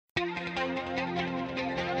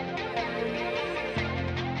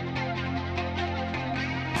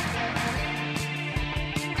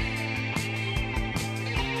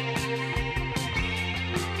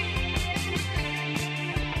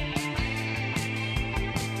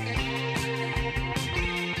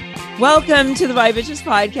Welcome to the Bye Bitches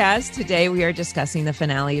podcast. Today we are discussing the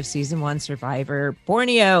finale of season 1, Survivor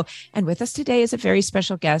Borneo. And with us today is a very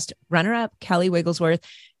special guest, runner-up Kelly Wigglesworth.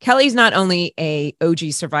 Kelly's not only a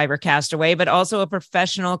OG Survivor castaway, but also a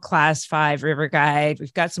professional Class 5 river guide.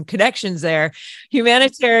 We've got some connections there.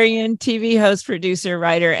 Humanitarian, TV host, producer,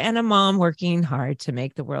 writer, and a mom working hard to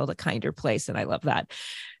make the world a kinder place. And I love that.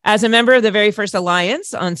 As a member of the very first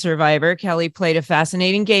alliance on Survivor, Kelly played a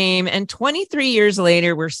fascinating game. And 23 years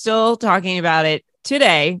later, we're still talking about it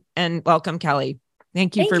today. And welcome, Kelly.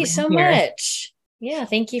 Thank you so much. Yeah,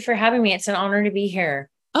 thank you for having me. It's an honor to be here.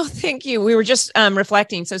 Oh, thank you. We were just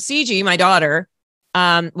reflecting. So CG, my daughter,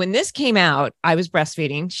 when this came out, I was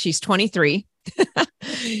breastfeeding. She's 23.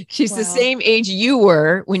 She's the same age you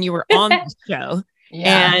were when you were on the show.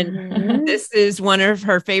 Yeah. And this is one of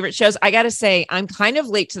her favorite shows. I got to say, I'm kind of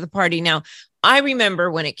late to the party now. I remember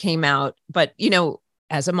when it came out, but you know,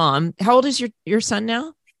 as a mom, how old is your son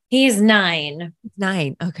now? He's 9.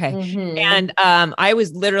 9. Okay. Mm-hmm. And I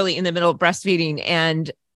was literally in the middle of breastfeeding, and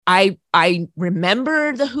I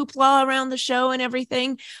remember the hoopla around the show and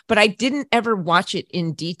everything, but I didn't ever watch it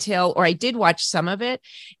in detail, or I did watch some of it.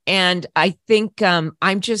 And I think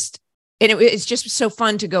it's just so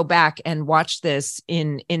fun to go back and watch this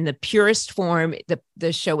in the purest form.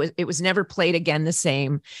 The show, it was never played again the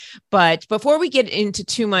same. But before we get into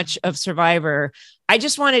too much of Survivor, I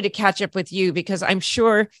just wanted to catch up with you, because I'm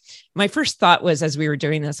sure my first thought was, as we were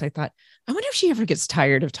doing this, I thought, I wonder if she ever gets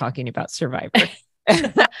tired of talking about Survivor.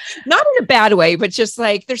 Not in a bad way, but just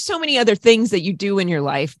like there's so many other things that you do in your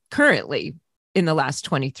life currently in the last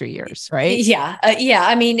 23 years, right? Yeah.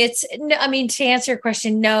 I mean, to answer your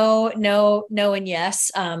question, no, and yes.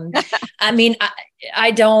 I mean,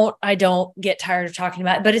 I don't get tired of talking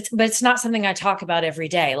about it, but it's not something I talk about every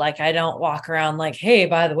day. Like, I don't walk around like, hey,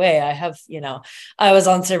 by the way, I have, I was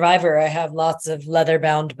on Survivor. I have lots of leather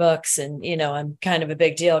bound books, and, I'm kind of a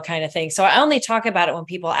big deal kind of thing. So I only talk about it when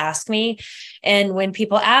people ask me. And when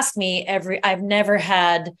people ask me, I've never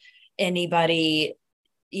had anybody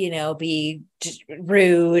be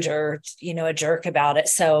rude or, a jerk about it.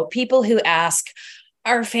 So people who ask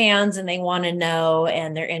are fans, and they want to know,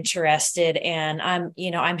 and they're interested, and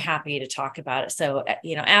I'm happy to talk about it. So,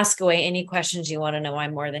 ask away any questions you want to know.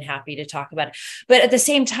 I'm more than happy to talk about it. But at the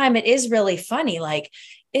same time, it is really funny. Like,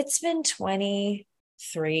 it's been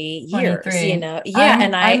 23 years, Yeah.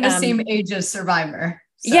 I'm the same age as Survivor.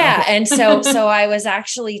 So. Yeah. And so I was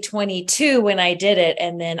actually 22 when I did it.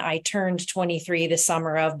 And then I turned 23 the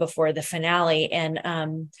summer of before the finale.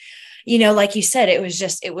 And, like you said, it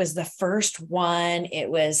was the first one.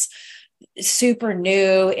 It was super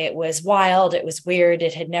new. It was wild. It was weird.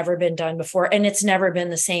 It had never been done before. And it's never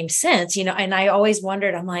been the same since, and I always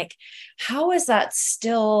wondered, I'm like, how is that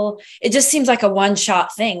still, it just seems like a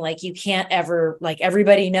one-shot thing. Like, you can't ever, like,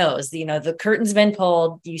 everybody knows, the curtain's been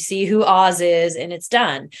pulled, you see who Oz is, and it's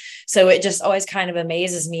done. So it just always kind of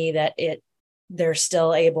amazes me that they're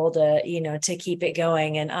still able to, to keep it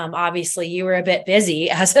going. And obviously you were a bit busy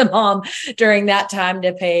as a mom during that time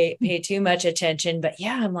to pay too much attention. But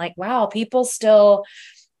yeah, I'm like, wow, people still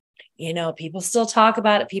talk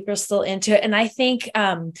about it. People are still into it. And I think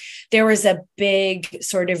there was a big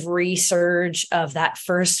sort of resurge of that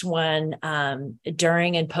first one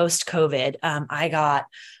during and post COVID. I got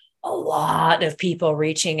a lot of people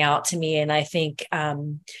reaching out to me. And I think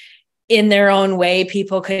in their own way,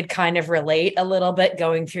 people could kind of relate a little bit,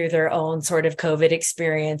 going through their own sort of COVID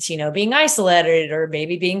experience, being isolated, or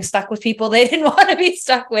maybe being stuck with people they didn't want to be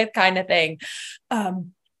stuck with, kind of thing.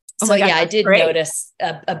 I did notice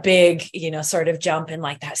a big, sort of jump in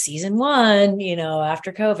like that season 1,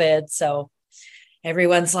 after COVID. So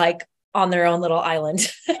everyone's like on their own little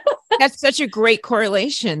island. That's such a great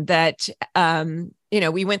correlation that,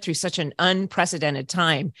 we went through such an unprecedented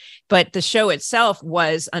time, but the show itself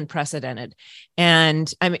was unprecedented. And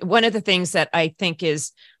I mean, one of the things that I think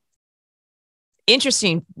is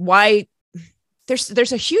interesting, why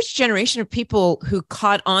there's a huge generation of people who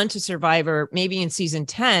caught on to Survivor maybe in season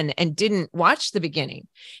 10 and didn't watch the beginning.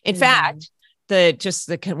 In fact,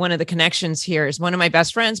 one of the connections here is one of my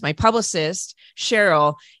best friends, my publicist,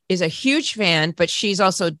 Cheryl, is a huge fan, but she's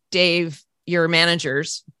also Dave, your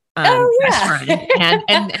manager's best friend.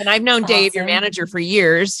 And I've known Dave, your manager, for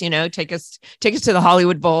years, take us to the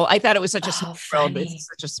Hollywood Bowl. I thought it was such a small world. It's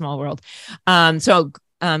such a small world. So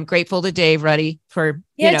grateful to Dave Ruddy for,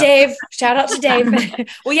 Dave, shout out to Dave.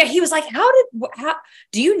 Well, yeah, he was like, how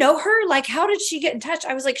do you know her? Like, how did she get in touch?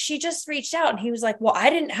 I was like, she just reached out. And he was like, well,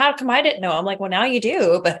 how come I didn't know? I'm like, well, now you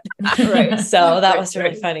do. But right. So that was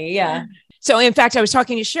really funny. Yeah. So in fact, I was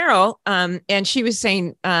talking to Cheryl, and she was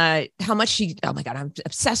saying how much oh my God, I'm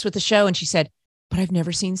obsessed with the show. And she said, but I've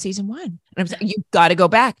never seen season 1. And I'm saying, you've got to go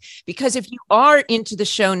back, because if you are into the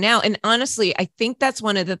show now, and honestly, I think that's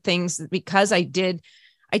one of the things that, because I did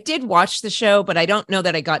watch the show, but I don't know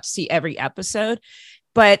that I got to see every episode.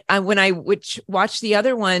 But when I would watch the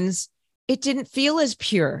other ones, it didn't feel as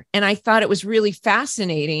pure. And I thought it was really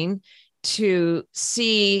fascinating to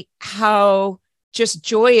see how just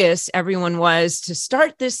joyous everyone was to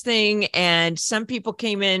start this thing. And some people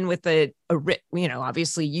came in with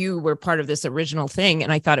obviously you were part of this original thing.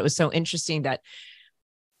 And I thought it was so interesting that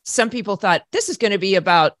some people thought this is going to be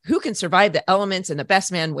about who can survive the elements and the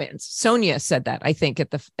best man wins. Sonia said that, I think, at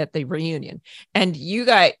the reunion. And you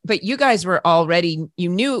guys were already, you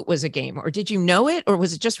knew it was a game, or did you know it? Or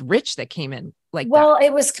was it just Rich that came in like that? Well,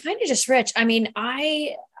 it was kind of just Rich. I mean,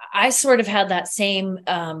 I sort of had that same,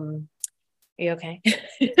 are you okay?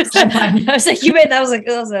 I was like,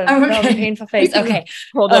 that was a painful face. Okay.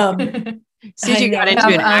 Hold on. So you got into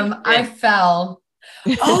it. I fell.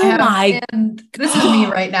 Oh my! This is me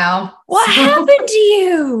right now. What happened to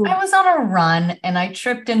you? I was on a run and I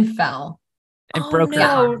tripped and fell. And broke your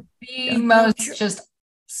arm. The most just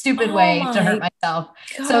stupid way to hurt myself.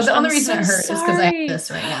 Gosh, so the only I'm reason so it hurt is because I have this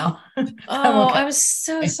right now. I'm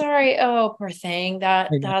so sorry. Oh, poor thing.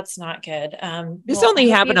 That's not good. This only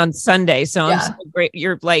happened on Sunday, so I'm so great.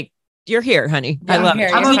 You're here, honey. Yeah, I love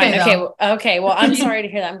it. I'm okay. Okay. Well, I'm sorry to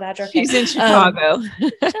hear that. I'm glad you're okay. She's in Chicago.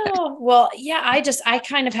 Well, yeah, I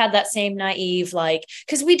kind of had that same naive,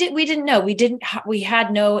 cause we didn't know, we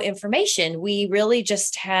had no information. We really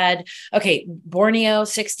just had, Borneo,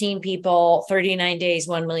 16 people, 39 days,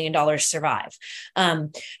 $1 million survive.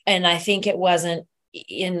 And I think it wasn't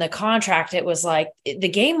in the contract. It was like, the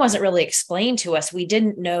game wasn't really explained to us. We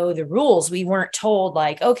didn't know the rules. We weren't told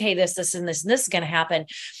okay, this, and this, and this is going to happen.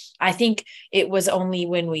 I think it was only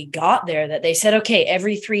when we got there that they said, okay,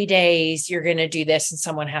 every 3 days you're going to do this and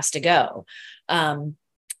someone has to go.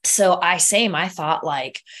 So I thought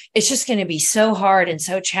it's just going to be so hard and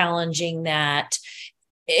so challenging that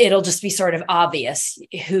it'll just be sort of obvious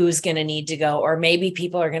who's going to need to go, or maybe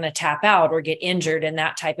people are going to tap out or get injured and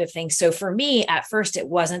that type of thing. So for me, at first, it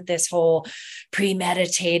wasn't this whole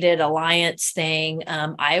premeditated alliance thing.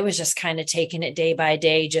 I was just kind of taking it day by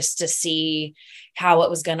day just to see how it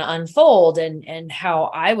was going to unfold and how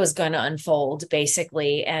I was going to unfold,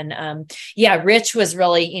 basically. And Rich was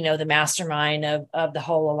really, the mastermind of the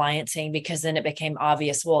whole alliance thing, because then it became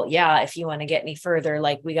obvious, well, yeah, if you want to get any further,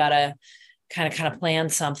 we got to kind of plan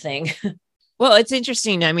something. Well, it's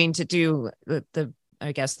interesting. I mean, to do the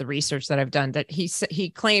research that I've done, that he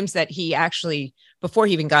claims that he actually, before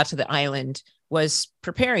he even got to the island, was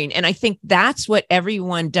preparing. And I think that's what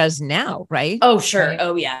everyone does now, right? Oh, sure. Right.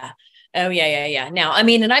 Oh, yeah. Oh, yeah. Now, I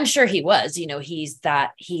mean, and I'm sure he was, he's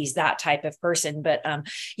that type of person, but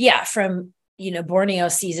from, Borneo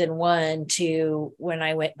season 1 to when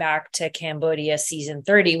I went back to Cambodia season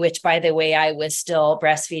 30, which, by the way, I was still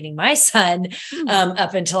breastfeeding my son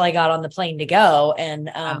up until I got on the plane to go. And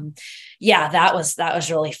that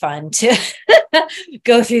was really fun to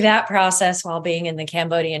go through that process while being in the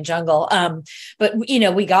Cambodian jungle. But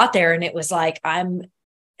we got there and it was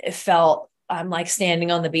I'm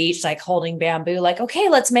standing on the beach, holding bamboo, okay,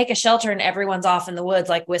 let's make a shelter. And everyone's off in the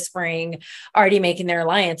woods, whispering, already making their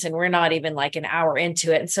alliance. And we're not even an hour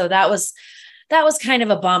into it. And so that was kind of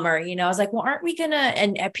a bummer. I was like, well, aren't we gonna,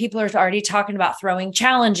 and people are already talking about throwing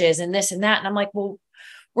challenges and this and that. And I'm like, well,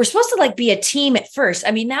 we're supposed to be a team at first.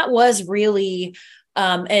 I mean, that was really,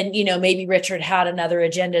 and maybe Richard had another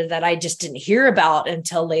agenda that I just didn't hear about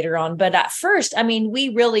until later on. But at first, I mean, we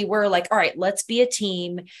really were all right, let's be a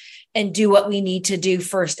team and do what we need to do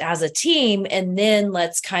first as a team. And then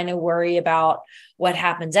let's kind of worry about what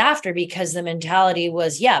happens after, because the mentality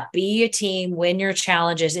was, be a team, win your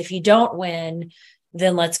challenges. If you don't win,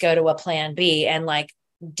 then let's go to a plan B. And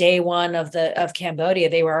day 1 of Cambodia,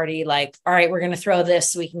 they were already all right, we're going to throw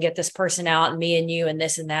this so we can get this person out, and me and you and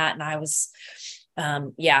this and that. And I was,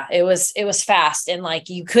 it was fast. And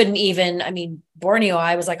you couldn't even, I mean, Borneo,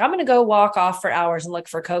 I was I'm going to go walk off for hours and look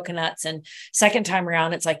for coconuts. And second time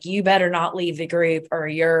around, it's you better not leave the group, or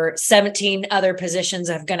your 17 other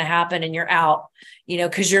positions are going to happen and you're out,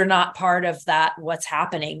 cause you're not part of that, what's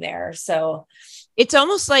happening there. So it's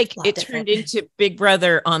almost like it turned into Big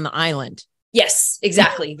Brother on the island. Yes,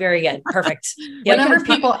 exactly. Very good. Perfect. Yep. Whenever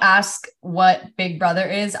people ask what Big Brother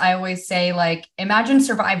is, I always say imagine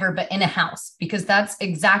Survivor, but in a house, because that's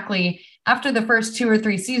exactly, after the first 2 or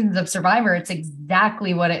 3 seasons of Survivor, it's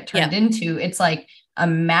exactly what it turned into. It's a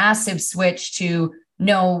massive switch to,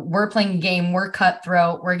 no, we're playing a game, we're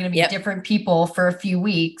cutthroat, we're going to be different people for a few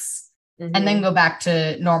weeks and then go back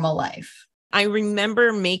to normal life. I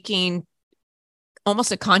remember making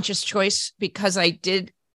almost a conscious choice because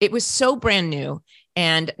it was so brand new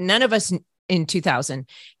and none of us in 2000,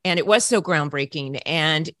 and it was so groundbreaking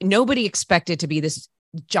and nobody expected to be this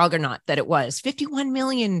juggernaut that it was. 51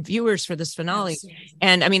 million viewers for this finale.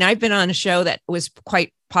 And I mean, I've been on a show that was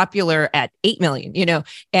quite popular at 8 million,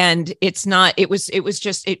 and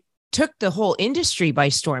it took the whole industry by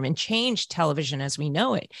storm and changed television as we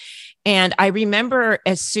know it. And I remember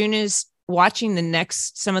as soon as watching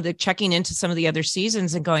checking into some of the other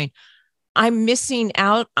seasons and going, I'm missing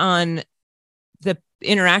out on the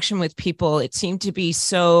interaction with people. It seemed to be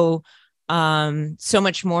so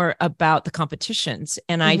much more about the competitions.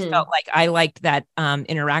 And I felt like I liked that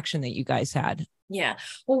interaction that you guys had. Yeah.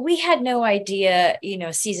 Well, we had no idea,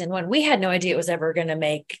 season 1, we had no idea it was ever going to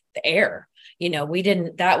make the air.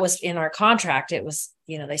 That was in our contract. It was,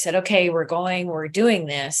 they said, okay, we're doing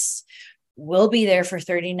this. We'll be there for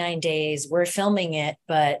 39 days. We're filming it,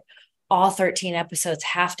 but all 13 episodes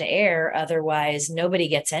have to air. Otherwise nobody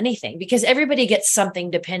gets anything, because everybody gets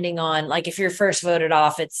something depending on, like, if you're first voted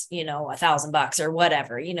off, it's, $1,000 or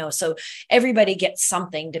whatever, so everybody gets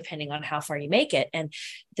something depending on how far you make it. And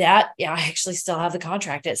that, I actually still have the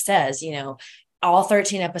contract. It says, all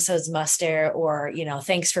 13 episodes must air, or,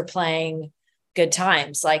 thanks for playing, good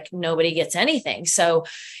times, like nobody gets anything. So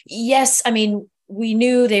yes, I mean, we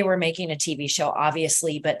knew they were making a TV show,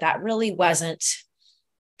 obviously, but that really wasn't,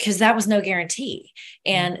 because that was no guarantee.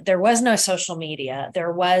 And there was no social media.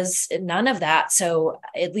 There was none of that. So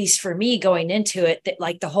at least for me going into it,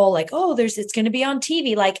 like the whole, like, oh, it's going to be on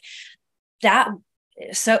TV, like that.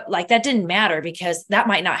 So like, that didn't matter because that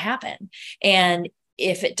might not happen. And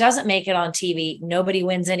if it doesn't make it on TV, nobody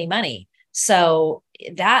wins any money. So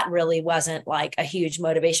that really wasn't like a huge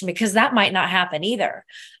motivation, because that might not happen either.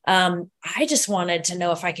 I just wanted to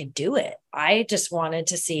know if I could do it. I just wanted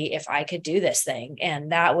to see if I could do this thing.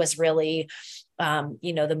 And that was really,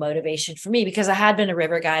 the motivation for me, because I had been a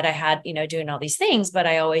river guide. I had, doing all these things, but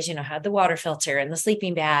I always, had the water filter and the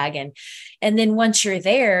sleeping bag. And then once you're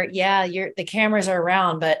there, the cameras are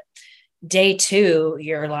around, but day 2,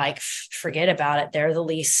 you're like, forget about it. They're the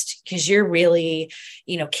least, because you're really,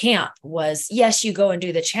 camp was, yes, you go and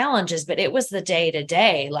do the challenges, but it was the day to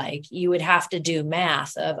day. Like you would have to do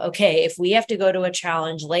math of, okay, if we have to go to a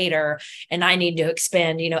challenge later and I need to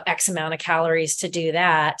expend, X amount of calories to do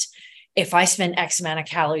that. If I spend X amount of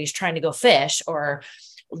calories trying to go fish or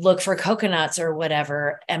look for coconuts or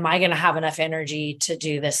whatever, am I going to have enough energy to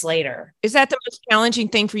do this later? Is that the most challenging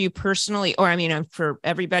thing for you personally? Or, I mean, for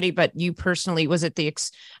everybody, but you personally, was it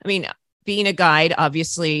being a guide,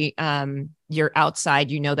 obviously, you're outside,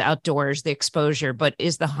 the outdoors, the exposure, but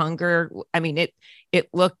is the hunger, I mean, it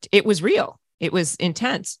was real. It was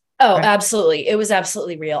intense. Oh, absolutely. It was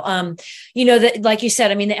absolutely real. That, like you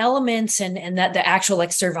said, I mean, the elements and that the actual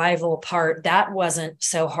like survival part, that wasn't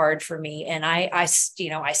so hard for me. And I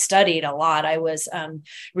studied a lot. I was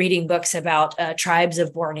reading books about tribes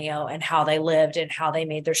of Borneo and how they lived and how they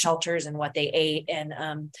made their shelters and what they ate.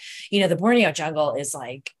 And, the Borneo jungle is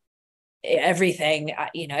like everything,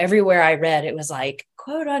 everywhere I read, it was like,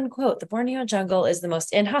 quote unquote, the Borneo jungle is the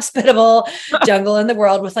most inhospitable jungle in the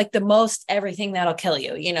world, with like the most everything that'll kill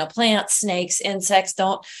you, plants, snakes, insects.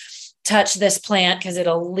 Don't touch this plant because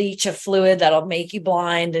it'll leach a fluid that'll make you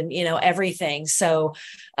blind, and, everything. So,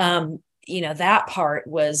 that part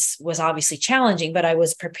was obviously challenging, but I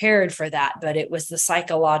was prepared for that. But it was the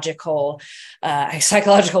psychological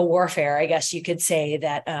warfare, I guess you could say,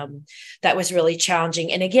 that was really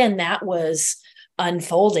challenging. And again, that was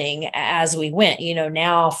unfolding as we went,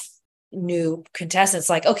 now new contestants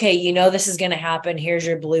like, okay, this is going to happen. Here's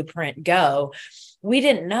your blueprint, go. We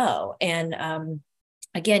didn't know. And,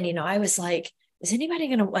 again, I was like, is anybody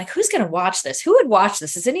going to who's going to watch this? Who would watch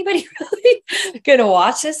this? Is anybody really going to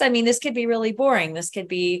watch this? I mean, this could be really boring. This could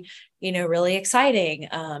be, really exciting.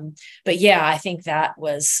 But yeah, I think that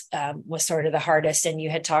was sort of the hardest. And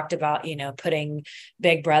you had talked about, putting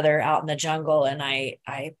Big Brother out in the jungle. And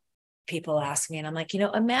people ask me, and I'm like,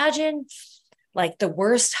 imagine like the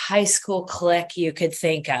worst high school clique you could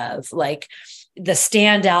think of, like the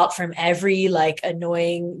standout from every like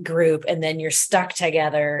annoying group. And then you're stuck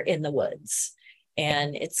together in the woods.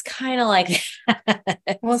 And it's kind of like,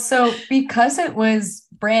 well, so because it was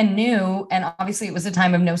brand new and obviously it was a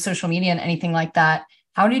time of no social media and anything like that,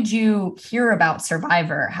 how did you hear about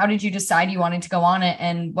Survivor? How did you decide you wanted to go on it?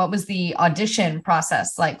 And what was the audition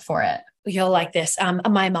process like for it? You'll like this.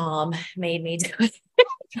 My mom made me do it.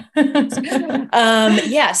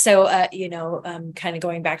 So, kind of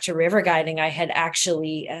going back to river guiding, I had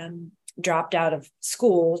actually dropped out of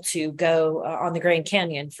school to go on the Grand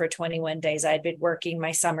Canyon for 21 days. I had been working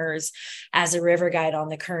my summers as a river guide on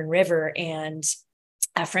the Kern River. And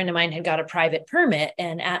a friend of mine had got a private permit,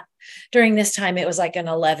 and during this time, it was like an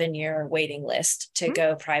 11-year waiting list to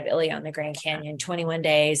go privately on the Grand Canyon, 21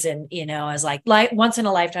 days. And, I was like once in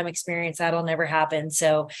a lifetime experience, that'll never happen.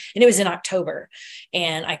 So, and it was in October,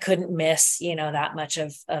 and I couldn't miss, that much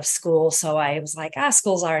of school. So I was like,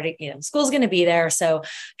 school's already, school's going to be there. So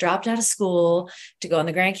dropped out of school to go on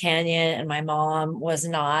the Grand Canyon. And my mom was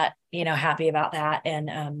not, happy about that.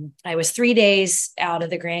 And I was 3 days out of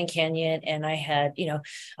the Grand Canyon, and I had,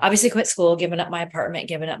 obviously quit school, given up my apartment,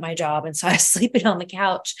 given up my job. And so I was sleeping on the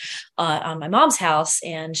couch on my mom's house.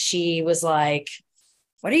 And she was like,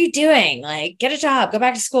 what are you doing? Like, get a job, go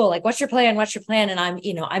back to school. Like, what's your plan? What's your plan? And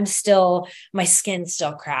I'm still, my skin's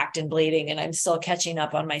still cracked and bleeding, and I'm still catching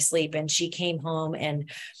up on my sleep. And she came home and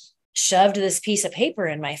shoved this piece of paper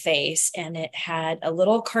in my face, and it had a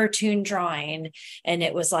little cartoon drawing, and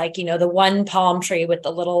it was like, the one palm tree with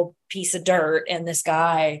the little piece of dirt and this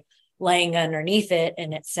guy laying underneath it.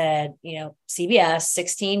 And it said, CBS,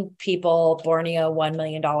 16 people, Borneo, $1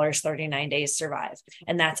 million, 39 days survive.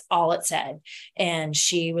 And that's all it said. And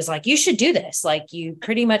she was like, you should do this. Like, you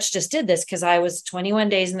pretty much just did this. Cause I was 21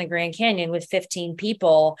 days in the Grand Canyon with 15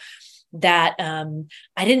 people that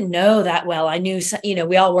I didn't know that well. I knew,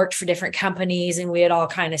 we all worked for different companies, and we had all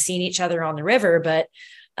kind of seen each other on the river, but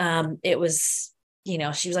it was, she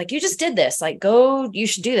was like, you just did this, like, go, you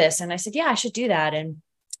should do this. And I said, yeah, I should do that. And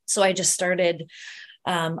so I just started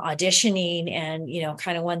auditioning, and,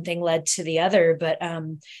 kind of one thing led to the other. But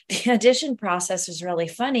the audition process was really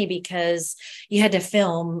funny because you had to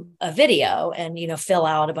film a video and, fill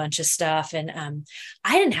out a bunch of stuff. And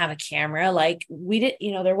I didn't have a camera. Like, we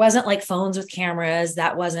didn't, there wasn't like phones with cameras.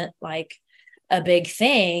 That wasn't like a big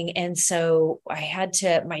thing. And so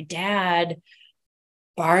my dad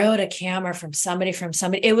borrowed a camera from somebody.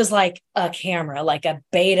 It was like a camera, like a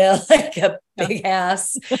Beta, like a big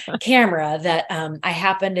ass camera that I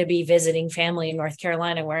happened to be visiting family in North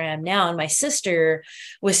Carolina, where I am now. And my sister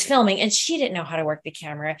was filming, and she didn't know how to work the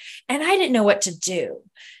camera. And I didn't know what to do,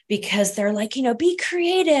 because they're like, be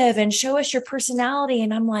creative and show us your personality.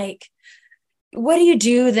 And I'm like, what do you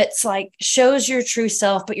do that's like shows your true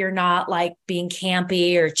self, but you're not like being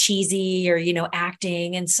campy or cheesy or,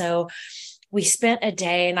 acting. And so we spent a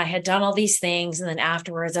day, and I had done all these things. And then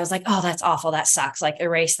afterwards I was like, oh, that's awful. That sucks. Like,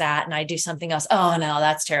 erase that. And I do something else. Oh no,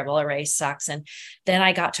 that's terrible. Erase, sucks. And then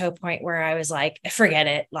I got to a point where I was like, forget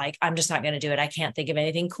it. Like, I'm just not going to do it. I can't think of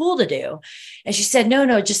anything cool to do. And she said,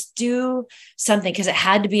 no, just do something. Cause it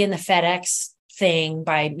had to be in the FedEx thing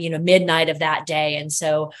by, midnight of that day. And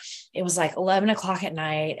so it was like 11 o'clock at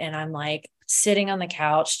night. And I'm like, sitting on the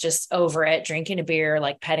couch, just over it, drinking a beer,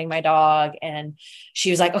 like petting my dog. And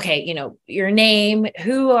she was like, okay, your name,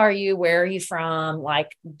 who are you? Where are you from?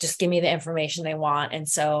 Like, just give me the information they want. And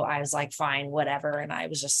so I was like, fine, whatever. And I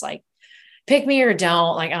was just like, pick me or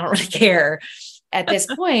don't, like, I don't really care at this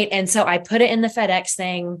point. And so I put it in the FedEx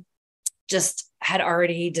thing, just had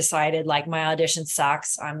already decided like my audition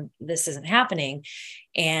sucks. This isn't happening.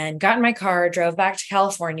 And got in my car, drove back to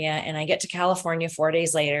California. And I get to California 4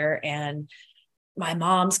 days later, and my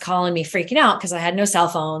mom's calling me, freaking out because I had no cell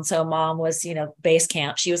phone. So mom was, base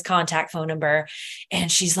camp. She was contact phone number.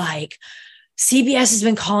 And she's like, CBS has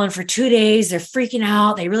been calling for 2 days. They're freaking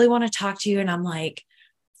out. They really want to talk to you. And I'm like,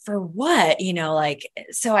 for what?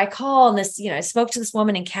 So I call, and this, I spoke to this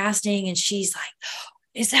woman in casting, and she's like,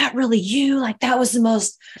 is that really you? Like, that was the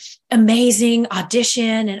most amazing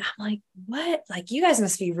audition. And I'm like, what? Like, you guys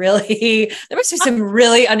must be really, there must be some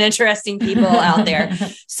really uninteresting people out there.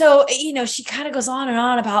 So, she kind of goes on and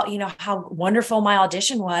on about, how wonderful my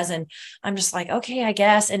audition was. And I'm just like, okay, I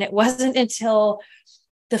guess. And it wasn't until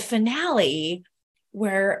the finale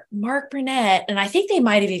where Mark Burnett, and I think they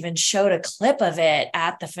might have even showed a clip of it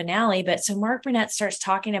at the finale. But so Mark Burnett starts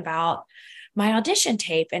talking about my audition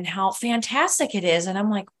tape and how fantastic it is. And I'm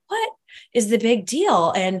like, what is the big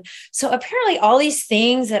deal? And so apparently all these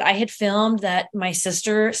things that I had filmed that my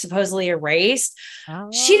sister supposedly erased,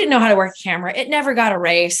 she didn't know how to work a camera. It never got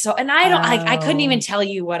erased. So, and I couldn't even tell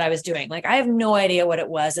you what I was doing. Like, I have no idea what it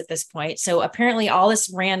was at this point. So apparently all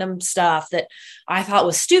this random stuff that I thought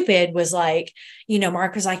was stupid was like,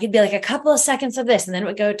 Mark was like, it'd be like a couple of seconds of this, and then it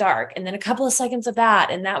would go dark, and then a couple of seconds of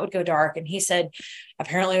that, and that would go dark. And he said,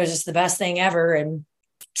 apparently it was just the best thing ever. And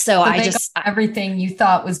so I just everything you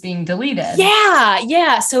thought was being deleted.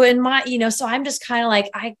 Yeah. So in my, so I'm just kind of like,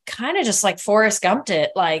 I kind of just like Forrest Gumped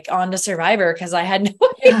it like onto Survivor, because I had no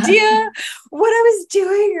idea what I was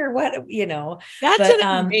doing or what, That's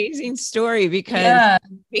an amazing story because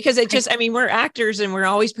it just, we're actors, and we're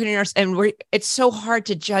always putting it's so hard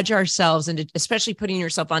to judge ourselves, and especially putting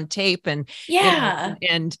yourself on tape, and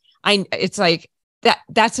it's like,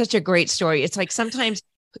 That's such a great story. It's like sometimes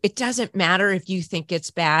it doesn't matter if you think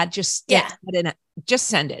it's bad. Just just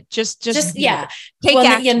send it. Just yeah. Take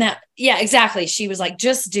action. Yeah, exactly. She was like,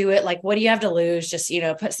 just do it. Like, what do you have to lose? Just,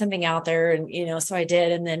 put something out there. And, so I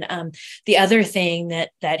did. And then the other thing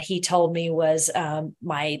that he told me was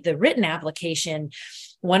the written application.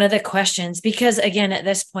 One of the questions, because again, at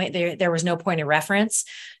this point, there was no point of reference.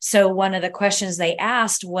 So one of the questions they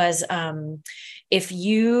asked was, if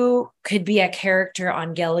you could be a character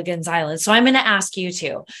on Gilligan's Island. So I'm going to ask you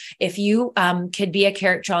too, if you could be a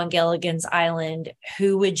character on Gilligan's Island,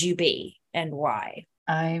 who would you be and why?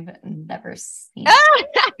 I've never seen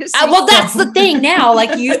well, that's the thing now.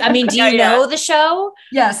 Like do you know the show?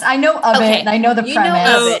 Yes, I know of it. I know the premise.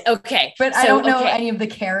 Know of it. Okay. But I don't know any of the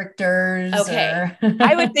characters. Okay.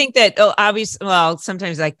 I would think that, obviously, well,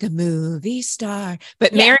 sometimes like the movie star,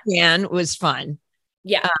 but Marianne was fun.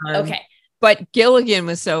 Yeah. Okay. But Gilligan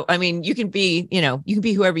was you can be,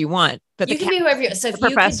 whoever you want. But you can be whoever you. So if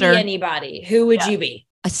you could be anybody, who would you be?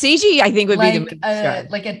 A CG, I think, would be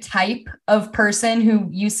like a type of person who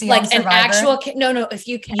you see like on Survivor. An actual if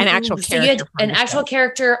you an actual character, an actual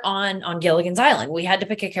character on Gilligan's Island. We had to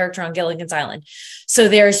pick a character on Gilligan's Island. So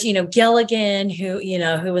there's Gilligan,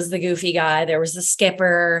 who was the goofy guy. There was the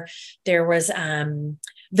skipper. There was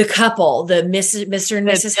the couple, the Mr. and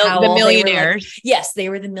Mrs. Howell, the millionaires. They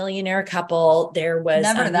were the millionaire couple. There was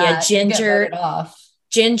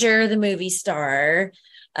Ginger, the movie star.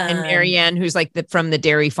 And Marianne, who's like from the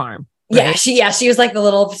dairy farm. Right? She was like the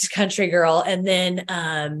little country girl. And then,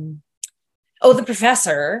 the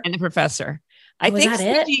professor. And the professor. I was think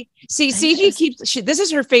that CG, CG keeps, this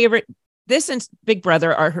is her favorite. This and Big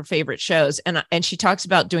Brother are her favorite shows. And she talks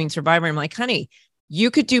about doing Survivor. I'm like, honey, you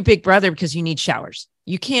could do Big Brother because you need showers.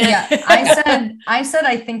 You can't. Yeah, I said,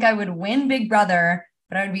 I think I would win Big Brother,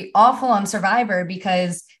 but I would be awful on Survivor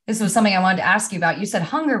because this was something I wanted to ask you about. You said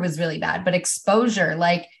hunger was really bad, but exposure,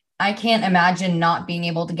 like I can't imagine not being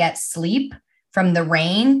able to get sleep from the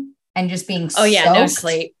rain and just being soaked. No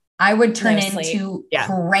sleep. I would turn into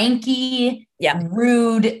cranky,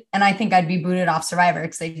 rude, and I think I'd be booted off Survivor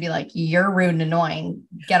because they'd be like, "You're rude and annoying.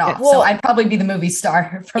 Get off." Well, so I'd probably be the movie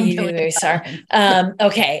star from the movie star.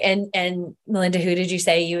 Okay, and Melinda, who did you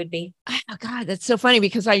say you would be? Oh God, that's so funny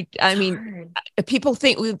because I mean, people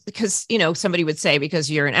think because somebody would say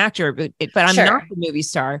because you're an actor, but I'm not the movie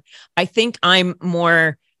star. I think I'm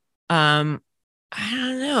more. I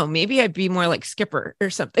don't know. Maybe I'd be more like Skipper or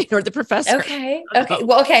something, or the professor. Okay.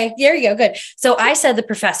 Well, okay. There you go. Good. So I said the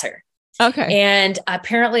professor. Okay. And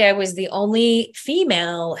apparently I was the only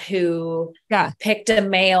female who picked a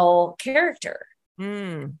male character.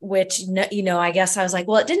 Which, I guess I was like,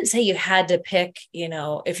 well, it didn't say you had to pick,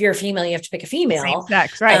 if you're a female, you have to pick a female. Same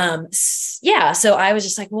sex, right? So I was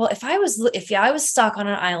just like, well, if I was stuck on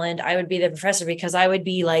an island, I would be the professor because I would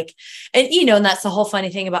be like, and and that's the whole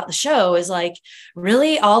funny thing about the show is like,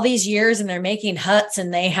 really all these years and they're making huts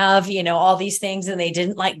and they have, all these things and they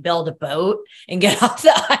didn't like build a boat and get off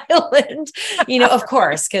the island, of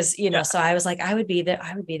course. Cause, so I was like, I would be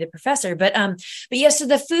the professor, but yes, so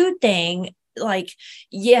the food thing, like,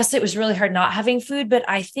 yes, it was really hard not having food, but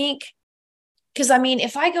I think, because I mean,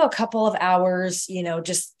 if I go a couple of hours,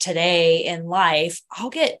 just today in life, I'll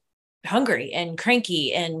get hungry and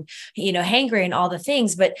cranky and, hangry and all the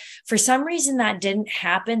things. But for some reason that didn't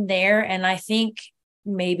happen there. And I think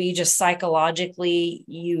maybe just psychologically,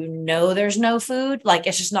 there's no food, like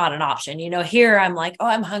it's just not an option. Here I'm like, oh,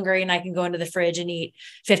 I'm hungry and I can go into the fridge and eat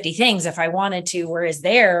 50 things if I wanted to. Whereas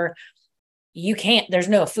there, you can't, there's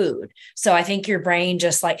no food. So I think your brain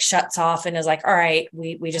just like shuts off and is like, all right,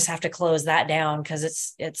 we just have to close that down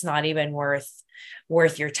because it's not even worth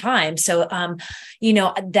your time. So,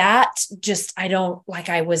 that just,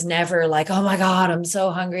 I was never like, oh my God, I'm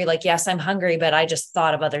so hungry. Like, yes, I'm hungry, but I just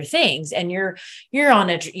thought of other things and you're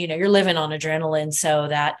on you're living on adrenaline. So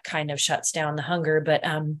that kind of shuts down the hunger. But,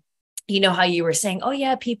 how you were saying, oh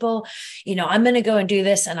yeah, people, I'm going to go and do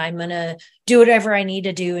this and I'm going to do whatever I need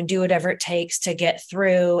to do and do whatever it takes to get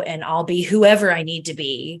through. And I'll be whoever I need to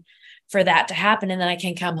be for that to happen. And then I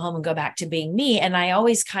can come home and go back to being me. And I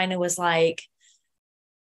always kind of was like,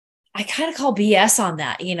 I kind of call BS on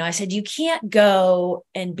that. I said, you can't go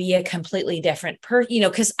and be a completely different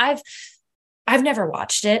person, cause I've never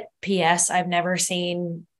watched it. PS I've never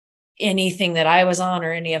seen anything that I was on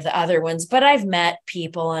or any of the other ones, but I've met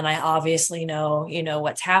people and I obviously know,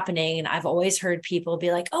 what's happening. And I've always heard people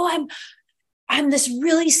be like, oh, I'm this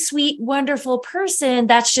really sweet, wonderful person.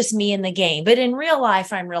 That's just me in the game. But in real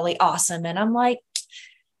life, I'm really awesome. And I'm like,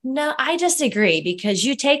 no, I disagree because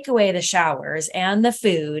you take away the showers and the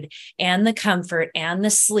food and the comfort and the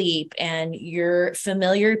sleep and your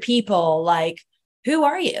familiar people. Like, who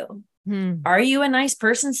are you? Hmm. Are you a nice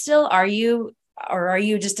person still? Or are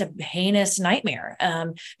you just a heinous nightmare?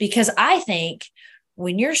 Because I think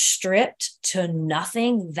when you're stripped to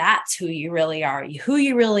nothing, that's who you really are. Who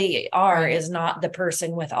you really are is not the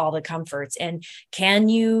person with all the comforts. And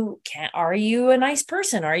are you a nice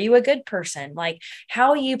person? Are you a good person? Like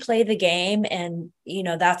how you play the game. And,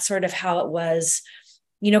 that's sort of how it was,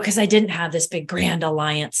 because I didn't have this big grand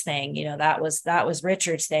alliance thing, that was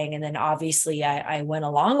Richard's thing. And then obviously I went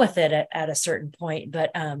along with it at a certain point,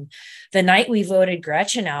 but the night we voted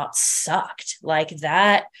Gretchen out sucked. Like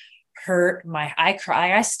that hurt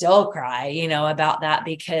I still cry, about that,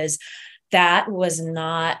 because that's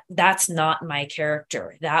not my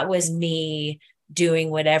character. That was me doing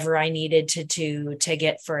whatever I needed to do to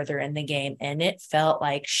get further in the game. And it felt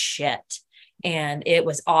like shit. And it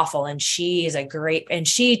was awful. And she is a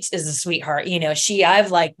sweetheart.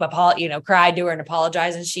 I've like, cried to her and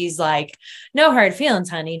apologized. And she's like, no hard feelings,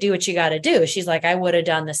 honey, do what you got to do. She's like, I would have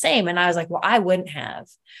done the same. And I was like, well, I wouldn't have.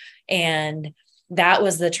 And that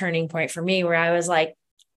was the turning point for me, where I was like,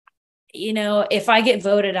 if I get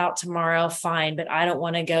voted out tomorrow, fine, but I don't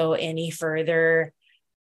want to go any further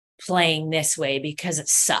playing this way because it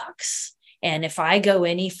sucks. And if I go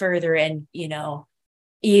any further and,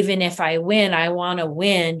 even if I win, I want to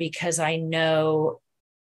win because I know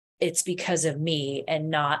it's because of me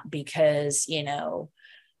and not because,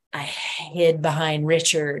 I hid behind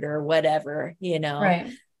Richard or whatever,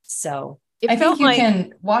 Right. So I think you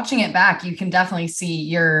can, watching it back, you can definitely see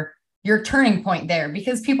your turning point there,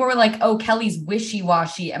 because people were like, oh, Kelly's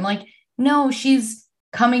wishy-washy. I'm like, no, she's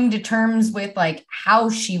coming to terms with like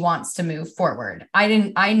how she wants to move forward.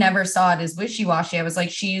 I never saw it as wishy-washy. I was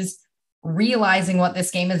like, she's realizing what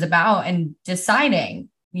this game is about and deciding,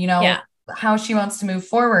 how she wants to move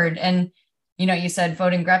forward. And, you said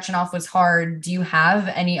voting Gretchen off was hard. Do you have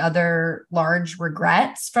any other large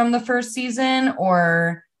regrets from the first season,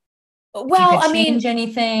 or change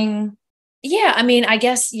anything? Yeah, I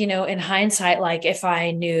guess, in hindsight, like if I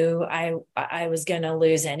knew I was going to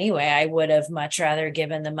lose anyway, I would have much rather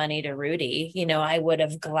given the money to Rudy. I would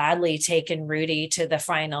have gladly taken Rudy to the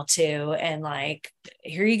final two and like,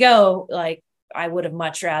 here you go. Like, I would have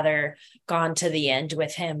much rather gone to the end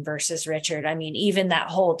with him versus Richard. Even that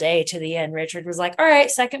whole day to the end, Richard was like, all right,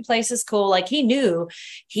 second place is cool. Like he knew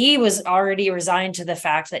he was already resigned to the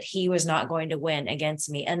fact that he was not going to win against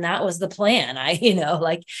me. And that was the plan.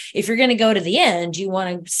 Like if you're going to go to the end, you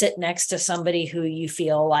want to sit next to somebody who you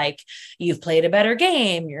feel like you've played a better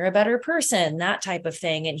game, you're a better person, that type of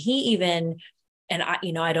thing. And he even, and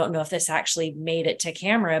I don't know if this actually made it to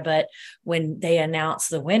camera, but when they announced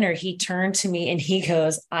the winner, he turned to me and he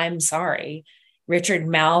goes, I'm sorry. Richard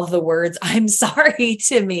mouthed the words, I'm sorry,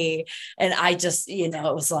 to me. And I just, it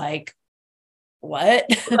was like, what?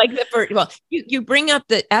 Like you bring up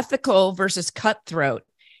the ethical versus cutthroat.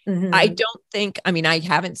 Mm-hmm. I don't think, I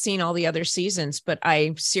haven't seen all the other seasons, but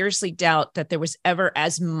I seriously doubt that there was ever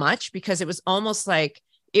as much, because it was almost like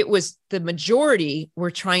it was the majority were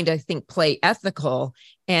trying to, I think, play ethical,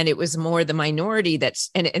 and it was more the minority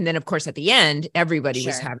and then of course at the end, everybody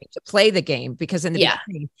was having to play the game, because in the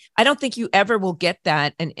beginning, I don't think you ever will get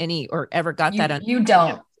that in any, or ever got that on. You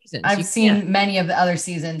don't. I've seen many of the other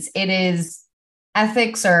seasons. It is,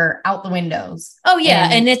 ethics are out the windows. Oh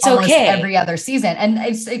yeah. And it's okay. Every other season. And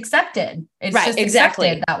it's accepted. It's just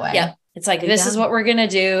accepted that way. Yeah. It's like, this is what we're going to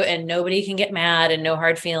do, and nobody can get mad and no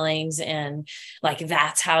hard feelings. And like,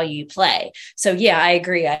 that's how you play. So yeah, I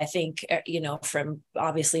agree. I think, from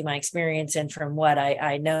obviously my experience and from what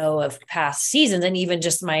I know of past seasons, and even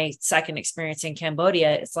just my second experience in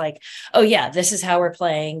Cambodia, it's like, oh yeah, this is how we're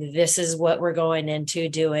playing. This is what we're going into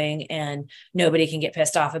doing. And nobody can get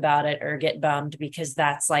pissed off about it or get bummed, because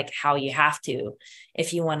that's like how you have to,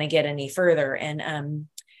 if you want to get any further. And,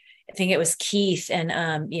 I think it was Keith, and,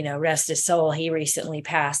 rest his soul, he recently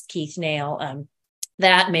passed, Keith Nail.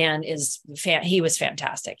 That man he was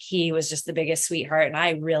fantastic. He was just the biggest sweetheart. And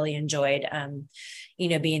I really enjoyed,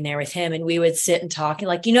 being there with him. And we would sit and talk and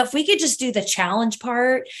like, if we could just do the challenge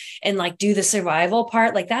part and like do the survival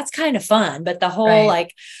part, like that's kind of fun. But the whole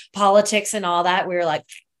like politics and all that, we were like,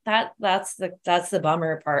 that's the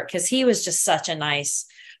bummer part. 'Cause he was just such a nice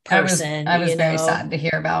person. I was very sad to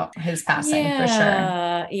hear about his passing, for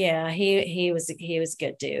sure. Yeah. He was a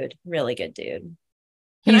good dude, really good dude.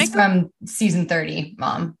 He's from season 30,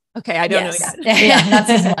 Mom. Okay, I don't know Yes. yet. Yeah, that's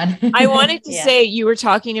season one. I wanted to Yeah. say you were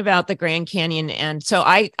talking about the Grand Canyon. And so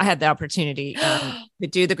I had the opportunity to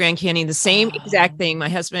do the Grand Canyon, the same exact thing. My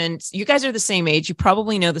husband, you guys are the same age. You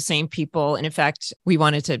probably know the same people. And in fact,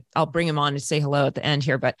 I'll bring him on to say hello at the end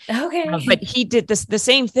here, but Okay. he did the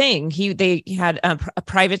same thing. They had a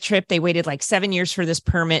private trip. They waited like 7 years for this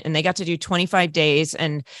permit and they got to do 25 days.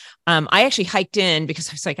 And I actually hiked in because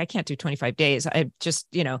I was like, I can't do 25 days. I just,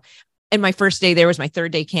 and my first day there was my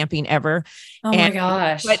third day camping ever. Oh my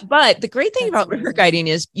gosh. But the great thing That's about river amazing. guiding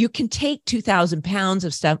is you can take 2,000 pounds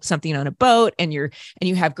of something on a boat and you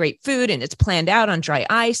have great food and it's planned out on dry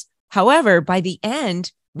ice. However, by the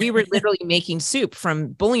end, we were literally making soup from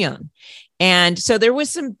bouillon. And so there was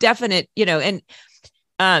some definite,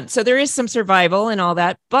 so there is some survival and all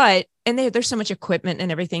that, and there's so much equipment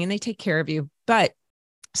and everything and they take care of you. But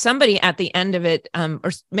somebody at the end of it, or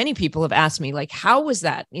many people have asked me, like, how was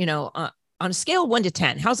that, on a scale of 1 to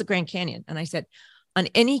 10, how's the Grand Canyon? And I said, on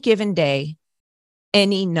any given day,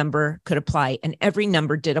 any number could apply. And every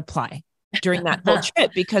number did apply during that whole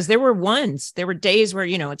trip, because there were days where,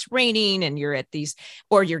 it's raining and you're at these,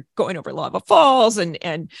 or you're going over lava falls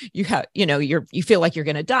and you have, you feel like you're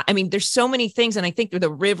going to die. I mean, there's so many things. And I think the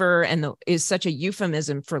river is such a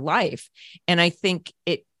euphemism for life. And I think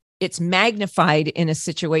it's magnified in a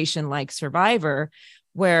situation like Survivor,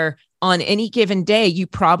 where on any given day, you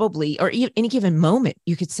probably, or any given moment,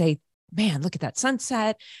 you could say, man, look at that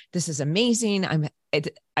sunset. This is amazing.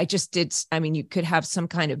 You could have some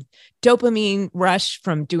kind of dopamine rush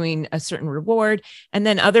from doing a certain reward. And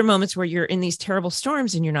then other moments where you're in these terrible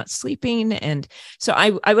storms and you're not sleeping. And so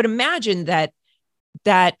I would imagine that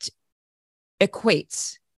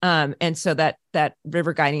equates. And so that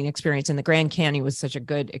river guiding experience in the Grand Canyon was such a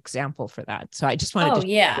good example for that. So I just wanted to,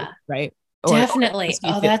 yeah, right. Definitely.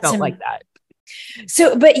 That's felt like that.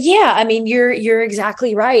 So, but yeah, I mean, you're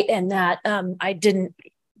exactly right. And that, I didn't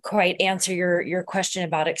quite answer your question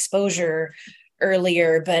about exposure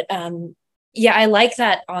earlier, but, yeah, I like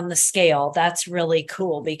that on the scale. That's really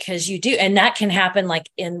cool because you do, and that can happen like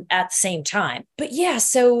at the same time. But yeah,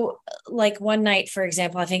 so like one night, for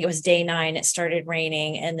example, I think it was day 9, it started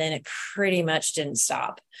raining and then it pretty much didn't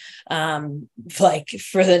stop. Like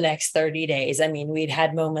for the next 30 days. I mean, we'd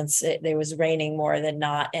had moments there was raining more than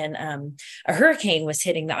not. And a hurricane was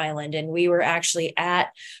hitting the island and we were actually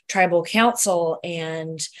at tribal council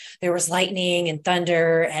and there was lightning and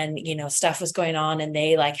thunder and, stuff was going on and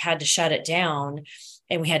they like had to shut it down.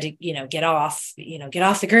 And we had to, get off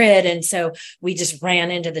the grid. And so we just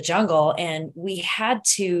ran into the jungle and we had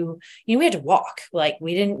to walk. Like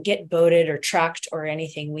we didn't get boated or trucked or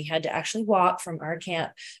anything. We had to actually walk from our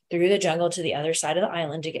camp through the jungle to the other side of the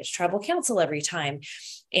island to get to tribal council every time.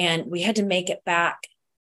 And we had to make it back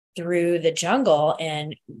through the jungle.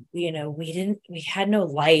 And, we had no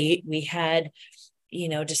light. We had,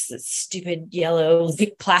 just this stupid yellow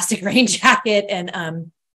plastic rain jacket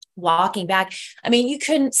and, walking back. I mean, you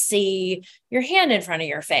couldn't see your hand in front of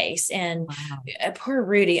your face. And poor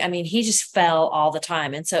Rudy, I mean, he just fell all the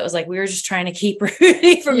time. And so it was like, we were just trying to keep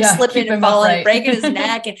Rudy from slipping and falling and breaking his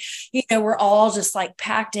neck. And, we're all just like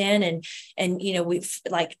packed in and, we've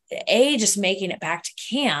like just making it back to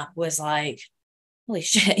camp was like, holy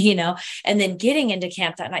shit, and then getting into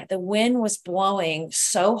camp that night, the wind was blowing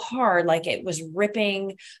so hard, like it was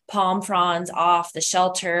ripping palm fronds off the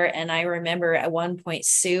shelter. And I remember at one point,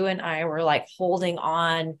 Sue and I were like holding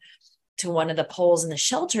on to one of the poles in the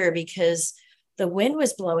shelter because the wind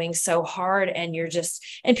was blowing so hard. And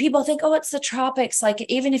and people think, oh, it's the tropics. Like,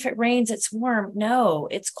 even if it rains, it's warm. No,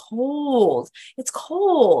 it's cold. It's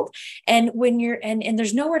cold. And when and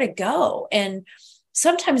there's nowhere to go. And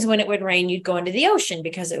sometimes when it would rain, you'd go into the ocean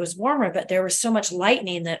because it was warmer, but there was so much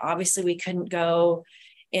lightning that obviously we couldn't go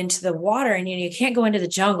into the water and, you can't go into the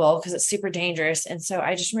jungle because it's super dangerous. And so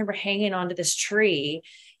I just remember hanging onto this tree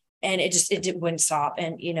and it wouldn't stop.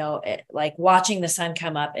 And, like watching the sun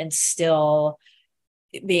come up and still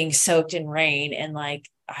being soaked in rain. And like,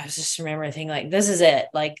 I was just remembering thinking like, this is it.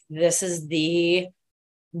 Like, this is the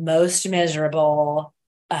most miserable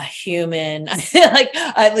a human, like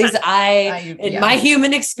at least in my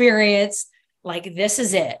human experience, like this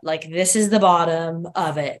is it, like this is the bottom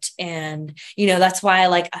of it. And that's why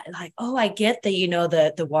I get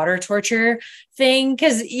the water torture thing,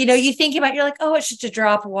 because you think about, you're like, oh, it's just a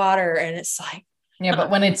drop of water, and it's like, yeah, but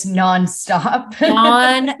when it's nonstop.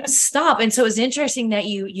 And so it was interesting that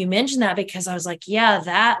you mentioned that, because I was like, yeah,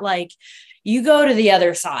 that like you go to the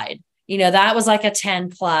other side. That was like a 10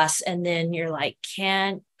 plus. And then you're like,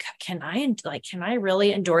 can I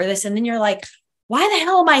really endure this? And then you're like, why the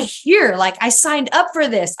hell am I here? Like, I signed up for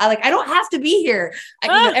this. I don't have to be here.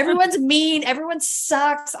 Everyone's mean. Everyone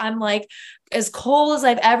sucks. I'm like as cold as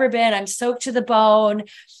I've ever been. I'm soaked to the bone.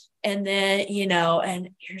 And then, and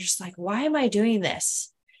you're just like, why am I doing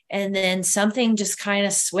this? And then something just kind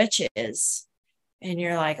of switches and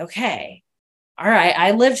you're like, okay, all right,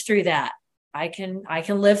 I lived through that. I can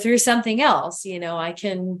live through something else. I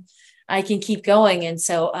can keep going. And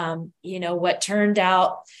so, what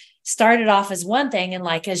started off as one thing. And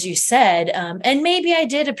like, as you said, and maybe I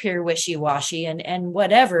did appear wishy-washy and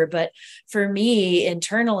whatever, but for me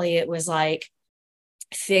internally, it was like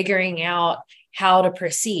figuring out how to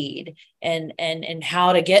proceed and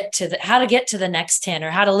how to get to the next 10,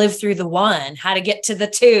 or how to live through the 1, how to get to the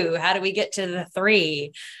 2, how do we get to the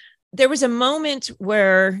 3? There was a moment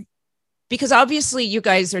where, because obviously you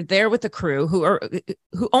guys are there with the crew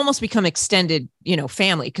who almost become extended,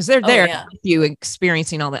 family, because they're there with you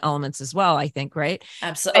experiencing all the elements as well, I think, right?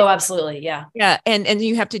 Absolutely. Oh, absolutely. Yeah. Yeah. And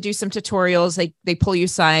you have to do some tutorials. They pull you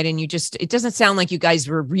aside and it doesn't sound like you guys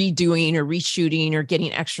were redoing or reshooting or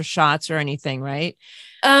getting extra shots or anything, right?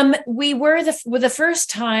 We were the first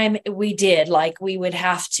time we did, like, we would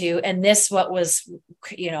have to, and this, what was,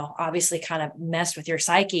 obviously kind of messed with your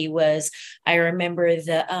psyche was, I remember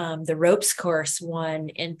the ropes course one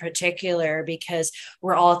in particular, because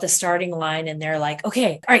we're all at the starting line and they're like,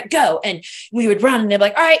 okay, all right, go. And we would run and they're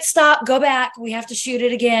like, all right, stop, go back. We have to shoot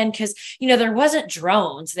it again. Cause there wasn't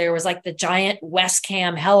drones. There was like the giant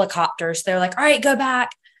Westcam helicopters. They're like, all right, go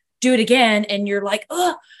back, do it again. And you're like,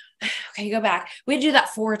 oh, okay, go back. We had to do that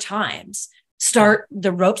 4 times, start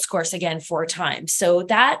the ropes course again 4 times. So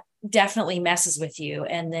that definitely messes with you.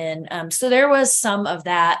 And then, so there was some of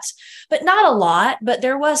that, but not a lot, but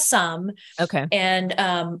there was some. Okay.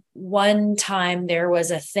 And, one time there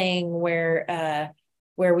was a thing where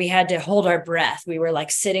we had to hold our breath. We were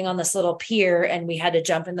like sitting on this little pier and we had to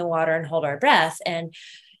jump in the water and hold our breath. And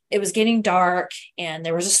it was getting dark and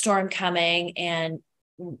there was a storm coming, and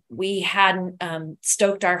we hadn't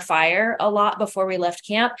stoked our fire a lot before we left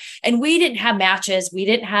camp, and we didn't have matches. We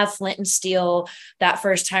didn't have flint and steel that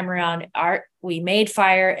first time around. We made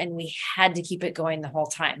fire and we had to keep it going the whole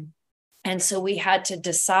time. And so we had to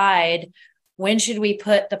decide, when should we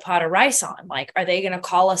put the pot of rice on? Like, are they going to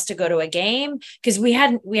call us to go to a game? Because we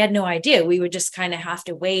had no idea. We would just kind of have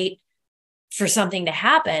to wait for something to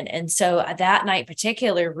happen. And so that night in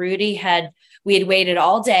particular, we had waited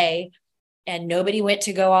all day. And nobody went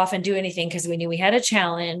to go off and do anything because we knew we had a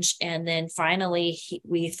challenge. And then finally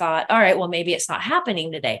we thought, all right, well, maybe it's not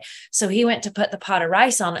happening today. So he went to put the pot of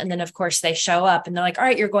rice on. And then of course they show up and they're like, all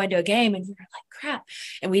right, you're going to a game. And we were like, crap.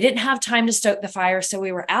 And we didn't have time to stoke the fire. So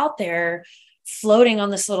we were out there floating on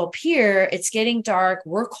this little pier. It's getting dark.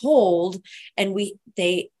 We're cold. And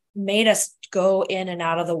they made us go in and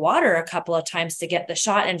out of the water a couple of times to get the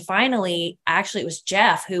shot. And finally, actually it was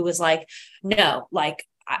Jeff who was like, no, like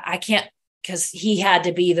I can't, because he had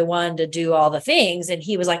to be the one to do all the things. And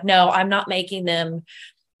he was like, no, I'm not making them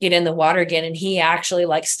get in the water again. And he actually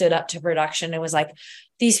like stood up to production and was like,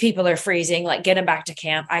 these people are freezing, like get them back to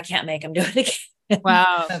camp. I can't make them do it again.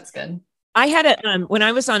 Wow. That's good. I had when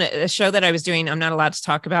I was on a show that I was doing, I'm not allowed to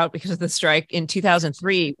talk about because of the strike, in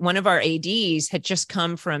 2003, one of our ADs had just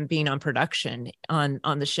come from being on production on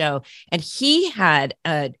the show. And he had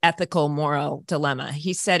an ethical moral dilemma.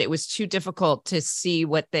 He said it was too difficult to see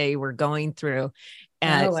what they were going through.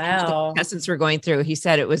 Oh, wow. The contestants were going through. He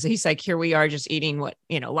said he's like, here we are just eating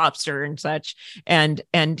lobster and such. And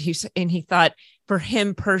he thought, for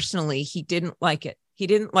him personally, he didn't like it. He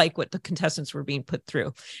didn't like what the contestants were being put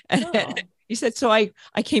through. And he said, so I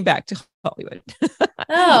came back to Hollywood.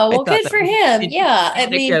 Oh, well, good for him. Yeah. I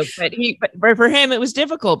mean, but for him, it was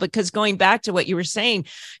difficult because going back to what you were saying,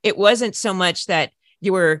 it wasn't so much that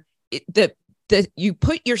you were you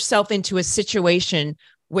put yourself into a situation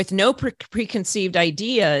with no preconceived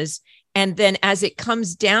ideas. And then as it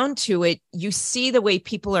comes down to it, you see the way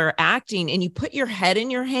people are acting and you put your head in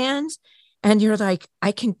your hands. And you're like,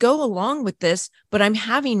 I can go along with this, but I'm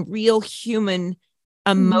having real human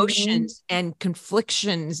emotions and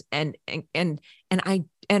conflictions and the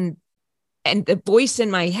voice in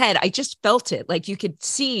my head. I just felt it, like you could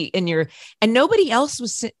see and nobody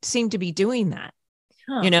else seemed to be doing that.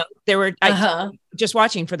 Huh. There were just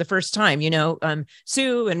watching for the first time.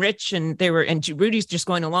 Sue and Rich and Rudy's just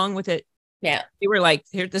going along with it. Yeah, they were like,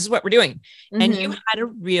 "Here, this is what we're doing," and you had a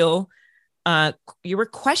real you were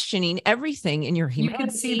questioning everything in your humanity. You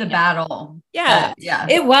could see the battle. Yeah.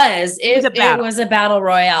 It was a battle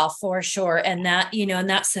royale for sure. And that, and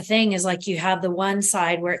that's the thing is like, you have the one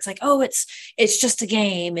side where it's like, oh, it's just a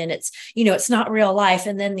game and it's, it's not real life.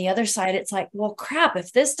 And then the other side, it's like, well, crap,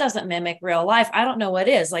 if this doesn't mimic real life, I don't know what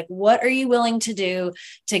is. Like, what are you willing to do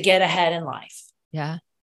to get ahead in life? Yeah.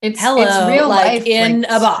 It's real life in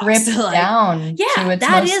a box. Stripped down to its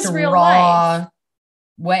that most is real raw life.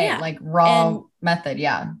 way, like raw method.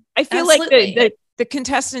 Yeah. I feel Absolutely. like the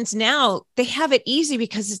contestants now, they have it easy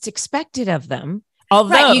because it's expected of them.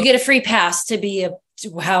 Although right, you get a free pass to be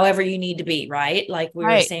however you need to be, right? Like we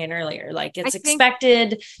were saying earlier, like it's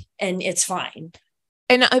expected and it's fine.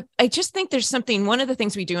 And I just think there's something, one of the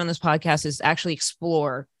things we do on this podcast is actually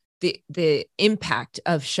explore the impact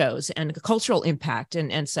of shows and the cultural impact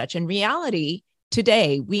and such. In reality,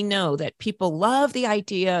 today, we know that people love the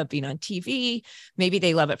idea of being on TV. Maybe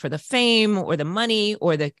they love it for the fame or the money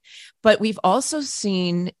but we've also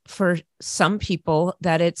seen for some people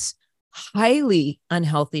that it's highly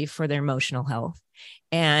unhealthy for their emotional health.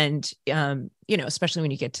 And, especially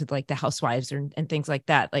when you get to like the housewives and things like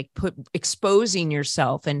that, like exposing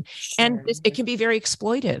yourself and it can be very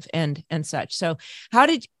exploitive and such. So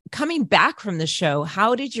coming back from the show,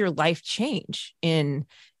 how did your life change in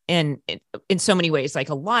so many ways, like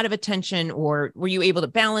a lot of attention, or were you able to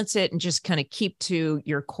balance it and just kind of keep to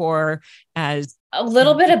your core as a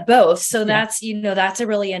little bit of both? So that's, that's a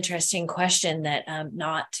really interesting question that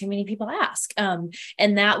not too many people ask.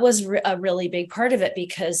 And that was a really big part of it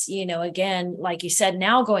because, again, like you said,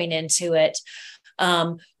 now going into it,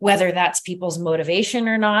 whether that's people's motivation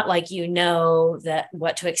or not, like, that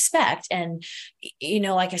what to expect. And,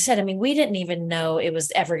 like I said, I mean, we didn't even know it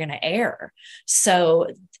was ever going to air. So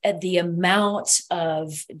the amount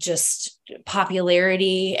of just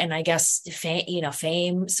popularity and I guess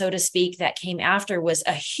fame, so to speak, that came after was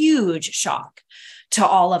a huge shock to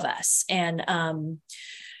all of us. And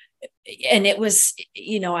it was,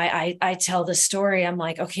 I tell the story. I'm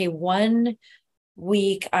like, okay, one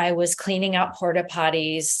week I was cleaning out porta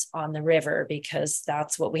potties on the river because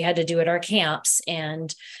that's what we had to do at our camps.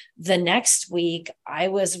 And the next week I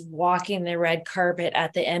was walking the red carpet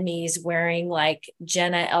at the Emmys wearing like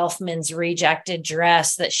Jenna Elfman's rejected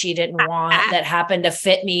dress that she didn't want that happened to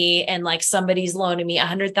fit me. And like somebody's loaning me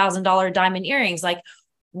 $100,000 diamond earrings. Like,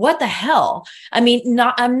 what the hell? I mean,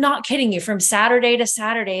 I'm not kidding you. From Saturday to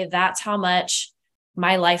Saturday, that's how much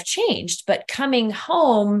my life changed. But coming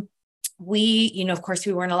home, we, of course,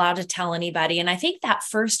 we weren't allowed to tell anybody. And I think that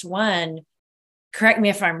first one, correct me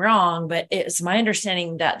if I'm wrong, but it's my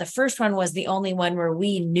understanding that the first one was the only one where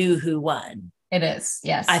we knew who won. It is.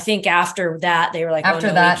 Yes. I think after that, they were like,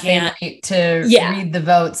 after that, they wait to read the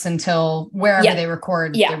votes until wherever they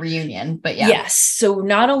record the reunion. But yes. So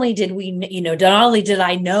not only did we, not only did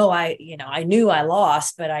I know, I knew I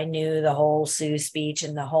lost, but I knew the whole Sue speech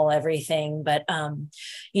and the whole everything. But,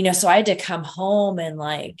 so I had to come home and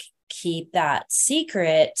like keep that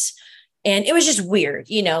secret. And it was just weird,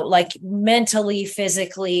 like mentally,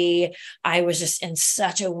 physically, I was just in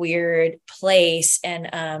such a weird place.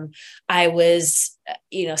 And I was,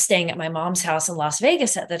 staying at my mom's house in Las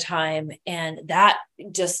Vegas at the time. And that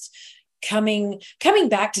just coming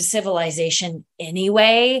back to civilization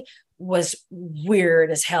anyway was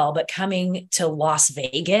weird as hell. But coming to Las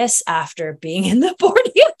Vegas after being in the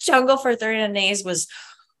Borneo jungle for 39 days was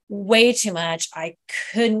way too much. I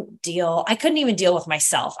couldn't even deal with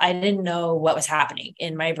myself. I didn't know what was happening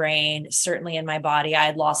in my brain, certainly in my body. I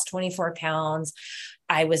had lost 24 pounds.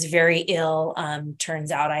 I was very ill.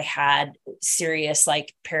 Turns out I had serious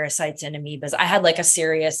like parasites and amoebas. I had like a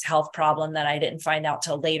serious health problem that I didn't find out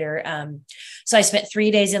till later. So I spent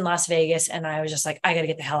 3 days in Las Vegas and I was just like, I got to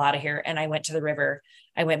get the hell out of here. And I went to the river.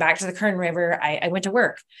 I went back to the Kern River. I went to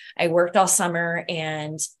work. I worked all summer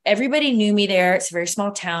and everybody knew me there. It's a very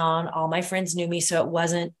small town. All my friends knew me. So it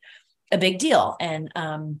wasn't a big deal. And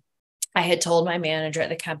I had told my manager at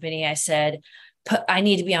the company, I said, I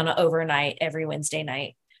need to be on an overnight every Wednesday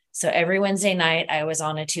night. So every Wednesday night I was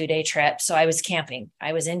on a 2-day trip. So I was camping.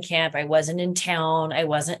 I was in camp. I wasn't in town. I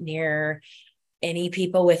wasn't near any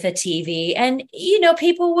people with a TV. And,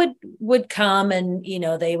 people would come and,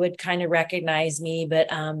 they would kind of recognize me, but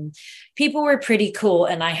people were pretty cool.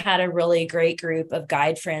 And I had a really great group of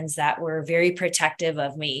guide friends that were very protective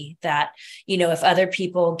of me that, if other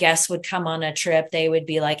guests would come on a trip, they would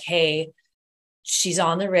be like, hey, she's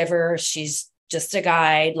on the river. She's just a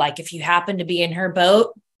guide. Like if you happen to be in her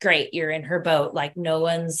boat, great, you're in her boat. Like no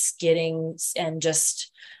one's getting, and just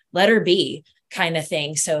let her be. kind of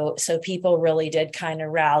thing. So people really did kind of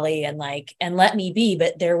rally and let me be.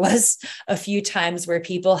 But there was a few times where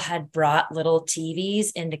people had brought little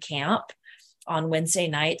TVs into camp on Wednesday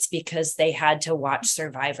nights because they had to watch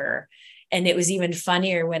Survivor. And it was even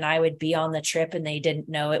funnier when I would be on the trip and they didn't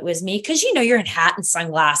know it was me. Because, you're in hat and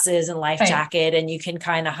sunglasses and life jacket and you can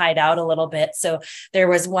kind of hide out a little bit. So there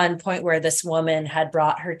was one point where this woman had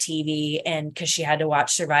brought her TV and because she had to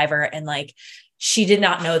watch Survivor and she did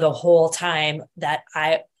not know the whole time that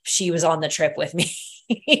she was on the trip with me.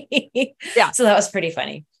 Yeah. So that was pretty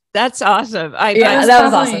funny. That's awesome. That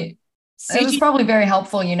was awesome. It was probably very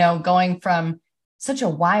helpful, going from such a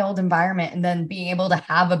wild environment and then being able to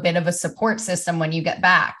have a bit of a support system when you get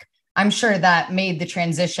back. I'm sure that made the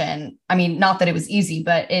transition. I mean, not that it was easy,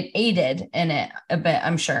 but it aided in it a bit,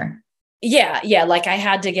 I'm sure. Yeah. I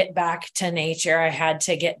had to get back to nature. I had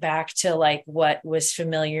to get back to what was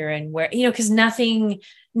familiar and where, because nothing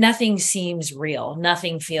seems real.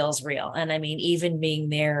 Nothing feels real. And I mean, even being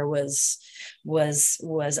there was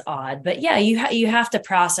odd, but yeah, you have to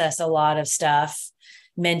process a lot of stuff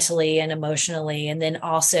mentally and emotionally. And then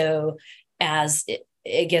also as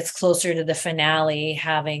it gets closer to the finale,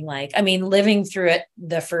 having living through it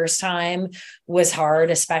the first time was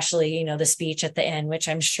hard, especially, the speech at the end, which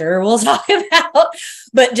I'm sure we'll talk about,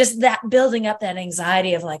 but just that building up that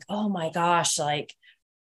anxiety of oh my gosh, I'm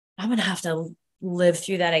going to have to live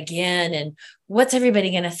through that again. And what's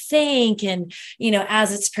everybody going to think? And,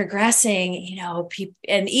 as it's progressing, people,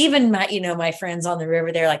 and even my friends on the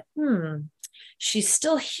river, they're like, she's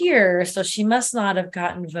still here. So she must not have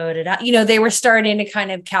gotten voted out. They were starting to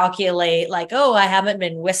kind of calculate I haven't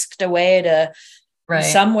been whisked away to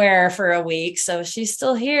somewhere for a week. So she's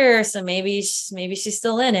still here. So maybe she's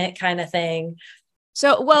still in it kind of thing.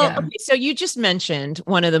 So, okay, so you just mentioned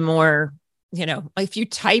one of the more, if you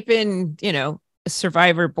type in,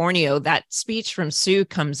 Survivor Borneo, that speech from Sue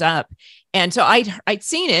comes up. And so I'd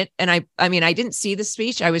seen it. And I mean, I didn't see the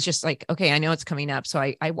speech. I was just okay, I know it's coming up. So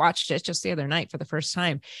I watched it just the other night for the first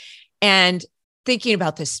time and thinking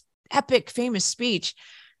about this epic, famous speech.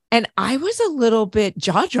 And I was a little bit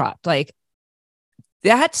jaw dropped.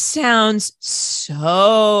 That sounds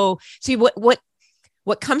so, see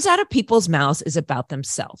what comes out of people's mouths is about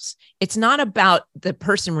themselves. It's not about the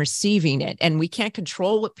person receiving it. And we can't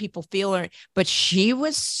control what people feel, but she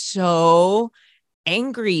was so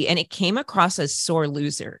angry and it came across as sore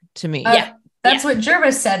loser to me. That's what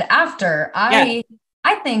Jervis said after. I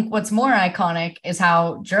think what's more iconic is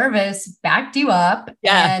how Jervis backed you up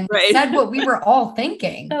and said what we were all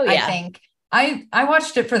thinking. I think I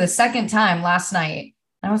watched it for the second time last night.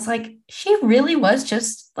 And I was like, she really was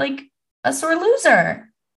just a sore loser.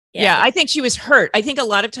 Yeah, I think she was hurt. I think a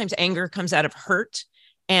lot of times anger comes out of hurt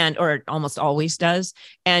or it almost always does.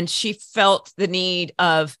 And she felt the need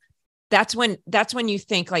of, that's when you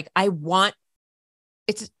think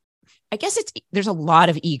there's a lot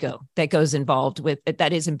of ego that is involved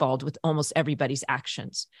with almost everybody's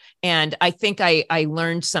actions. And I think I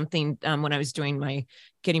learned something when I was doing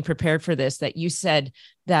getting prepared for this, that you said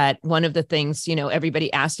that one of the things,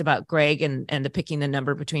 everybody asked about Greg and the picking the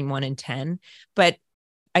number between 1 and 10, but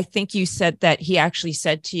I think you said that he actually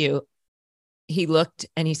said to you, he looked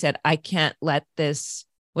and he said, I can't let this.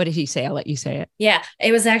 What did he say? I'll let you say it. Yeah,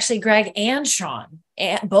 it was actually Greg and Sean,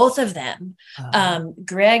 both of them.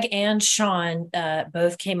 Greg and Sean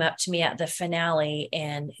both came up to me at the finale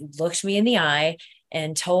and looked me in the eye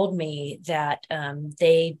and told me that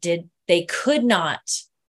they could not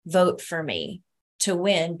vote for me to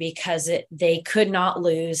win because they could not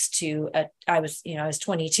lose to I was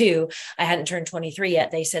 22. I hadn't turned 23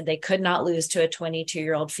 yet. They said they could not lose to a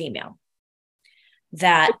 22-year-old female.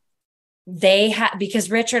 That they had,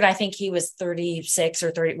 because Richard, I think he was 36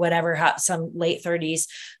 or 30, whatever, some late 30s.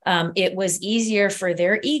 It was easier for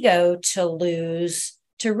their ego to lose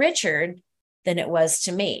to Richard than it was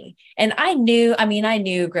to me. And I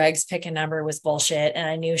knew Greg's pick a number was bullshit. And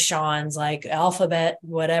I knew Sean's alphabet,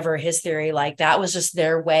 whatever his theory, that was just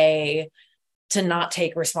their way to not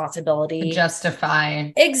take responsibility.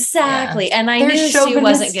 Justify. Exactly. Yeah. And I knew Stu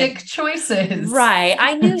wasn't going to choices. Right.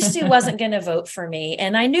 I knew Stu wasn't going to vote for me.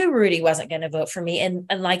 And I knew Rudy wasn't going to vote for me. And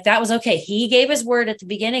that was okay. He gave his word at the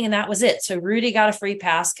beginning and that was it. So Rudy got a free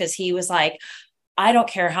pass because he was like, I don't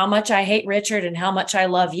care how much I hate Richard and how much I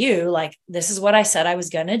love you. This is what I said I was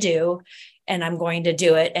going to do. And I'm going to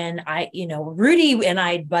do it. And Rudy and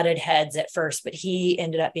I butted heads at first, but he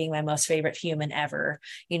ended up being my most favorite human ever,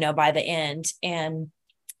 by the end. And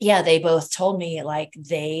yeah, they both told me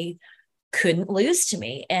they couldn't lose to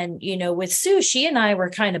me. And, with Sue, she and I were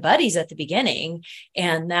kind of buddies at the beginning,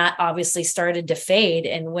 and that obviously started to fade.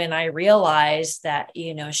 And when I realized that,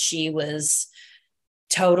 she was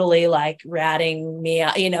totally like ratting me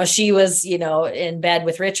out, she was, in bed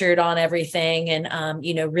with Richard on everything, and,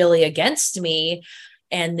 really against me.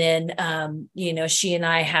 And then, she and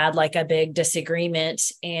I had like a big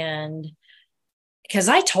disagreement, and because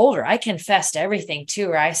I told her, I confessed everything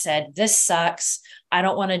to her. I said, this sucks. I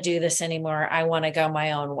don't want to do this anymore. I want to go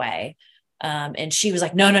my own way. And she was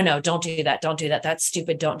like, no, don't do that. Don't do that. That's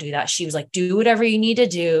stupid. Don't do that. She was like, do whatever you need to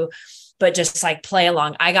do, but just like play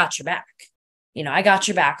along. I got your back. I got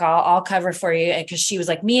your back. I'll cover for you. And cause she was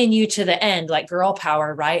like, me and you to the end, like girl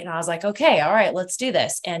power. Right. And I was like, okay, all right, let's do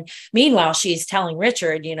this. And meanwhile, she's telling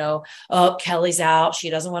Richard, oh, Kelly's out. She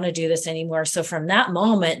doesn't want to do this anymore. So from that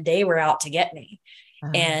moment, they were out to get me.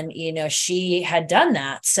 And, she had done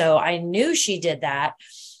that. So I knew she did that.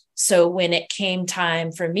 So when it came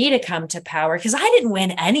time for me to come to power, because I didn't win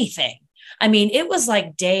anything. I mean, it was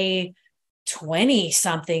like day 20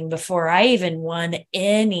 something before I even won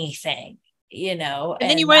anything, and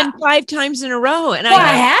then you won 5 times in a row. And I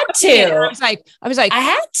had to. I was like, I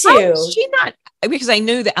had to. How is she not? Because I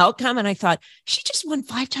knew the outcome, and I thought she just won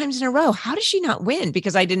 5 times in a row. How does she not win?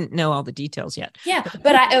 Because I didn't know all the details yet. Yeah,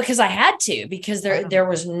 but because I had to, because there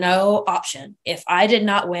was no option. If I did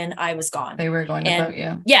not win, I was gone. They were going to vote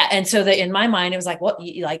you. Yeah, and so in my mind, it was like, what?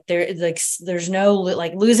 Like there's no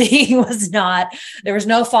like losing was not. There was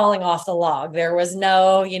no falling off the log. There was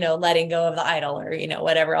no letting go of the idol, or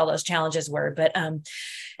whatever all those challenges were. But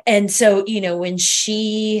and so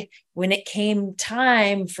when it came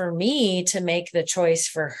time for me to make the choice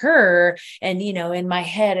for her, and, in my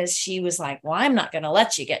head, as she was like, well, I'm not going to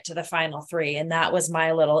let you get to the final 3. And that was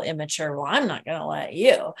my little immature, well, I'm not going to let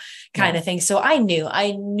you kind of thing. So I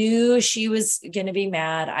knew she was going to be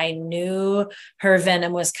mad. I knew her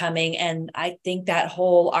venom was coming. And I think that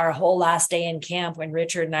our whole last day in camp, when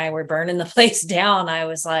Richard and I were burning the place down, I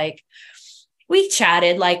was like, we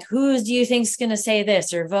chatted like, who do you think's going to say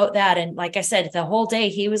this or vote that? And like I said, the whole day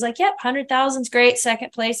he was like, yep, 100,000's great.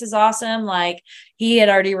 Second place is awesome. Like he had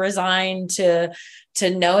already resigned to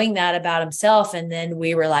knowing that about himself. And then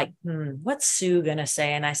we were like, what's Sue going to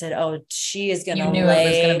say? And I said, oh, she is going to knew it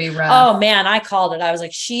was going to be rough. Oh man, I called it. I was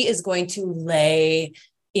like, she is going to lay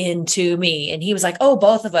into me. And he was like, oh,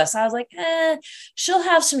 both of us. I was like, she'll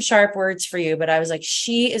have some sharp words for you. But I was like,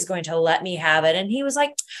 she is going to let me have it. And he was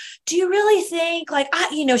like, do you really think like,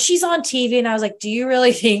 she's on TV? And I was like, do you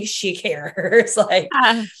really think she cares? Like,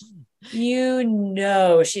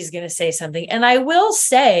 she's going to say something. And I will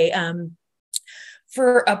say,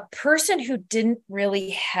 for a person who didn't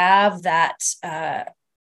really have that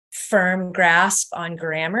firm grasp on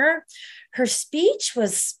grammar, her speech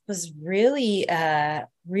was really,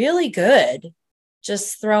 really good.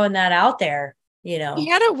 Just throwing that out there, He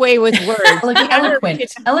had a way with words.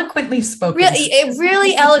 Eloquently spoken.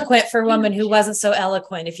 Really eloquent for a woman who wasn't so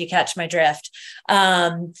eloquent, if you catch my drift.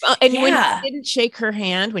 When he didn't shake her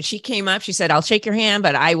hand, when she came up, she said, I'll shake your hand,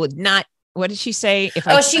 but I would not. What did she say?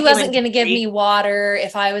 She wasn't going to give me water.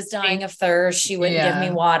 If I was dying of thirst, she wouldn't give me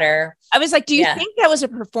water. I was like, do you think that was a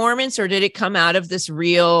performance, or did it come out of this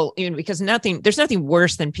real, because there's nothing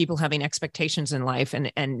worse than people having expectations in life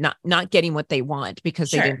and not getting what they want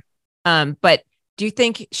because they didn't. But do you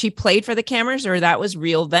think she played for the cameras, or that was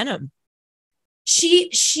real venom?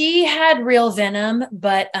 She had real venom,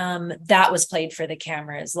 but that was played for the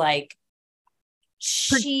cameras. Like,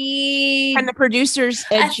 can the producers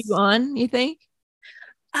edge you on, you think?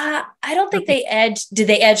 I don't think did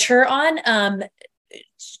they edge her on?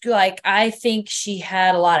 Like, I think she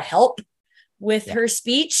had a lot of help with her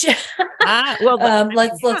speech.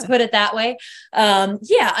 Let's put it that way.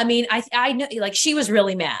 I mean, I know, like, she was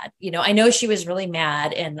really mad, I know she was really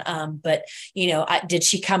mad. And, but did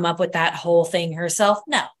she come up with that whole thing herself?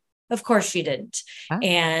 No, of course she didn't.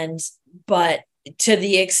 But to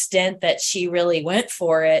the extent that she really went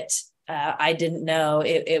for it, I didn't know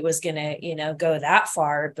it was going to, go that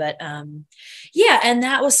far. But and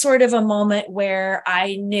that was sort of a moment where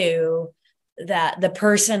I knew that the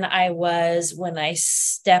person I was when I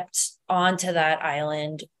stepped onto that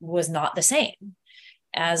island was not the same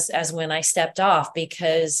as when I stepped off.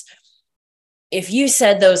 Because if you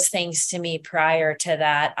said those things to me prior to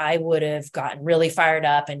that, I would have gotten really fired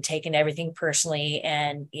up and taken everything personally.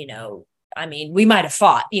 And, I mean, we might have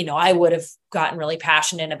fought, I would have gotten really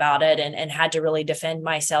passionate about it and had to really defend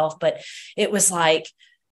myself. But it was like,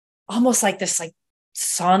 almost like this, like,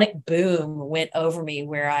 sonic boom went over me,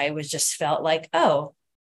 where I was just felt like, oh,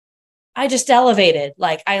 I just elevated.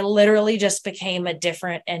 Like I literally just became a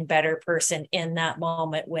different and better person in that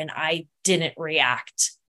moment when I didn't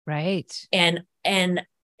react. Right. And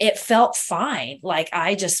it felt fine. Like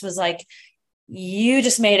I just was like, you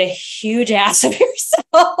just made a huge ass of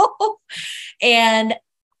yourself. And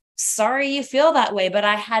sorry you feel that way. But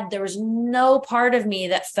there was no part of me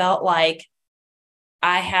that felt like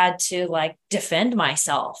I had to like defend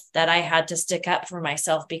myself, that I had to stick up for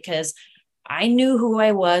myself, because I knew who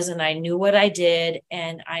I was and I knew what I did,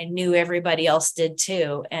 and I knew everybody else did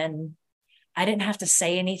too. And I didn't have to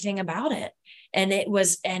say anything about it. And it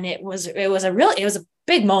was a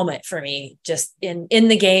big moment for me, just in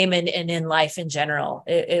the game and in life in general.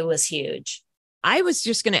 It was huge. I was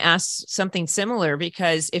just going to ask something similar,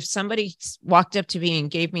 because if somebody walked up to me and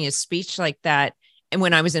gave me a speech like that, and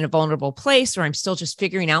when I was in a vulnerable place, or I'm still just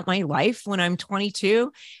figuring out my life when I'm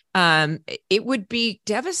 22, it would be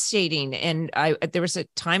devastating. And there was a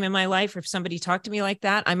time in my life where if somebody talked to me like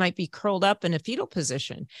that, I might be curled up in a fetal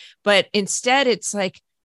position. But instead, it's like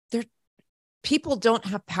people don't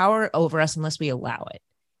have power over us unless we allow it.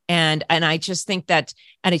 And I just think that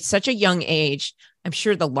at such a young age, I'm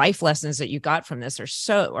sure the life lessons that you got from this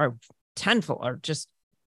are tenfold, or just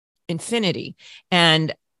infinity.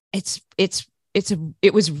 And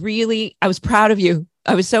it was really, I was proud of you.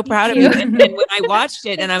 I was so proud of you. And when I watched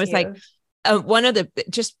it and I was like,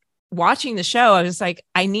 just watching the show, I was like,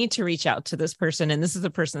 I need to reach out to this person. And this is the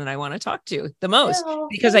person that I want to talk to the most,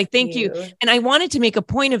 because I think you, and I wanted to make a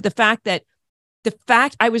point of the fact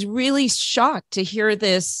I was really shocked to hear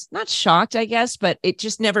this, not shocked, I guess, but it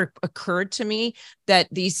just never occurred to me that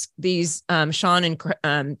these Sean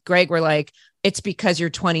and Greg were like, it's because you're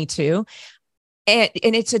 22. And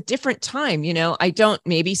it's a different time,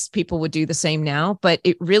 maybe people would do the same now, but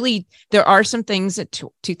it really, there are some things that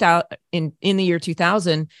 2000 in the year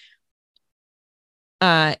 2000,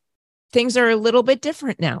 things are a little bit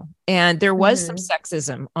different now. And there was some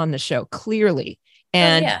sexism on the show, clearly.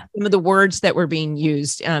 And some of the words that were being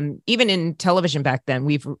used, even in television back then,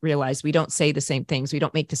 we've realized we don't say the same things. We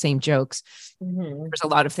don't make the same jokes. There's a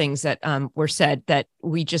lot of things that were said that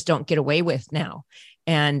we just don't get away with now.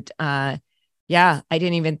 And I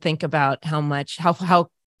didn't even think about how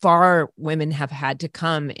far women have had to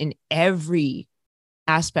come in every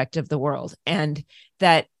aspect of the world, and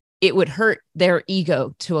that it would hurt their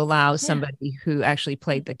ego to allow somebody who actually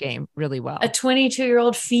played the game really well. A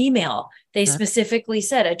 22-year-old female, they specifically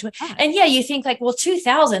said. And you think like, well,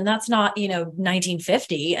 2000, that's not,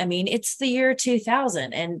 1950. I mean, it's the year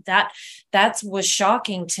 2000. And that was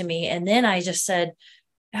shocking to me. And then I just said,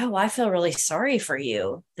 oh, I feel really sorry for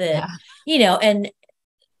you that, and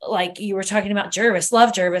like you were talking about Jervis,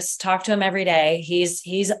 love Jervis, talk to him every day.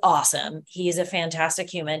 He's awesome. He's a fantastic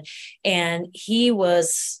human. And he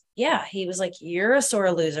was like, you're a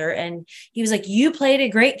sore loser. And he was like, you played a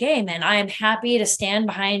great game and I am happy to stand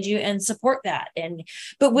behind you and support that.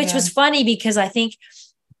 But which was funny because I think,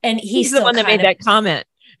 and he's the one that made that comment.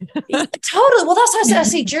 Totally. Well, that's how I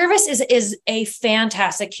say Jervis is a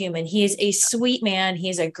fantastic human. He is a sweet man.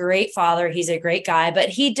 He's a great father. He's a great guy, but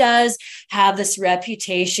he does have this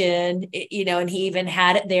reputation, and he even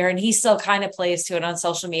had it there, and he still kind of plays to it on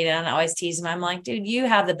social media. And I always tease him. I'm like, dude, you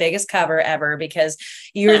have the biggest cover ever because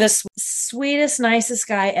you're the sweetest, nicest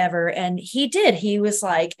guy ever. And he was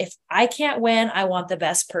like, if I can't win, I want the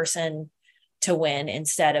best person to win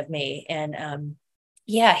instead of me. And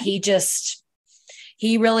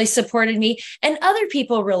he really supported me, and other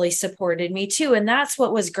people really supported me too. And that's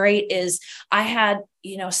what was great is I had,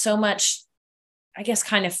 so much, I guess,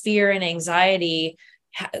 kind of fear and anxiety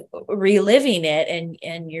reliving it.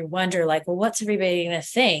 And you wonder like, well, what's everybody going to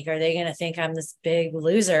think? Are they going to think I'm this big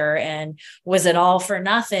loser? And was it all for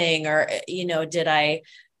nothing? Or, did I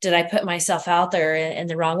put myself out there in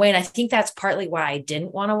the wrong way? And I think that's partly why I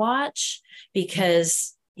didn't want to watch,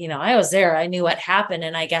 because I was there, I knew what happened.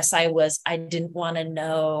 And I guess I didn't want to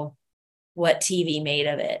know what TV made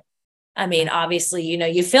of it. I mean, obviously,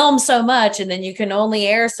 you film so much and then you can only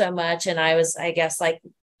air so much. And I guess like,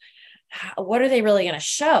 what are they really going to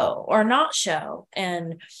show or not show?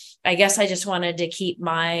 And I guess I just wanted to keep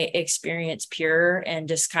my experience pure and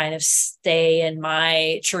just kind of stay in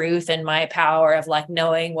my truth and my power of like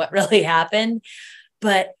knowing what really happened.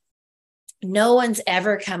 But no one's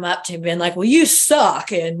ever come up to me and been like, well, you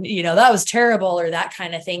suck. And, that was terrible or that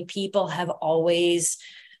kind of thing. People have always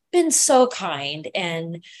been so kind.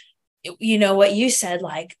 And, what you said,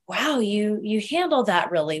 like, wow, you handled that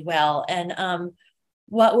really well. And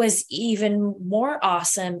what was even more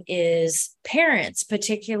awesome is parents,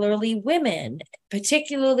 particularly women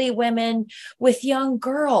with young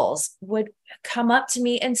girls would come up to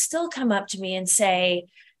me and still come up to me and say,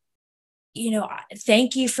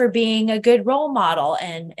 thank you for being a good role model,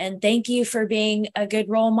 and thank you for being a good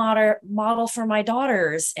role model for my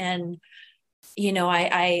daughters. And,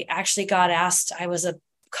 I actually got asked, I was a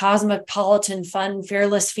Cosmopolitan Fun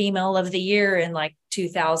Fearless Female of the Year in like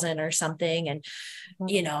 2000 or something. And,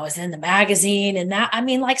 I was in the magazine, and that, I'm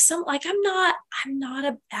not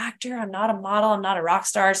an actor. I'm not a model. I'm not a rock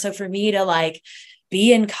star. So for me to like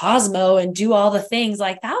be in Cosmo and do all the things,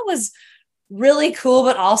 like that was really cool,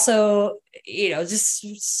 but also, just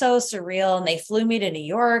so surreal. And they flew me to New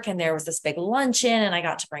York, and there was this big luncheon, and I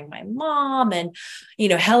got to bring my mom, and,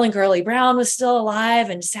 Helen Gurley Brown was still alive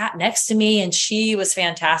and sat next to me, and she was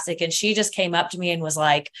fantastic. And she just came up to me and was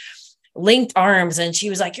like, linked arms, and she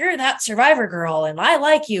was like, "You're that Survivor girl, and I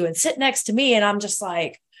like you, and sit next to me." And I'm just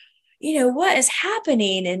like, what is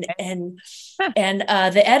happening? And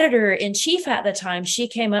the editor in chief at the time, she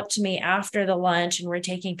came up to me after the lunch, and we're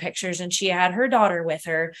taking pictures, and she had her daughter with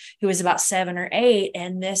her, who was about 7 or 8.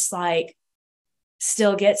 And this like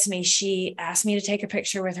still gets me. She asked me to take a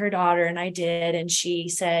picture with her daughter, and I did. And she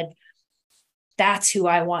said, "That's who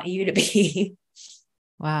I want you to be."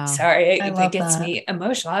 Wow. Sorry, it gets me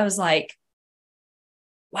emotional. I was like,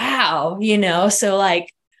 wow, so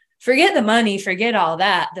like, forget the money, forget all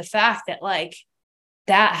that. The fact that like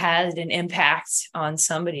that had an impact on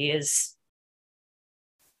somebody is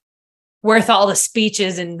worth all the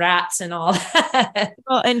speeches and rats and all that.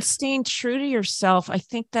 Well, and staying true to yourself, I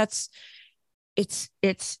think it's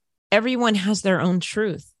everyone has their own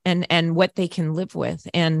truth and what they can live with.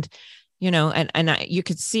 And, you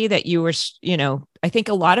could see that you were, I think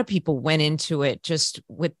a lot of people went into it just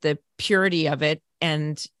with the purity of it.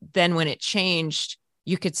 And then when it changed,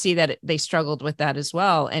 you could see that they struggled with that as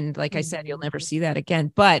well. And like I said, you'll never see that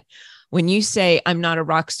again. But when you say, I'm not a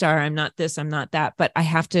rock star, I'm not this, I'm not that, but I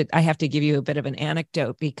have to give you a bit of an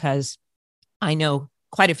anecdote, because I know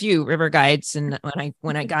quite a few river guides. And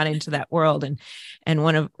when I got into that world, and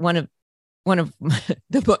one of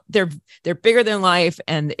they're bigger than life,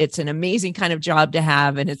 and it's an amazing kind of job to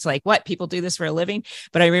have. And it's like, what, people do this for a living?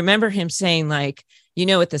 But I remember him saying, like,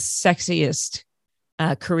 what the sexiest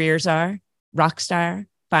careers are: rock star,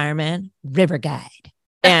 fireman, river guide.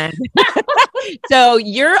 And so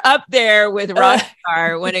you're up there with rock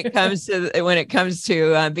star when it comes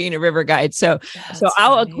to being a river guide. So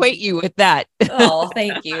I'll equate you with that. Oh,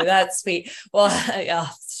 thank you. That's sweet. Well,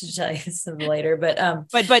 I'll tell you some later, but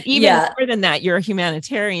even more than that, you're a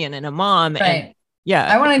humanitarian and a mom. Right. And yeah,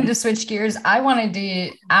 I wanted to switch gears. I wanted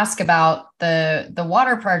to ask about the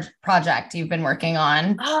water project you've been working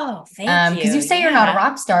on. Oh, thank you. Because you say you're not a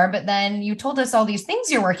rock star, but then you told us all these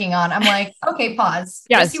things you're working on. I'm like, okay, pause.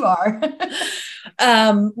 Yes, you are.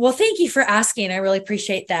 Well, thank you for asking. I really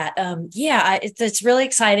appreciate that. It's really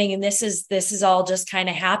exciting, and this is all just kind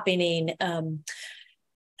of happening.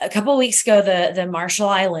 A couple of weeks ago, the Marshall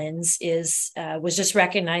Islands was just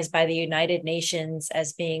recognized by the United Nations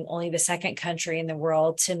as being only the second country in the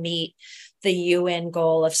world to meet the UN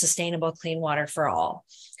goal of sustainable clean water for all.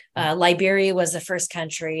 Liberia was the first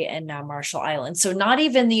country, and now Marshall Islands. So not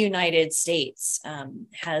even the United States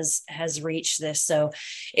has reached this. So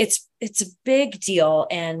it's a big deal.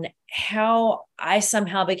 And how I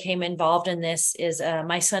somehow became involved in this is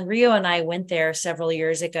my son Rio and I went there several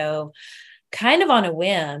years ago, kind of on a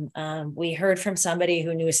whim. We heard from somebody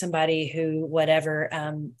who knew somebody who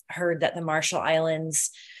heard that the Marshall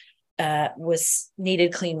Islands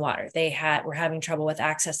needed clean water. Were having trouble with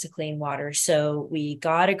access to clean water. So we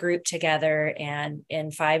got a group together, and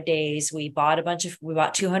in 5 days we bought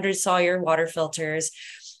 200 Sawyer water filters.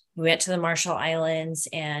 We went to the Marshall Islands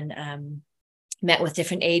and met with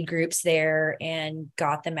different aid groups there and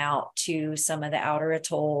got them out to some of the outer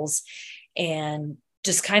atolls, and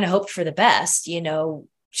just kind of hoped for the best.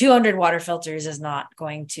 200 water filters is not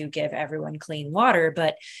going to give everyone clean water,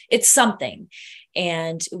 but it's something.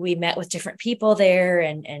 And we met with different people there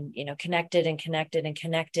and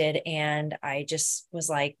connected. And I just was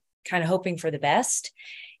like kind of hoping for the best.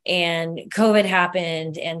 And COVID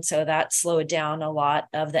happened. And so that slowed down a lot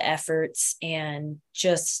of the efforts. And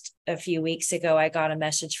just a few weeks ago, I got a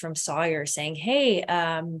message from Sawyer saying, "Hey,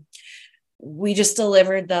 we just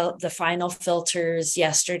delivered the final filters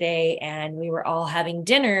yesterday, and we were all having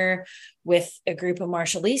dinner with a group of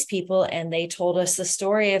Marshallese people, and they told us the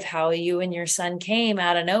story of how you and your son came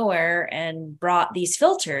out of nowhere and brought these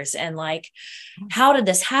filters, and like, how did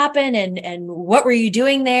this happen, and what were you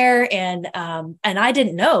doing there?" And I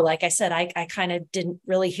didn't know. Like I said, I kind of didn't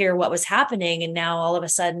really hear what was happening, and now all of a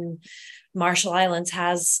sudden Marshall Islands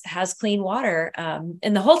has clean water.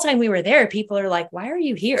 And the whole time we were there, people are like, "Why are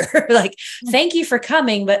you here?" Like, "Thank you for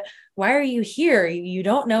coming, but why are you here? You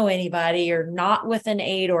don't know anybody. You're not with an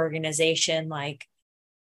aid organization. Like,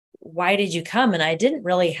 why did you come? And I didn't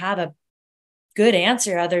really have a good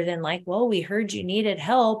answer other than like, well, we heard you needed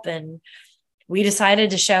help and we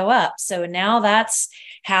decided to show up. So now that's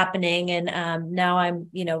happening. And now I'm,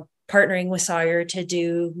 partnering with Sawyer to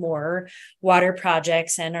do more water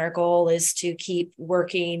projects. And our goal is to keep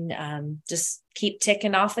working, just keep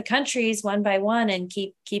ticking off the countries one by one and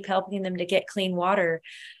keep helping them to get clean water.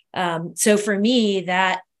 So for me,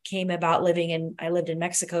 that came about I lived in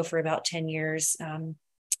Mexico for about 10 years,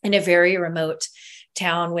 in a very remote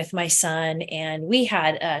town with my son. And we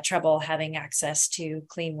had trouble having access to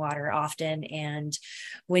clean water often. And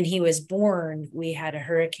when he was born, we had a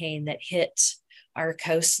hurricane that hit our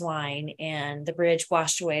coastline and the bridge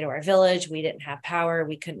washed away to our village. We didn't have power.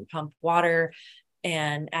 We couldn't pump water.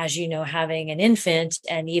 And as you know, having an infant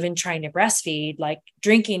and even trying to breastfeed, like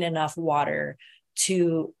drinking enough water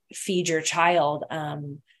to feed your child,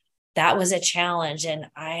 that was a challenge. And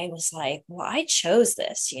I was like, well, I chose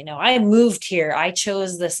this, I moved here, I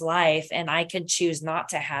chose this life, and I could choose not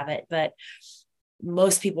to have it. But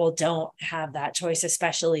most people don't have that choice,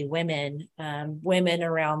 especially women. Women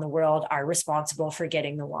around the world are responsible for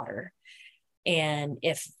getting the water. And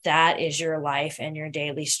if that is your life and your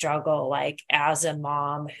daily struggle, like as a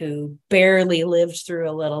mom who barely lived through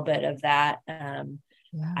a little bit of that,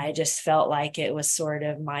 I just felt like it was sort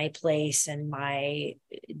of my place and my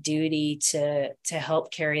duty to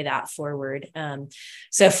help carry that forward.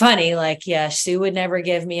 So funny, like, yeah, Sue would never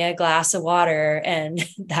give me a glass of water. And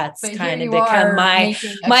that's kind of become my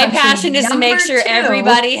passion, is to make sure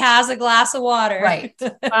everybody has a glass of water. Right.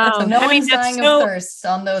 So no one's dying of thirst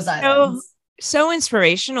on those islands. So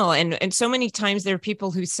inspirational. And so many times there are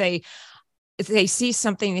people who say, if they see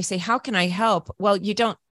something, they say, how can I help? Well, you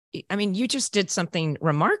just did something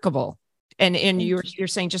remarkable. And you're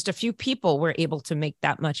saying just a few people were able to make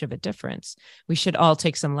that much of a difference. We should all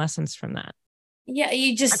take some lessons from that. Yeah,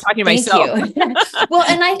 you just I'm talking to myself.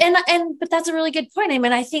 Well, but that's a really good point. I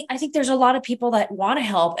mean, I think there's a lot of people that want to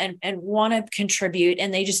help and want to contribute,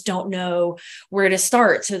 and they just don't know where to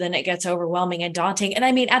start. So then it gets overwhelming and daunting. And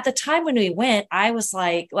I mean, at the time when we went, I was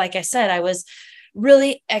like I said, I was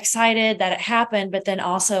really excited that it happened, but then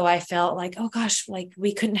also I felt like, oh gosh, like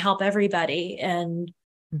we couldn't help everybody. And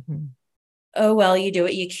oh, well, you do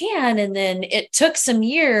what you can. And then it took some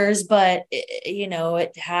years, but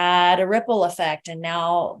it had a ripple effect. And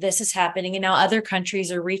now this is happening. And now other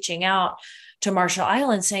countries are reaching out to Marshall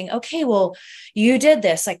Islands saying, okay, well, you did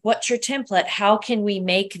this. Like, what's your template? How can we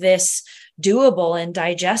make this doable and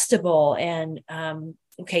digestible? And,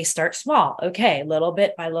 okay, start small. Okay, little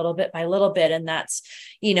bit by little bit by little bit. And that's,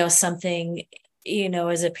 something,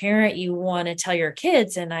 as a parent, you want to tell your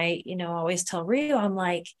kids. And I, always tell Rio, I'm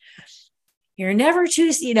like, you're never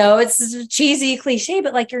too, it's a cheesy cliche,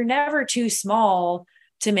 but like, you're never too small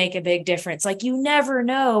to make a big difference. Like, you never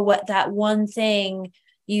know what that one thing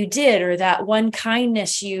you did or that one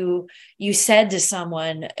kindness you said to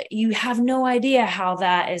someone, you have no idea how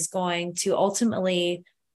that is going to ultimately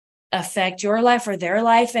affect your life or their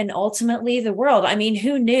life and ultimately the world. I mean,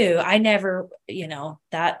 who knew? I never,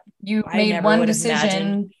 that you made one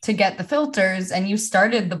decision to get the filters and you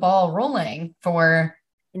started the ball rolling for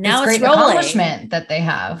now this it's great rolling. accomplishment that they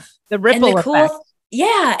have. The ripple effect.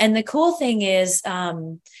 Yeah. And the cool thing is,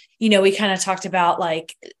 we kind of talked about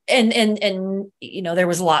like, and there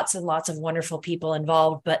was lots and lots of wonderful people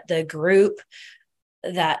involved, but the group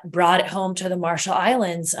that brought it home to the Marshall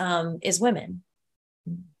Islands is women.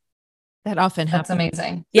 That often happens. That's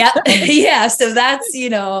amazing. Yeah. Yeah. So that's,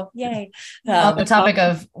 yay. On the topic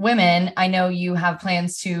of women, I know you have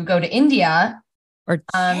plans to go to India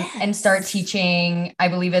and start teaching, I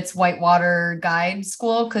believe it's whitewater guide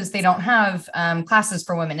school, because they don't have classes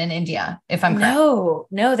for women in India, if I'm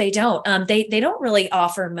correct. No, they don't. They don't really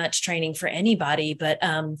offer much training for anybody, but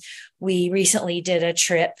we recently did a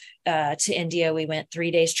trip to India. We went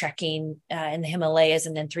 3 days trekking in the Himalayas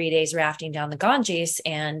and then 3 days rafting down the Ganges.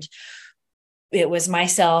 And it was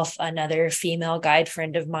myself, another female guide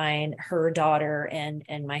friend of mine, her daughter,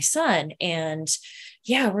 and my son. And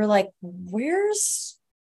yeah, we're like, where's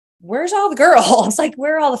all the girls? Like,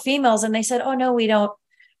 where are all the females? And they said, oh no, we don't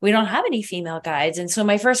have any female guides. And so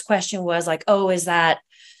my first question was like, oh, is that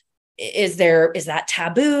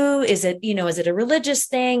taboo? Is it, is it a religious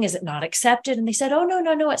thing? Is it not accepted? And they said, oh,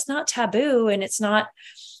 no, it's not taboo. And it's not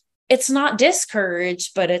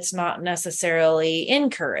discouraged, but it's not necessarily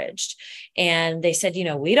encouraged. And they said,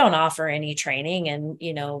 we don't offer any training, and,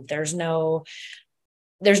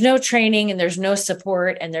 there's no training and there's no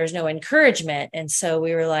support and there's no encouragement. And so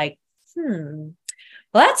we were like,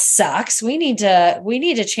 well, that sucks. We need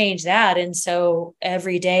to change that. And so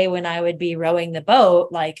every day when I would be rowing the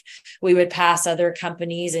boat, like we would pass other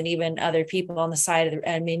companies and even other people on the side of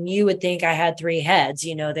I mean, you would think I had three heads,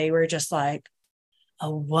 they were just like, a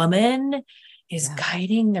woman is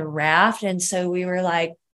guiding the raft. And so we were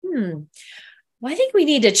like, well, I think we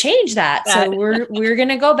need to change that. So we're going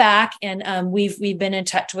to go back and we've been in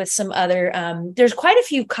touch with some other, there's quite a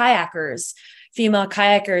few female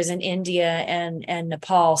kayakers in India and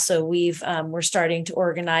Nepal. So we're starting to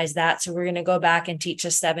organize that. So we're going to go back and teach a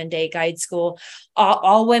 7-day guide school,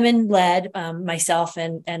 all women led, myself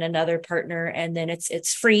and another partner. And then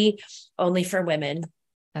it's free only for women.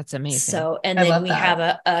 That's amazing. So, and then we have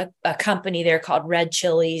a company there called Red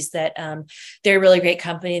Chilies that, they're a really great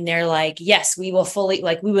company. And they're like, yes, we will fully,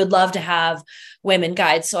 like, we would love to have women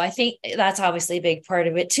guides. So I think that's obviously a big part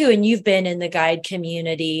of it too. And you've been in the guide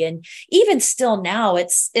community, and even still now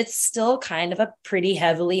it's still kind of a pretty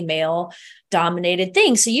heavily male dominated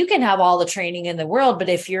thing. So you can have all the training in the world, but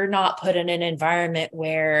if you're not put in an environment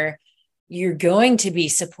where you're going to be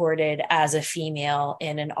supported as a female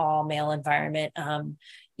in an all male environment,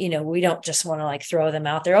 we don't just want to like throw them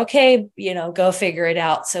out there. Okay. Go figure it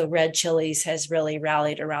out. So Red Chilies has really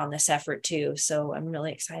rallied around this effort too. So I'm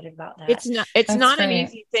really excited about that. It's not an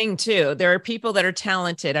easy thing too. There are people that are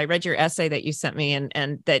talented. I read your essay that you sent me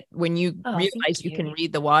and that when you realize you can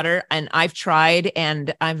read the water, and I've tried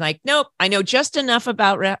and I'm like, nope, I know just enough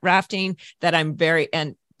about rafting that I'm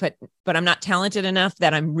but I'm not talented enough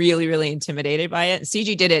that I'm really, really intimidated by it.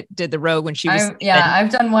 CG did the row when she was. I've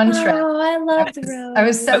done one trip. Oh, I love the row. I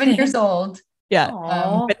was 7 years old. Yeah.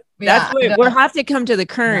 But that's what we'll have to come to the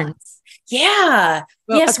Kern. Yeah.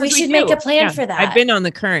 Well, yes, we should make a plan for that. I've been on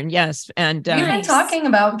the Kern. Yes. And we've been talking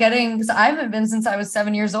about because I haven't been since I was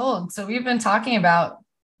 7 years old. So we've been talking about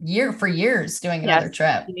years doing another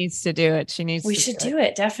trip. She needs to do it. We should do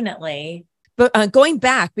it. Definitely. But going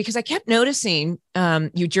back, because I kept noticing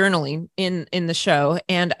you journaling in the show,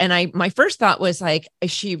 and my first thought was like,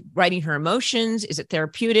 is she writing her emotions? Is it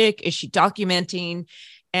therapeutic? Is she documenting?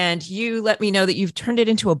 And you let me know that you've turned it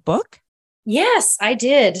into a book. Yes, I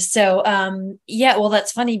did. So well,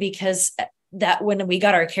 that's funny because that when we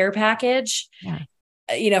got our care package,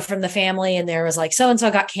 from the family, and there was like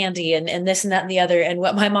so-and-so got candy and this and that and the other, and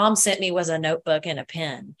what my mom sent me was a notebook and a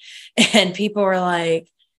pen, and people were like,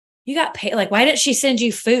 you got paid. Like, why didn't she send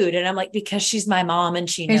you food? And I'm like, because she's my mom and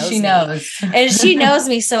she knows me. And she knows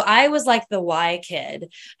me. So I was like the why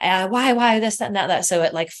kid. Why this, that, and that. So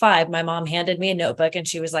at like 5, my mom handed me a notebook and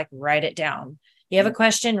she was like, write it down. You have a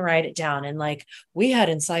question, write it down. And like, we had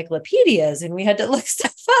encyclopedias and we had to look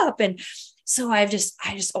stuff up. And so I just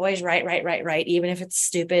always write, even if it's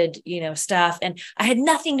stupid, stuff. And I had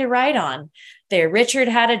nothing to write on there. Richard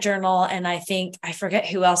had a journal, and I forget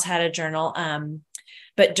who else had a journal.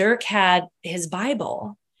 But Dirk had his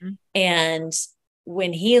Bible. Mm-hmm. And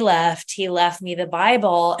when he left me the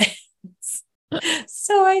Bible.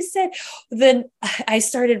 So then I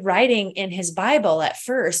started writing in his Bible at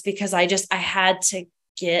first because I had to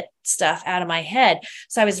get stuff out of my head.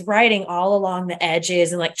 So I was writing all along the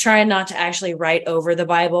edges and like trying not to actually write over the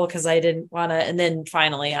Bible because I didn't want to. And then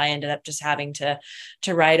finally I ended up just having to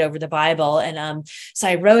write over the Bible. And so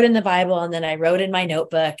I wrote in the Bible, and then I wrote in my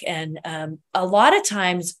notebook. And a lot of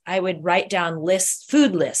times I would write down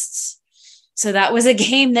food lists. So that was a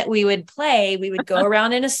game that we would play. We would go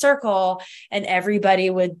around in a circle and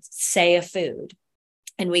everybody would say a food.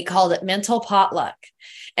 And we called it mental potluck.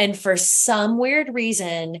 And for some weird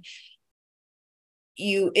reason,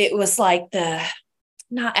 it was like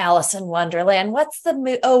not Alice in Wonderland. What's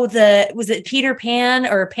was it Peter Pan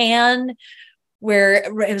or Pan? Where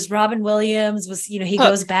it was Robin Williams he Hook.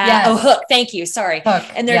 Goes back. Yes. Oh, Hook. Thank you. Sorry. Hook.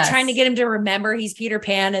 And they're trying to get him to remember he's Peter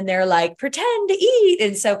Pan, and they're like, pretend to eat.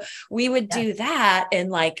 And so we would do that and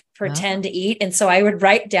like pretend to eat. And so I would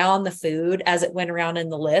write down the food as it went around in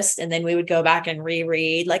the list. And then we would go back and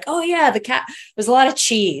reread like, oh yeah, the cat was a lot of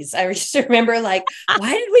cheese. I just remember like, why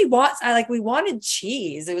did we want, we wanted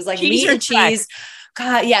cheese. It was like meat and cheese.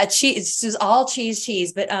 God, yeah, cheese. It was all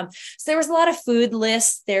cheese. But so there was a lot of food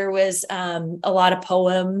lists. There was a lot of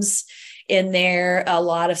poems in there, a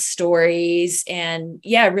lot of stories, and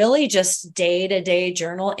really just day-to-day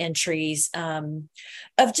journal entries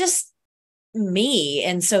of just me.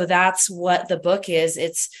 And so that's what the book is.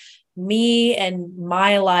 It's me and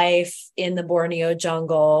my life in the Borneo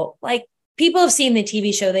jungle. Like, people have seen the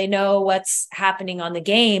TV show, they know what's happening on the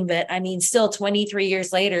game, but I mean, still 23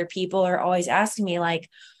 years later, people are always asking me like,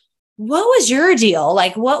 what was your deal?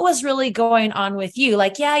 Like, what was really going on with you?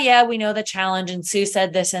 Like, yeah, we know the challenge and Sue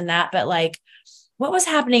said this and that, but like, what was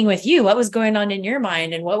happening with you? What was going on in your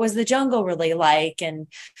mind? And what was the jungle really like? And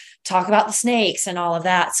talk about the snakes and all of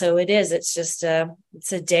that. So it's just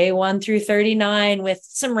it's a day 1 through 39 with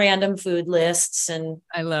some random food lists. And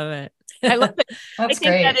I love it. I love it. I think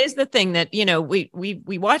great. that is the thing that, you know, we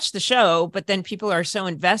watch the show, but then people are so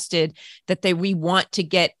invested that we want to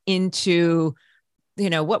get into,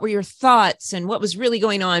 you know, what were your thoughts and what was really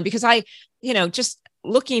going on? Because just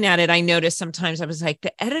looking at it, I noticed sometimes I was like,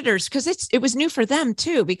 the editors, because it was new for them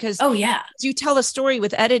too, because you tell a story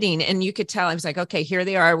with editing and you could tell. I was like, okay, here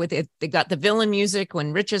they are with it. They got the villain music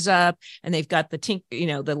when Rich is up, and they've got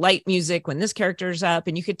the light music when this character is up,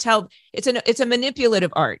 and you could tell it's a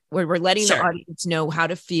manipulative art where we're letting the audience know how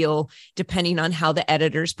to feel depending on how the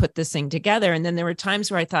editors put this thing together. And then there were times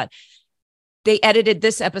where I thought they edited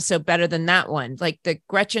this episode better than that one, like the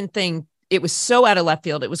Gretchen thing. It was so out of left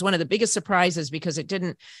field. It was one of the biggest surprises because it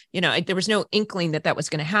didn't, there was no inkling that was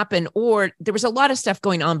going to happen, or there was a lot of stuff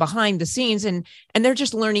going on behind the scenes, and they're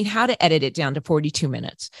just learning how to edit it down to 42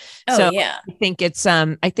 minutes. I think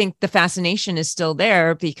I think the fascination is still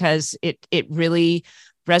there because it really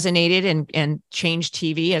resonated and changed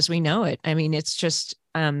TV as we know it. I mean, it's just,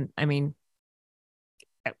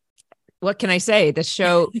 what can I say? The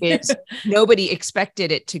show is nobody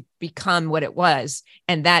expected it to become what it was.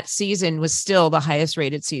 And that season was still the highest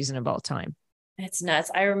rated season of all time. It's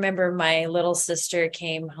nuts. I remember my little sister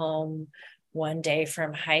came home one day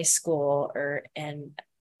from high school and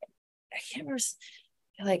I can't remember,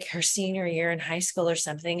 like her senior year in high school or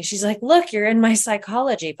something. She's like, look, you're in my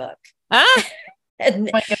psychology book.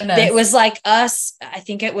 And it was like us, I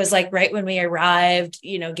think it was like right when we arrived,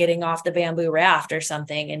 getting off the bamboo raft or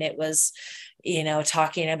something. And it was,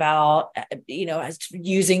 talking about,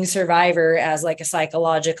 using Survivor as like a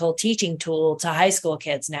psychological teaching tool to high school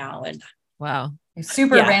kids now. And wow.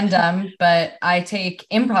 Super random, but I take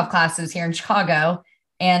improv classes here in Chicago.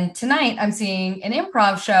 And tonight I'm seeing an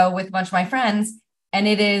improv show with a bunch of my friends. And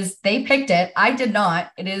they picked it. I did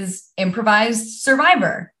not. It is improvised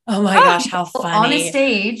Survivor. Oh my gosh, how funny. On a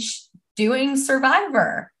stage doing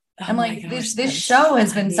Survivor. I'm like, this show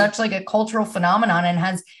has been such like a cultural phenomenon and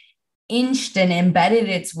has inched and embedded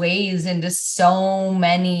its ways into so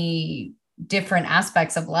many different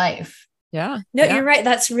aspects of life. Yeah. No, you're right.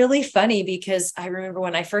 That's really funny because I remember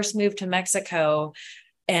when I first moved to Mexico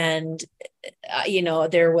and,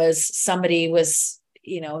 there was somebody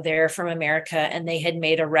there from America, and they had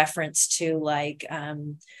made a reference to like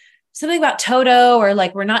something about Toto, or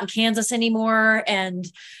like we're not in Kansas anymore. And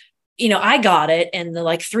I got it, and the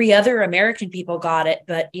like 3 other American people got it,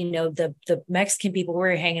 but the Mexican people we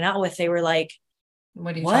were hanging out with, they were like,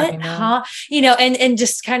 what are you talking about? Huh? And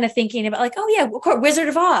just kind of thinking about like, oh yeah, of course, Wizard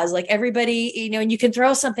of Oz, like everybody, and you can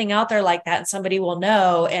throw something out there like that and somebody will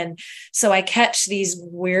know. And so I catch these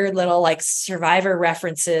weird little like Survivor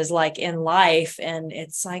references like in life. And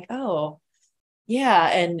it's like, oh yeah.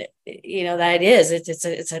 And that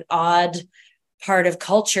it's an odd part of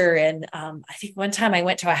culture. And I think one time I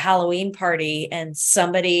went to a Halloween party and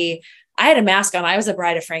I had a mask on. I was a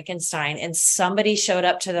bride of Frankenstein, and somebody showed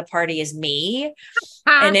up to the party as me.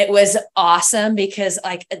 And it was awesome because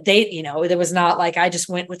like there was not like, I just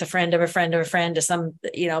went with a friend of a friend of a friend to some,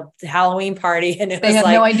 Halloween party. And they had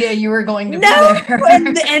no idea you were going to be there.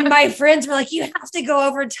 and my friends were like, you have to go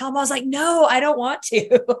over and tell them. I was like, no, I don't want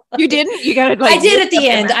to. You didn't? You got it. Like, I did at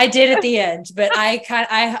the end, but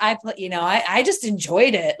I just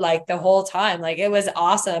enjoyed it like the whole time. Like it was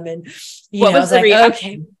awesome. And, what was the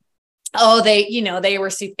reaction? Okay. Oh, they were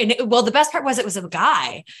super. And the best part was it was a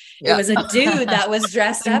guy. Yeah. It was a dude that was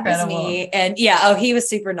dressed up as me. And he was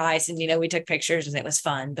super nice. And, we took pictures and it was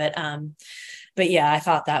fun. But yeah, I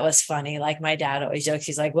thought that was funny. Like my dad always jokes.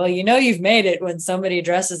 He's like, well, you've made it when somebody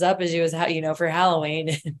dresses up as you as, for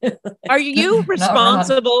Halloween. Are you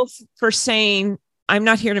responsible for saying, I'm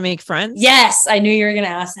not here to make friends? Yes. I knew you were going to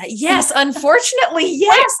ask that. Yes. Unfortunately.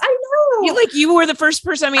 Yes. I know. You were the first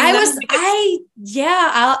person.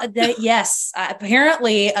 Yes.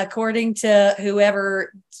 Apparently, according to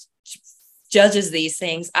whoever judges these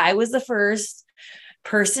things, I was the first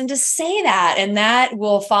person to say that. And that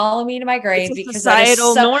will follow me to my grave because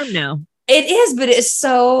societal norm now. It is, but it's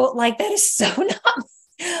so like, that is so not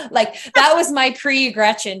like that was my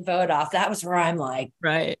pre-Gretchen vote off. That was where I'm like,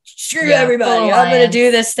 right, screw everybody. I'm going to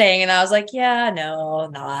do this thing. And I was like,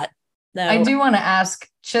 no. I do want to ask,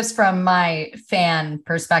 just from my fan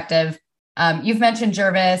perspective, you've mentioned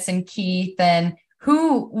Jervis and Keith, and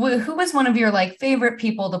who was one of your like favorite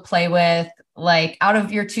people to play with, like out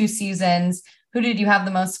of your 2 seasons, who did you have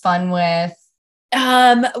the most fun with?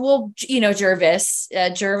 Jervis,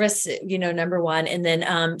 number 1. And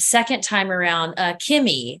then, second time around,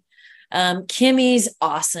 Kimmy, Kimmy's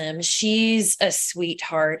awesome. She's a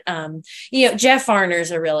sweetheart. Jeff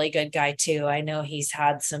Varner's a really good guy too. I know he's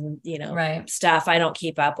had some, stuff. I don't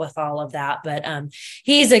keep up with all of that, but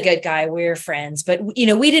he's a good guy. We're friends, but we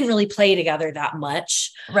didn't really play together that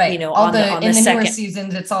much. Right. In the newer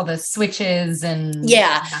seasons, it's all the switches and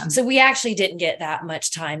so we actually didn't get that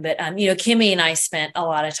much time, but Kimmy and I spent a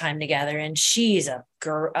lot of time together, and she's a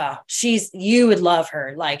girl. You would love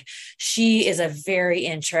her. Like, she is a very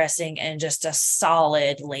interesting and just a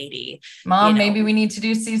solid lady. Mom, maybe we need to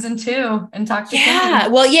do season 2 and talk to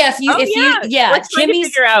Kimmy. Well, if you We're trying to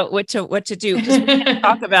figure out what to do, because we can't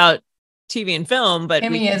talk about TV and film, but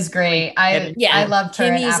Kimmy is great. I loved her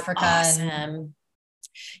in Africa. Awesome.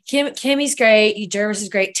 Kimmy's great. Jervis is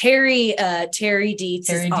great. Terry Dietz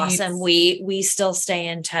is awesome. We still stay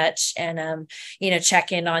in touch and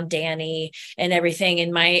check in on Danny and everything.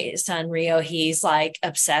 And my son Rio, he's like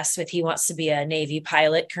obsessed with, he wants to be a Navy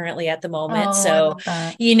pilot currently at the moment. So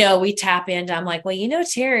we tap into, I'm like, well,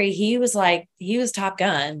 Terry, he was Top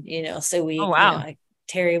Gun, so we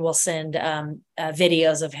Terry will send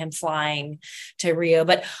videos of him flying to Rio.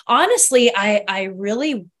 But honestly, I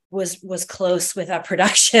really was close with a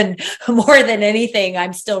production more than anything.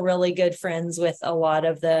 I'm still really good friends with a lot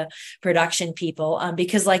of the production people,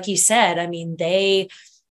 because like you said, I mean, let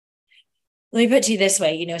me put it to you this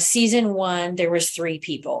way, season 1, there was 3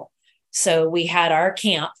 people. So we had our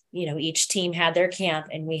camp, each team had their camp,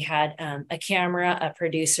 and we had a camera, a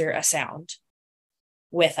producer, a sound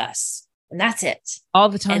with us. And that's it. All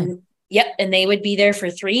the time. And they would be there for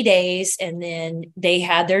 3 days, and then they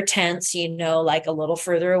had their tents, like a little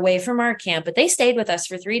further away from our camp, but they stayed with us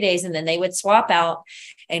for 3 days, and then they would swap out,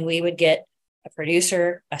 and we would get a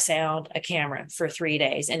producer, a sound, a camera for 3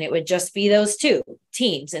 days. And it would just be those 2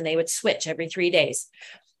 teams, and they would switch every 3 days.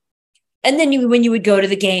 And then when you would go to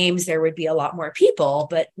the games, there would be a lot more people,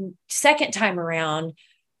 but second time around,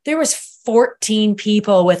 there was 14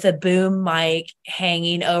 people with a boom mic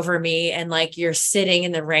hanging over me, and like, you're sitting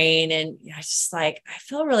in the rain, and I just I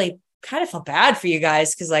kind of feel bad for you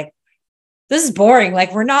guys, because like, this is boring.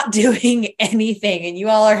 Like, we're not doing anything, and you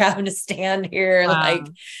all are having to stand here. Like,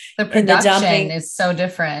 the production is so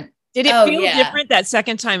different. Did it feel different that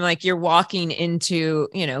second time? Like, you're walking into,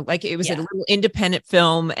 like it was a little independent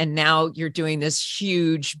film, and now you're doing this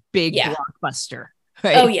huge, big blockbuster.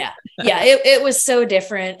 Right? Oh yeah. It was so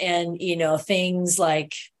different. And, things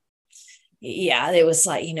like, it was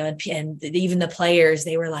like, and even the players,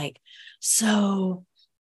 they were like, so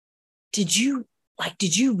did you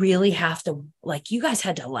really have to, like, you guys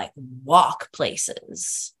had to like walk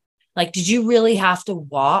places? Like, did you really have to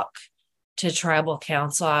walk to tribal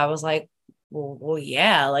council? I was like, well,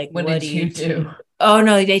 yeah. Like, what did you do? Oh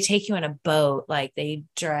no, they take you on a boat. Like, they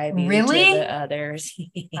drive you to the others.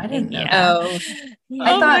 I didn't know. Oh,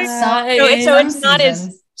 I thought so it's not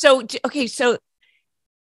as so. Okay, so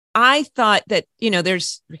I thought that,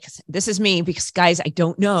 there's, because this is me, because guys, I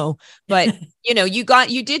don't know, but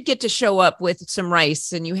you did get to show up with some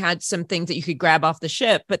rice, and you had some things that you could grab off the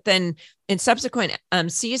ship, but then in subsequent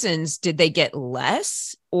seasons, did they get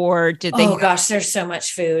less, or did they? Oh gosh, there's so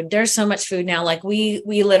much food. There's so much food now. Like, we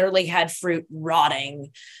literally had fruit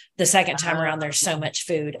rotting the second time around. There's so much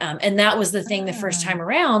food. And that was the thing the first time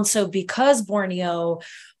around. So because Borneo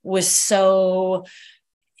was so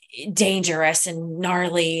dangerous and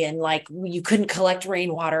gnarly, and like, you couldn't collect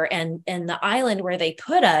rainwater, and the island where they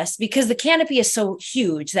put us, because the canopy is so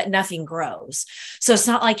huge that nothing grows, so it's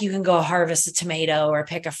not like you can go harvest a tomato or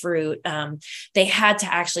pick a fruit. They had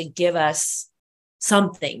to actually give us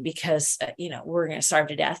something, because we're going to starve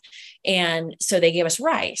to death. And so they gave us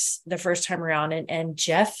rice the first time around, and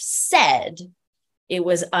Jeff said it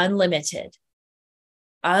was unlimited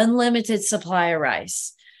supply of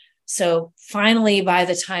rice. So finally, by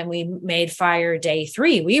the time we made fire day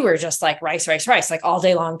 3, we were just like rice, like all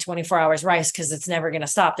day long, 24 hours rice, because it's never going to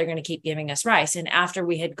stop. They're going to keep giving us rice. And after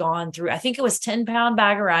we had gone through, I think it was 10-pound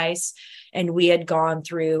bag of rice, and we had gone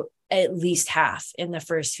through at least half in the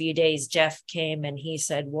first few days, Jeff came and he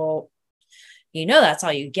said, well, that's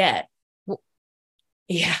all you get.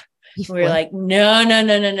 Yeah. We were like, no.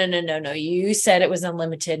 You said it was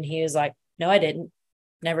unlimited. And he was like, no, I didn't.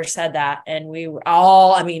 Never said that. And we were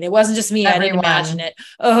all, it wasn't just me. Everyone. I didn't imagine it.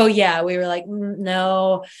 Oh yeah. We were like,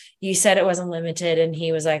 no, you said it wasn't limited. And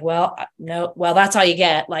he was like, well, no, well, that's all you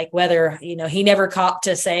get. Like, whether, he never copped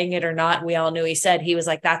to saying it or not. We all knew he said, he was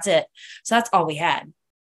like, that's it. So that's all we had.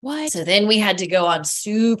 What? So then we had to go on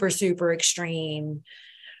super, super extreme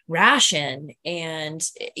ration. And,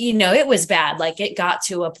 it was bad. Like it got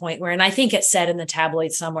to a point where, and I think it said in the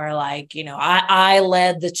tabloid somewhere, like, I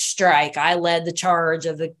led the strike. I led the charge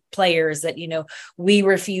of the players that, we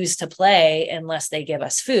refuse to play unless they give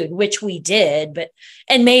us food, which we did.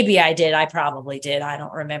 And maybe I probably did. I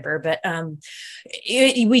don't remember, but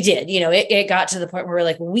we did, it got to the point where we're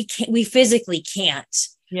like, well, we physically can't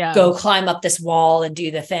go climb up this wall and do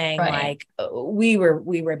the thing. Right. Like we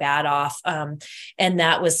were bad off. And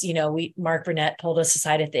that was, Mark Burnett pulled us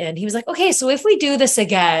aside at the end. He was like, okay, so if we do this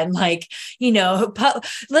again, like,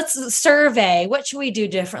 let's survey, what should we do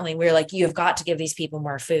differently? We were like, you have got to give these people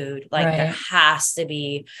more food. Like there has to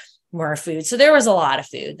be more food. So there was a lot of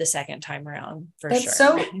food the second time around for sure. That's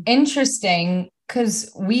so interesting because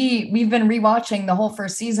we've been rewatching the whole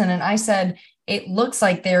first season, and I said, it looks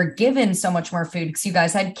like they're given so much more food because you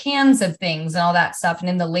guys had cans of things and all that stuff. And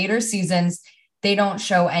in the later seasons, they don't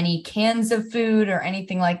show any cans of food or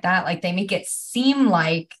anything like that. Like they make it seem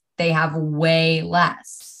like they have way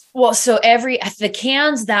less. Well, so the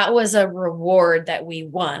cans, that was a reward that we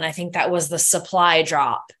won. I think that was the supply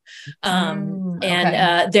drop. And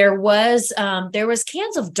there was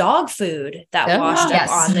cans of dog food that washed up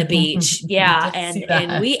on the beach. Yeah.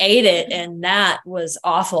 and we ate it, and that was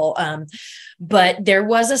awful. But there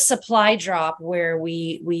was a supply drop where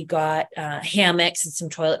we got hammocks and some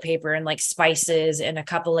toilet paper and like spices and a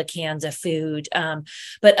couple of cans of food.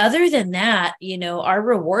 But other than that, our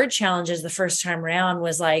reward challenges the first time around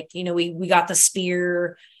was like, we got the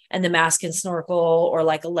spear and the mask and snorkel, or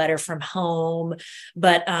like a letter from home.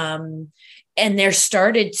 But, and there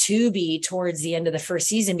started to be towards the end of the first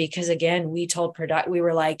season, because again, we told we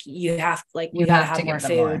were like, we gotta have more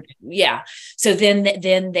food. Yeah. So then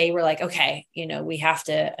they were like, okay, we have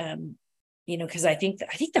to, cause I think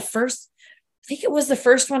it was the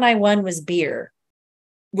first one I won was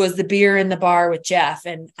the beer in the bar with Jeff.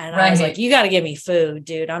 And I was like, you got to give me food,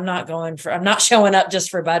 dude. I'm not showing up just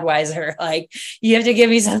for Budweiser. Like you have to give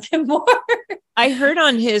me something more. I heard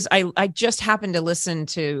on I just happened to listen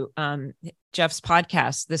to Jeff's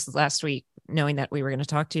podcast this last week, knowing that we were going to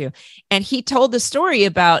talk to you. And he told the story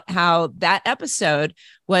about how that episode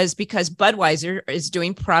was because Budweiser is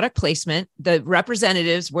doing product placement. The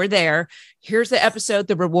representatives were there. Here's the episode.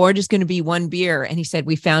 The reward is going to be one beer. And he said,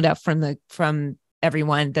 we found out from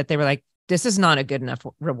everyone that they were like, this is not a good enough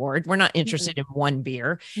reward. We're not interested in one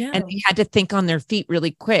beer. No. And they had to think on their feet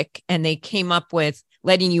really quick. And they came up with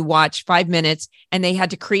letting you watch 5 minutes, and they had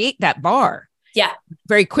to create that bar. Yeah.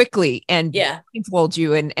 Very quickly. And told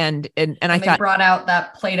you. And I thought, brought out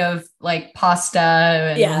that plate of like pasta.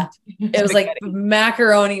 And it was like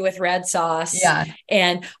macaroni with red sauce. Yeah.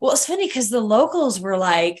 And well, it's funny because the locals were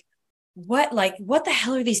like, what the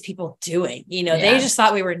hell are these people doing? They just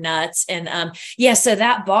thought we were nuts. And so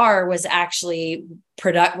that bar was actually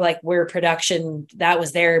production, that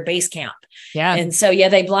was their base camp. Yeah. And so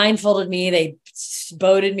they blindfolded me, they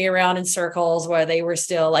boated me around in circles while they were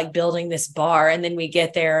still like building this bar. And then we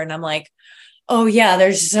get there and I'm like, oh yeah,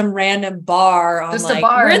 there's some random bar. Just a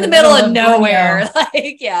bar. We're in the middle of nowhere.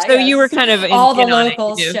 So you were kind of all the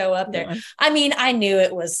locals show up there. I mean, I knew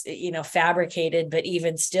it was, fabricated, but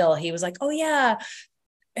even still, he was like, oh yeah.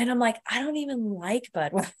 And I'm like, I don't even like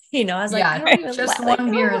Bud. I was like, I don't even just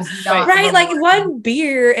one beer is not right. Like one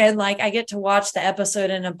beer, and like I get to watch the episode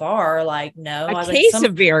in a bar. Like, no, a case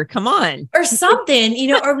of beer. Come on, or something,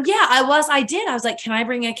 I did. I was like, can I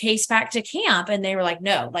bring a case back to camp? And they were like,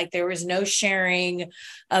 no. Like there was no sharing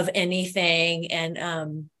of anything.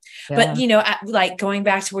 And but like going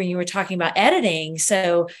back to when you were talking about editing,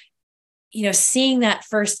 so seeing that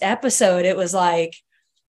first episode, it was like,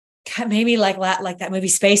 maybe like that movie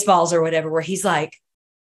Spaceballs or whatever, where he's like,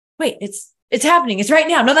 wait, it's happening. It's right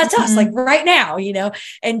now. No, that's us. Like right now,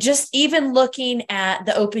 and just even looking at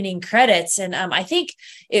the opening credits. And I think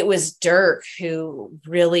it was Dirk who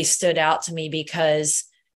really stood out to me, because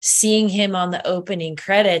seeing him on the opening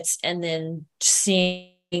credits and then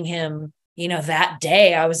seeing him, that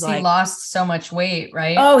day, I was like, he lost so much weight,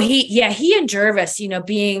 right? Oh, he and Jervis,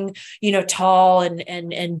 being, tall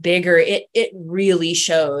and bigger, it really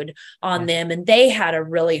showed on them, and they had a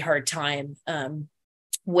really hard time,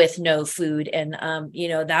 with no food. And,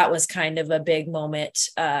 that was kind of a big moment,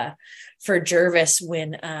 for Jervis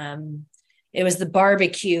when, it was the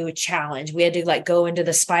barbecue challenge. We had to like go into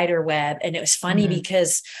the spider web. And it was funny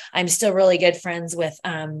because I'm still really good friends with,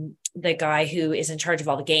 the guy who is in charge of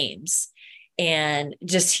all the games. And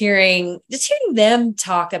just hearing them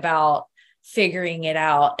talk about figuring it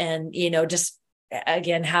out, and, just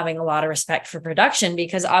again, having a lot of respect for production,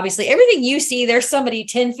 because obviously everything you see, there's somebody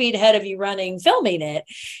 10 feet ahead of you running, filming it.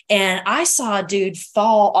 And I saw a dude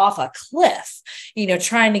fall off a cliff,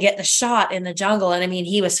 trying to get the shot in the jungle. And I mean,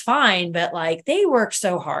 he was fine, but like, they work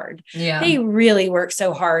so hard. Yeah. They really work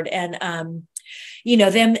so hard. And,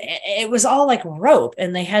 them, it was all like rope,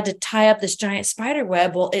 and they had to tie up this giant spider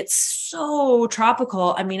web. Well, it's so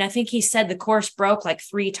tropical. I mean, I think he said the course broke like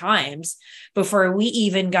 3 times before we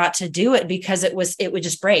even got to do it, because it would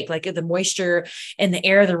just break, like the moisture in the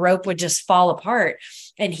air, the rope would just fall apart.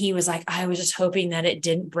 And he was like, I was just hoping that it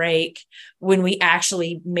didn't break when we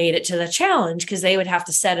actually made it to the challenge, because they would have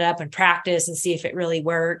to set it up and practice and see if it really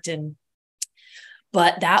worked.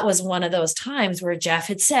 But that was one of those times where Jeff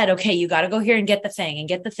had said, okay, you got to go here and get the thing and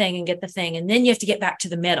get the thing and get the thing. And then you have to get back to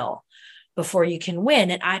the middle before you can win.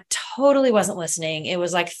 And I totally wasn't listening. It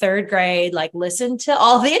was like 3rd grade, like, listen to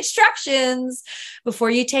all the instructions before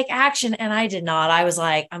you take action. And I did not. I was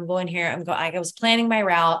like, I'm going here. I was planning my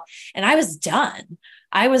route, and I was done.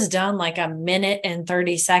 I was done like a minute and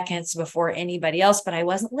 30 seconds before anybody else, but I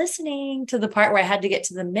wasn't listening to the part where I had to get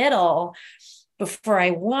to the middle before I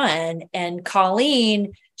won. And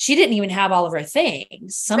Colleen, she didn't even have all of her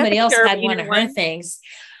things. Somebody else had one of her things.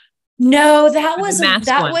 No, that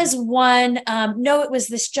was one. No, it was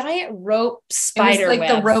this giant rope spider web. It was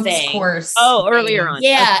like the ropes thing. Course. Oh, earlier on.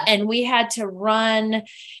 Yeah. Okay. And we had to run,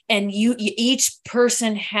 and each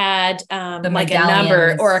person had like a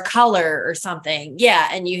number or a color or something. Yeah.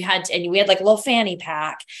 And we had like a little fanny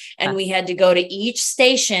pack, and we had to go to each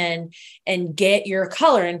station and get your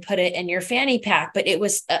color and put it in your fanny pack. But it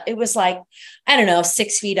was like, I don't know,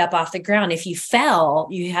 6 feet up off the ground. If you fell,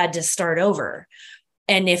 you had to start over.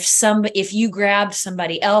 And if you grabbed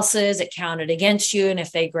somebody else's, it counted against you. And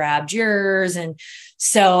if they grabbed yours. And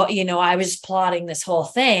so, I was plotting this whole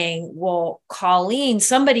thing. Well, Colleen,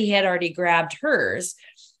 somebody had already grabbed hers.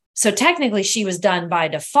 So technically she was done by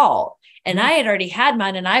default. And I had already had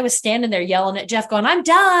mine. And I was standing there yelling at Jeff going, I'm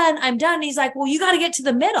done. I'm done. And he's like, well, you got to get to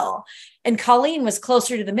the middle. And Colleen was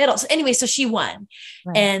closer to the middle. So anyway, so she won.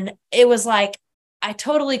 Right. And it was like, I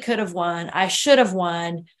totally could have won. I should have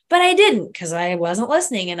won. But I didn't, because I wasn't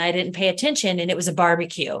listening and I didn't pay attention, and it was a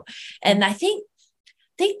barbecue. And I think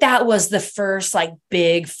that was the first like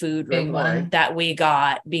big food reward that we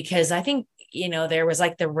got, because I think, there was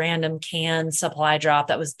like the random canned supply drop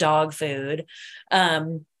that was dog food.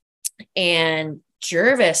 And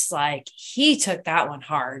Jervis, like, he took that one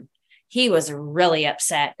hard. He was really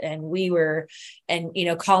upset, and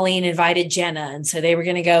Colleen invited Jenna. And so they were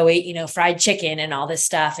going to go eat, fried chicken and all this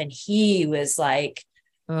stuff. And he was like,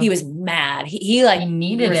 he was mad. He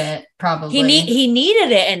needed it probably. He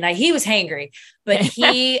needed it. And he was hangry, but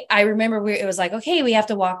I remember it was like, okay, we have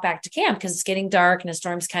to walk back to camp because it's getting dark and a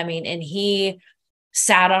storm's coming. And he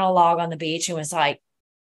sat on a log on the beach and was like,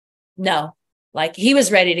 no, like, he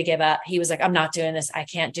was ready to give up. He was like, I'm not doing this. I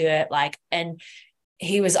can't do it. Like, and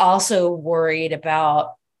he was also worried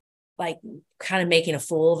about like kind of making a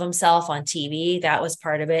fool of himself on TV. That was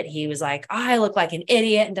part of it. He was like, oh, I look like an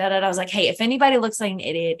idiot. And I was like, hey, if anybody looks like an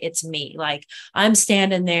idiot, it's me. Like, I'm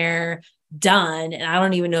standing there done, and I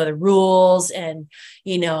don't even know the rules. And,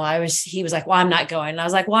 he was like, well, I'm not going. And I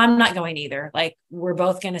was like, well, I'm not going either. Like, we're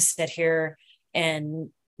both going to sit here, and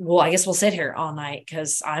I guess we'll sit here all night,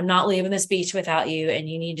 because I'm not leaving this beach without you, and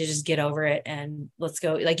you need to just get over it and let's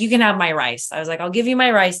go. Like, you can have my rice. I was like, I'll give you my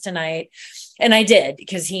rice tonight. And I did,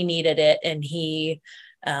 because he needed it. And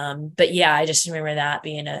but yeah, I just remember that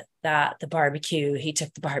being the barbecue, he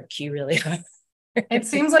took the barbecue really hard. It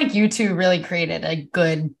seems like you two really created a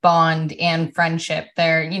good bond and friendship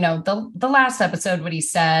there. The last episode, what he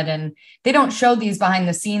said, and they don't show these behind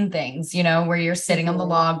the scene things, where you're sitting on the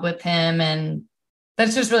log with him, and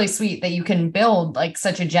that's just really sweet that you can build like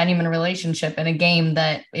such a genuine relationship in a game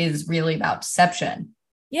that is really about deception.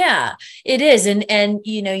 Yeah, it is. And,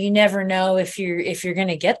 you never know if you're going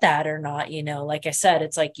to get that or not. Like I said,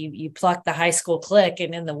 it's like you pluck the high school clique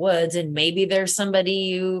and in the woods, and maybe there's somebody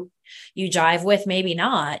you jive with, maybe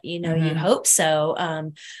not, you hope so.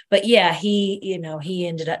 But yeah, he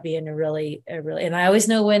ended up being a really, and I always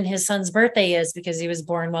know when his son's birthday is, because he was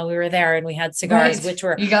born while we were there, and we had cigars, which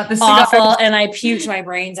were awful. And I puked my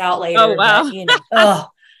brains out later. Oh, wow.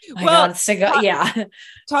 But, God, cigar. Yeah.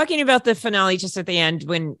 Talking about the finale just at the end,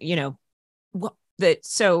 when,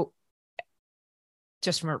 so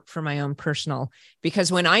just for my own personal,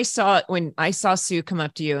 because when I saw Sue come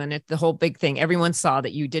up to you, and the whole big thing, everyone saw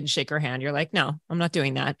that you didn't shake her hand. You're like, no, I'm not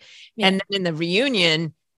doing that. Yeah. And then in the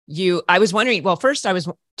reunion, I was wondering, well, first I was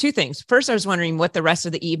two things. First, I was wondering what the rest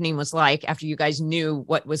of the evening was like after you guys knew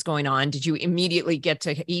what was going on. Did you immediately get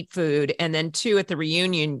to eat food? And then two, at the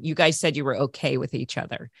reunion, you guys said you were okay with each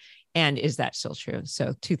other. And is that still true?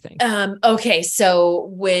 So two things. Okay. So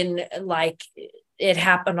when like it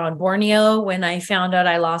happened on Borneo, when I found out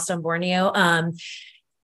I lost on Borneo,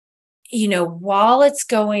 while it's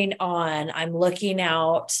going on, I'm looking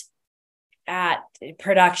out at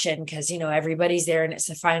production because, everybody's there and it's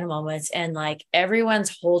the final moments and like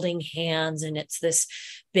everyone's holding hands and it's this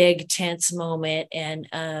big tense moment. And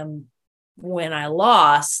when I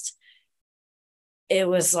lost, it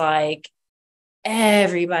was like,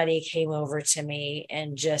 everybody came over to me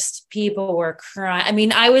and just people were crying. I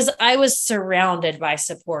mean, I was surrounded by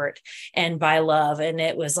support and by love. And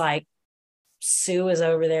it was like, Sue was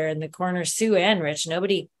over there in the corner, Sue and Rich,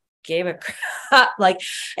 nobody gave a crap. Like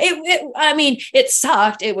it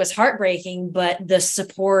sucked. It was heartbreaking, but the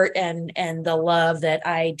support and the love that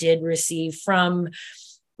I did receive from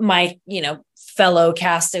my, fellow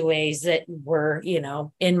castaways that were,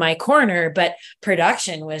 in my corner, but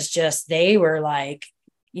production was just, they were like,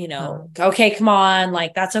 okay, come on,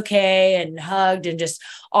 like, that's okay. And hugged and just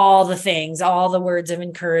all the things, all the words of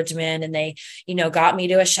encouragement. And they, got me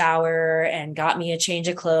to a shower and got me a change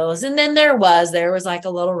of clothes. And then there was like a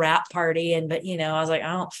little wrap party. But, I was like,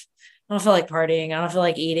 I don't feel like partying. I don't feel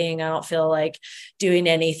like eating. I don't feel like doing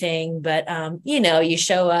anything, but, you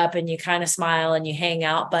show up and you kind of smile and you hang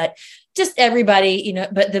out, but just everybody,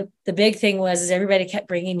 but the big thing was everybody kept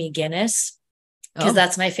bringing me Guinness because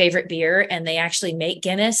that's my favorite beer. And they actually make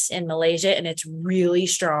Guinness in Malaysia and it's really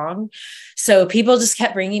strong. So people just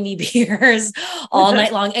kept bringing me beers all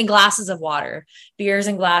night long and glasses of water, beers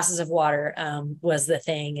and glasses of water was the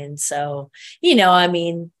thing. And so,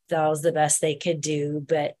 that was the best they could do.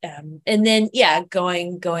 But, and then,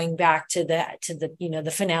 going back to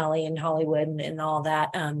the finale in Hollywood and all that,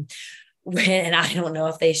 and I don't know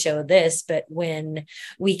if they showed this, but when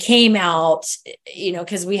we came out,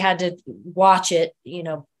 cause we had to watch it,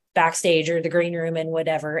 backstage or the green room and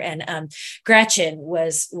whatever. And, Gretchen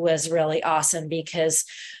was really awesome because,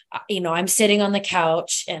 I'm sitting on the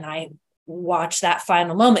couch and I watch that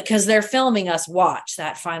final moment because they're filming us watch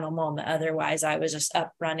that final moment. Otherwise I was just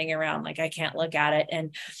up running around. Like I can't look at it.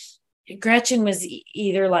 And Gretchen was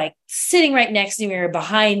either like sitting right next to me or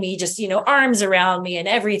behind me, just, arms around me and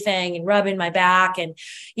everything and rubbing my back. And,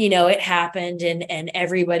 it happened and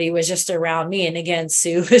everybody was just around me. And again,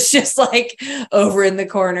 Sue was just like over in the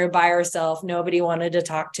corner by herself. Nobody wanted to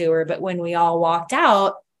talk to her. But when we all walked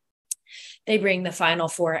out, they bring the final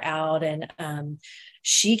four out and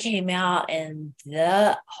she came out and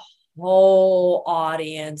the whole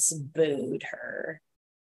audience booed her.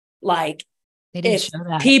 Like, They didn't if show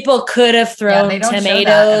that. people could have thrown they don't show that at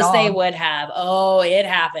tomatoes, all. they would have. Oh, it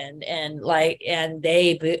happened. And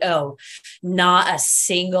not a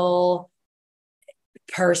single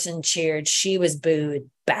person cheered. She was booed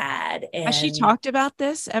bad. And has she talked about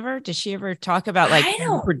this ever? Did she ever talk about like, I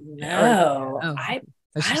don't know.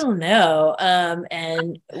 I don't know.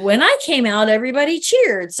 And when I came out, everybody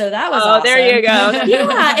cheered. So that was awesome. There you go.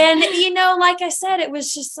 Yeah. And, like I said, it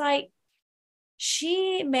was just like,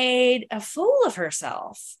 she made a fool of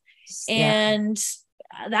herself and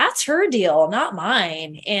that's her deal, not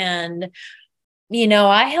mine. And,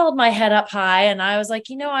 I held my head up high and I was like,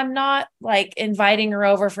 I'm not like inviting her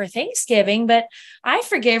over for Thanksgiving, but I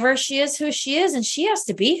forgive her. She is who she is and she has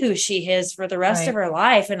to be who she is for the rest of her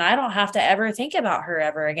life. And I don't have to ever think about her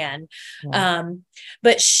ever again. Yeah.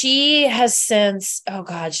 But she has since,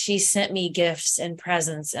 she sent me gifts and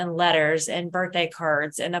presents and letters and birthday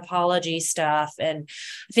cards and apology stuff. And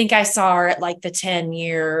I think I saw her at like the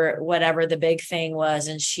 10-year, whatever the big thing was.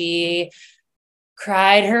 And she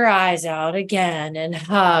cried her eyes out again and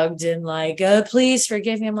hugged and like, please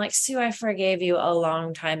forgive me. I'm like, Sue, I forgave you a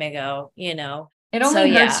long time ago, It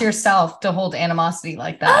only hurts yourself to hold animosity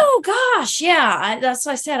like that. Oh gosh. Yeah. That's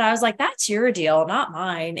what I said. I was like, that's your deal, not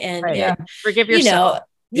mine. And forgive yourself.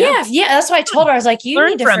 Yeah. That's why I told her, I was like, you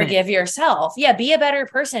need to forgive yourself. Yeah. Be a better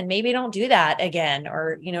person. Maybe don't do that again,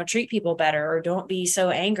 or, treat people better, or don't be so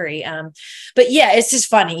angry. But yeah, it's just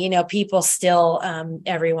funny, people still,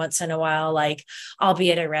 every once in a while, like I'll be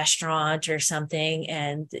at a restaurant or something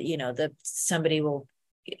and,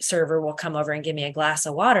 server will come over and give me a glass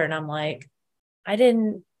of water. And I'm like, I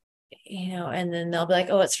didn't, and then they'll be like,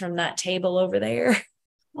 oh, it's from that table over there.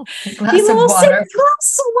 Glass of water.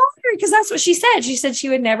 Because that's what she said. She said she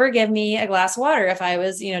would never give me a glass of water if I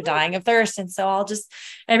was, dying of thirst. And so I'll just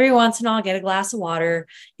every once in a while I'll get a glass of water,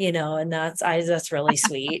 and that's really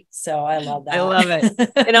sweet. So I love that. I love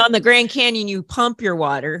it. And on the Grand Canyon, you pump your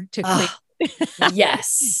water to clean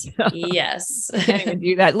Yes. Yes. I can't even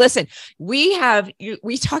do that. Listen, we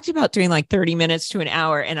talked about doing like 30 minutes to an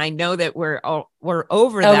hour, and I know that we're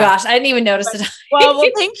over that. Oh gosh, I didn't even notice it. Well,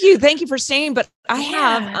 thank you. Thank you for staying. But I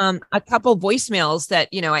have a couple voicemails that,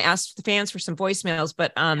 I asked the fans for some voicemails,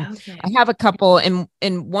 but Okay. I have a couple, and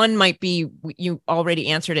one might be, you already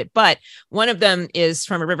answered it, but one of them is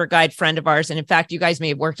from a river guide friend of ours. And in fact, you guys may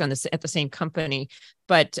have worked on this at the same company,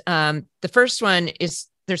 but the first one is,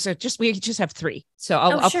 we just have three. So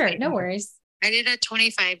I'll sure. No worries. I did a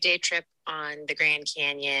 25-day trip on the Grand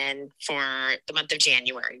Canyon for the month of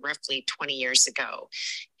January, roughly 20 years ago.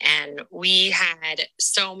 And we had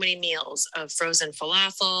so many meals of frozen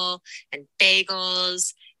falafel and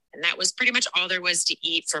bagels. And that was pretty much all there was to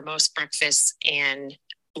eat for most breakfasts and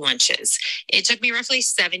lunches. It took me roughly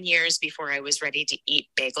 7 years before I was ready to eat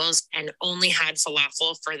bagels, and only had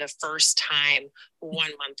falafel for the first time 1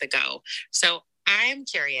 month ago. So I'm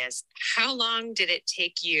curious, how long did it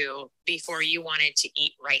take you before you wanted to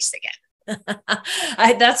eat rice again?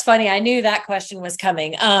 That's funny. I knew that question was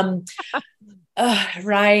coming.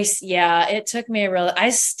 Rice. Yeah. It took me I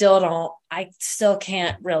still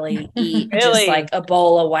can't really eat just like a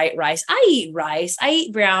bowl of white rice. I eat rice. I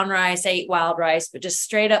eat brown rice. I eat wild rice, but just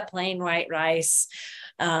straight up plain white rice.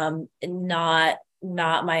 Not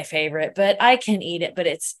my favorite, but I can eat it. But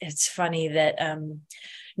it's funny that,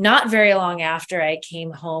 not very long after I came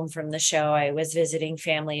home from the show, I was visiting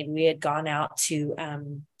family, and we had gone out to,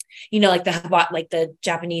 like the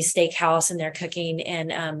Japanese steakhouse, and they're cooking.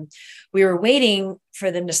 And we were waiting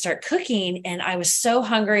for them to start cooking. And I was so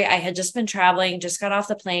hungry. I had just been traveling, just got off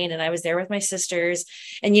the plane, and I was there with my sisters.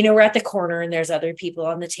 And, we're at the corner, and there's other people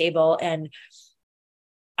on the table. And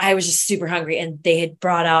I was just super hungry. And they had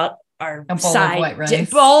brought out our bowl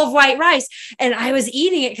of white rice. And I was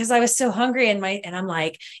eating it because I was so hungry, and I'm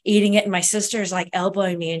like eating it. And my sister's like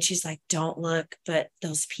elbowing me, and she's like, "Don't look, but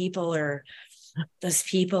those people are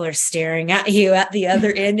staring at you at the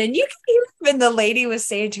other end." And you can hear when the lady was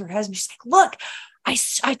saying to her husband, she's like, "Look,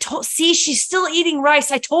 see, she's still eating rice.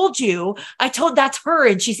 That's her,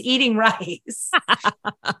 and she's eating rice."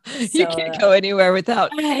 You can't go anywhere without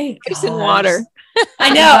rice and water. I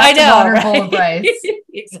know. Water bowl of rice.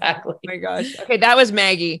 Exactly. Oh my gosh. Okay. That was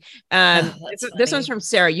Maggie. This one's from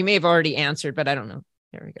Sarah. You may have already answered, but I don't know.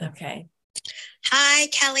 There we go. Okay. Hi,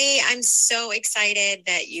 Kelly. I'm so excited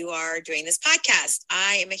that you are doing this podcast.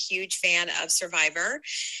 I am a huge fan of Survivor,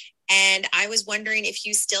 and I was wondering if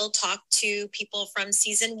you still talk to people from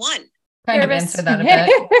season 1. Kind of answered that a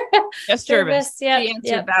bit. Just Jervis. Yeah. He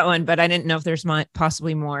answered that one, but I didn't know if there's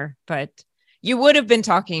possibly more, but you would have been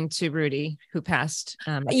talking to Rudy, who passed.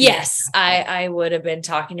 Yes, I would have been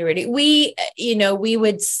talking to Rudy. We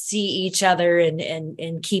would see each other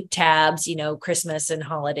and keep tabs, Christmas and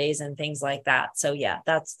holidays and things like that. So yeah,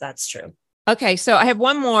 that's true. Okay. So I have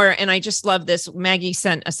one more, and I just love this. Maggie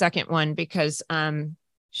sent a second one because, I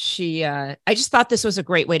just thought this was a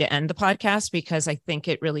great way to end the podcast, because I think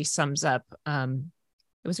it really sums up.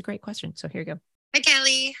 It was a great question. So here you go. Hi,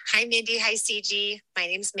 Kelly. Hi, Mindy. Hi, CG. My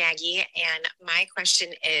name's Maggie. And my question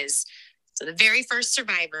is, so the very first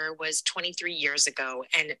Survivor was 23 years ago,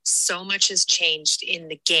 and so much has changed in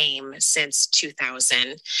the game since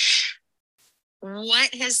 2000.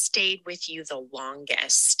 What has stayed with you the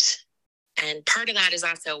longest? And part of that is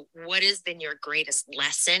also, what has been your greatest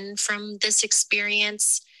lesson from this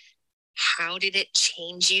experience? How did it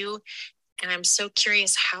change you? And I'm so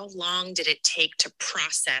curious, how long did it take to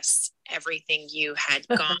process everything you had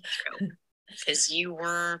gone through? Because you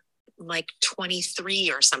were like 23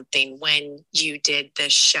 or something when you did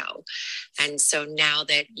this show. And so now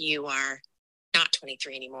that you are not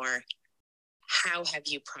 23 anymore, how have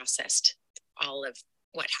you processed all of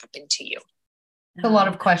what happened to you? A lot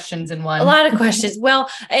of questions in one. A lot of questions. Well,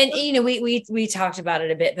 and we talked about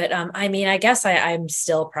it a bit, but I guess I'm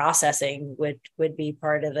still processing would be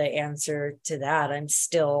part of the answer to that. I'm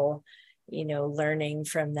still, learning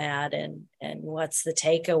from that and what's the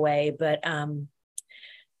takeaway. But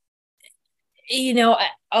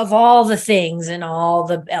of all the things and all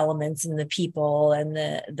the elements and the people and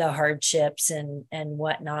the hardships and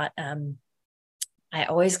whatnot, I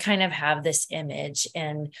always kind of have this image.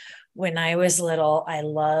 And when I was little, I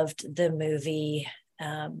loved the movie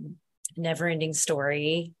Neverending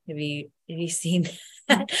Story. Have you seen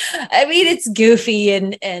that? I mean, it's goofy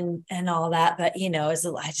and all that, but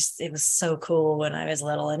it was so cool when I was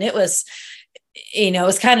little, and it was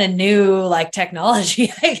kind of new, like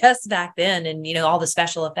technology, I guess, back then, and all the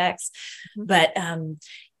special effects. But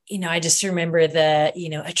I just remember the,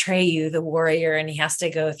 Atreyu, the warrior, and he has to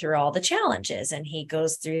go through all the challenges, and he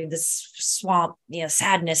goes through this swamp,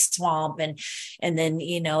 sadness swamp. And then,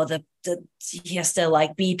 he has to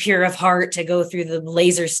like be pure of heart to go through the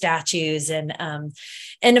laser statues. And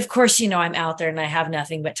of course, I'm out there and I have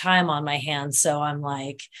nothing but time on my hands. So I'm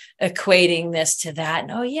like equating this to that.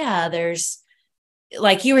 And, oh yeah, there's,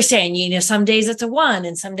 like you were saying, some days it's a 1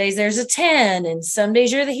 and some days there's a 10 and some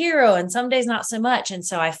days you're the hero and some days not so much. And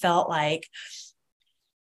so I felt like,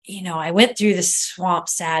 I went through the swamp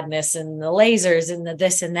sadness and the lasers and the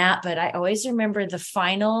this and that, but I always remember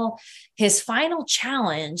his final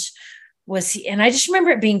challenge was, and I just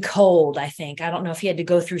remember it being cold. I think, I don't know if he had to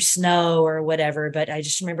go through snow or whatever, but I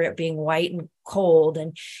just remember it being white and cold,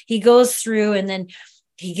 and he goes through, and then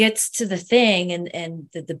he gets to the thing, and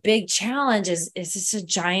the big challenge is it's a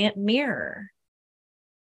giant mirror.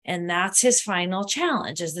 And that's his final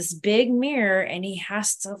challenge, is this big mirror. And he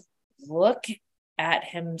has to look at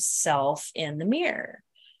himself in the mirror.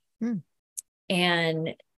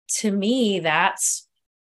 And to me, that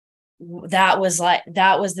was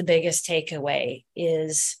the biggest takeaway,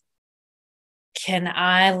 is, can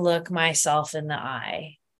I look myself in the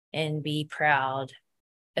eye and be proud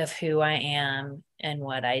of who I am and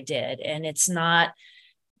what I did? And it's not,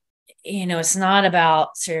 it's not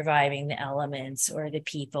about surviving the elements or the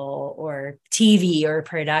people or TV or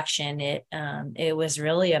production. It was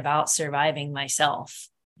really about surviving myself.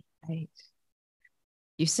 Right.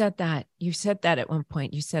 You said that at one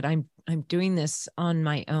point. You said, I'm doing this on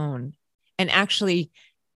my own. And actually,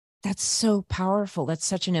 that's so powerful. That's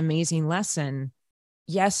such an amazing lesson.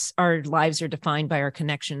 Yes, our lives are defined by our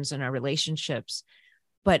connections and our relationships.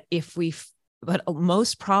 But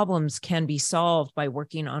most problems can be solved by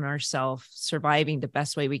working on ourselves, surviving the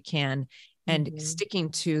best way we can, and sticking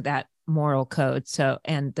to that moral code.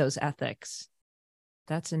 And those ethics,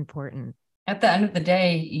 that's important. At the end of the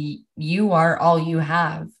day, you are all you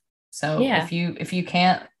have. So if you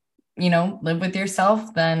can't, live with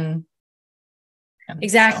yourself, then.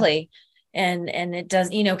 Exactly. And it does,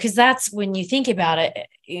 because that's when you think about it,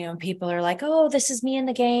 people are like, oh, this is me in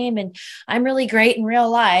the game and I'm really great in real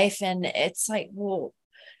life. And it's like, well,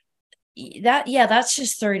 that's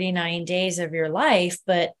just 39 days of your life.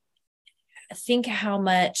 But think how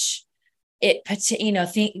much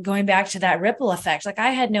going back to that ripple effect. Like, I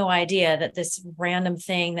had no idea that this random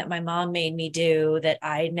thing that my mom made me do that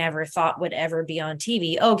I never thought would ever be on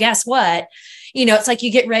TV. Oh, guess what? It's like you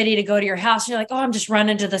get ready to go to your house and you're like, oh, I'm just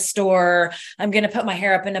running to the store. I'm going to put my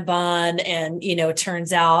hair up in a bun. And, it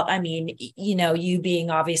turns out, you being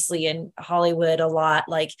obviously in Hollywood a lot,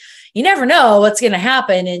 like, you never know what's going to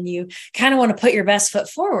happen. And you kind of want to put your best foot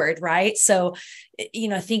forward. Right. So,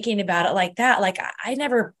 thinking about it like that, like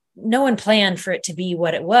no one planned for it to be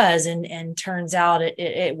what it was. And turns out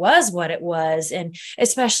it was what it was. And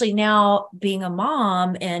especially now being a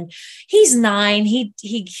mom, and he's 9,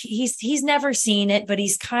 he's never seen it, but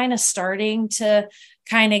he's kind of starting to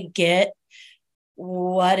kind of get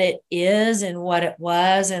what it is and what it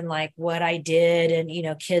was and like what I did.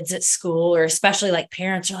 And, kids at school, or especially like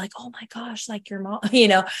parents, are like, oh my gosh, like your mom,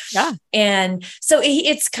 Yeah. And so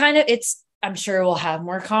I'm sure we'll have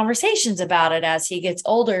more conversations about it as he gets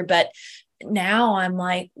older. But now I'm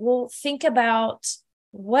like, well, think about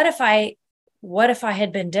what if I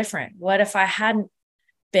had been different? What if I hadn't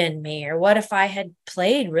been me? Or what if I had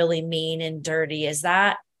played really mean and dirty? Is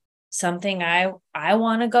that something I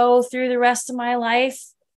want to go through the rest of my life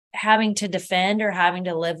having to defend or having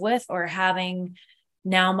to live with, or having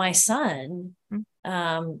now my son?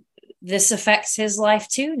 This affects his life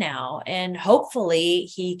too now. And hopefully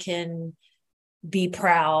he can be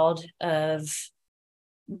proud of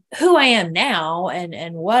who I am now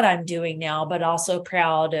and what I'm doing now, but also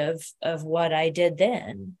proud of what I did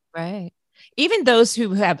then. Right. Even those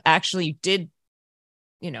who have actually did,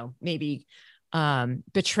 maybe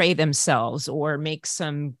betray themselves or make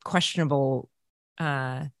some questionable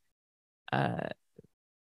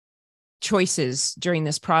choices during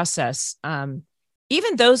this process.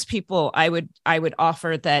 Even those people, I would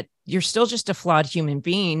offer that you're still just a flawed human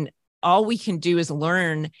being. All we can do is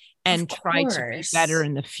learn and try to be better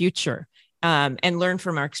in the future, and learn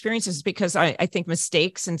from our experiences, because I think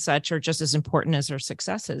mistakes and such are just as important as our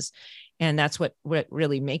successes. And that's what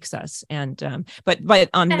really makes us. And, but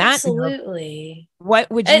on absolutely. That, what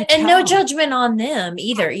would you and no judgment on them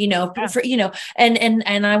either, and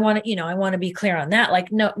I want to, I want to be clear on that.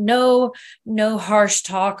 Like, no harsh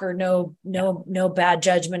talk or no bad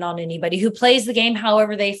judgment on anybody who plays the game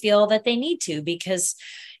however they feel that they need to, because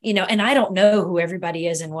and I don't know who everybody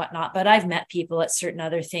is and whatnot, but I've met people at certain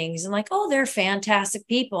other things and like, oh, they're fantastic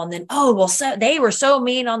people. And then, oh, well, so they were so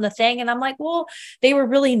mean on the thing. And I'm like, well, they were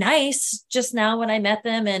really nice just now when I met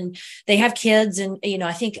them, and they have kids. And,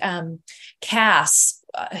 I think Cass,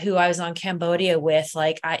 who I was on Cambodia with,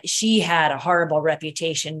 like she had a horrible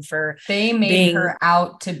reputation for they made her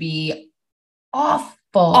out to be awful.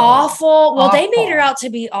 Well, they made her out to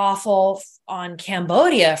be awful on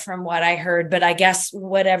Cambodia from what I heard, but I guess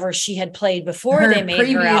whatever she had played before, they made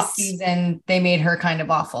her out. Season, they made her kind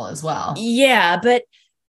of awful as well. Yeah, but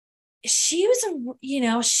she was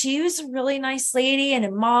a really nice lady and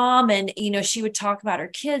a mom, and she would talk about her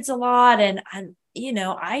kids a lot, and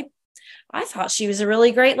I thought she was a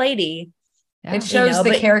really great lady. Yeah. It shows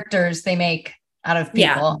the characters they make out of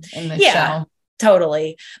people in the show.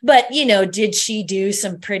 Totally. But, did she do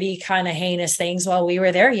some pretty kind of heinous things while we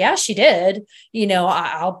were there? Yeah, she did.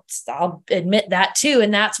 I'll admit that too.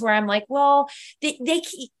 And that's where I'm like, well,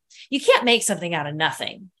 you can't make something out of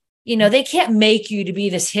nothing. They can't make you to be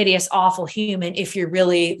this hideous, awful human if you're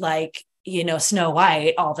really like, Snow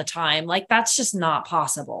White all the time. Like, that's just not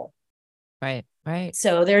possible. Right.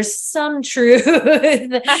 So there's some truth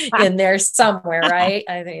in there somewhere, right?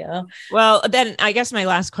 I think. Well, then I guess my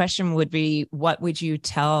last question would be, what would you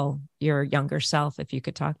tell your younger self if you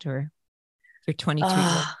could talk to her? Your 23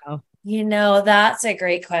 years old. That's a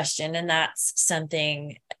great question, and that's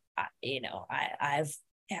something I've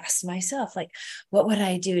asked myself, like, what would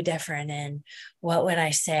I do different, and what would I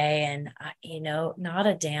say? And not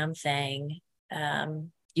a damn thing.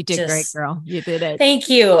 You did great, girl. You did it. Thank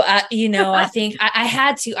you. I think I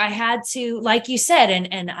had to, like you said,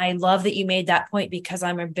 and I love that you made that point, because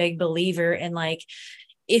I'm a big believer in, like,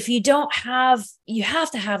 if you have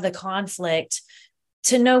to have the conflict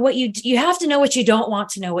to know what you have to know what you don't want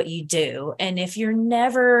to know what you do. And if you're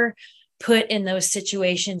never put in those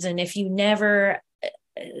situations, and if you never,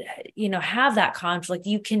 have that conflict,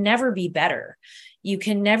 you can never be better. You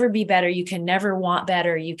can never be better. You can never want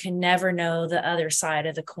better. You can never know the other side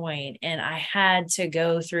of the coin. And I had to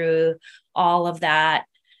go through all of that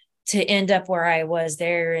to end up where I was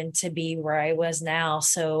there and to be where I was now.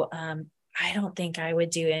 So I don't think I would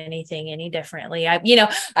do anything any differently. I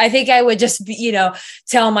think I would just be,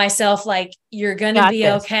 tell myself, like, you're going to be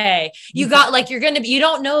okay. You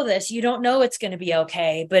don't know this. You don't know it's going to be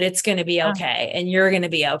okay, but it's going to be okay. And you're going to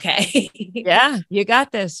be okay. Yeah. You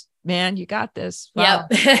got this, man. You got this. Wow.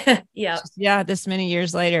 Yep. Yep. Yeah. This many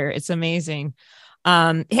years later, it's amazing.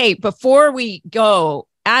 Hey, before we go,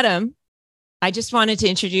 Adam, I just wanted to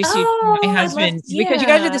introduce you to my husband, because you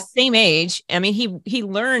guys are the same age. I mean, he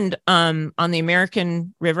learned on the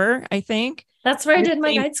American River, I think. That's where I did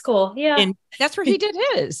my guide school. Yeah. And that's where he did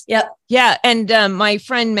his. Yep. Yeah. And my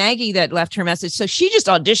friend Maggie that left her message. So she just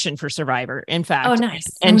auditioned for Survivor, in fact. Oh, nice.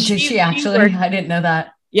 And she actually worked, I didn't know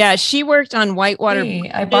that. Yeah. She worked on Whitewater.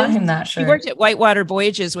 Hey, I bought him that shirt. She worked at Whitewater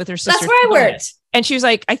Voyages with her sister. That's where I worked. And she was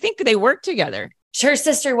like, I think they worked together. Her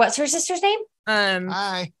sister, what's her sister's name?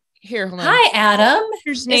 Hi. Here, hold on. Hi, Adam.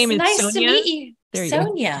 Her name is nice Sonia. to meet you. There you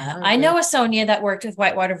Sonia. go. I know a Sonia that worked with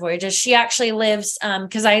Whitewater Voyages. She actually lives,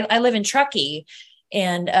 because I live in Truckee,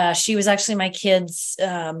 and she was actually my kid's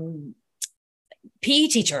PE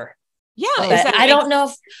teacher. Yeah. I don't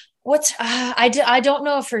know if I don't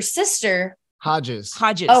know if her sister Hodges.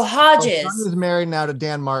 Oh, Hodges. Sonia's married now to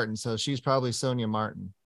Dan Martin, so she's probably Sonia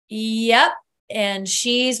Martin. Yep. And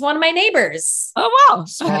she's one of my neighbors. Oh, wow.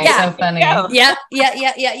 That's so funny.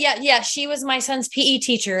 Yeah. She was my son's PE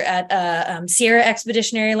teacher at Sierra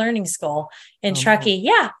Expeditionary Learning School in Truckee.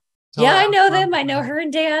 Yeah. Yeah, I know them. I know her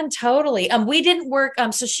and Dan. Totally. We didn't work.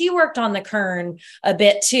 So she worked on the Kern a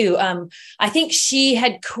bit too. I think she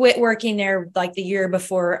had quit working there like the year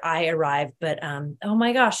before I arrived, but oh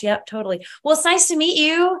my gosh. Yep, totally. Well, it's nice to meet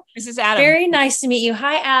you. This is Adam. Very nice to meet you.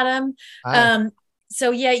 Hi, Adam. Hi.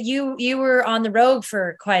 So yeah, you were on the road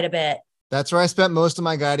for quite a bit. That's where I spent most of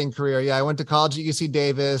my guiding career. Yeah, I went to college at UC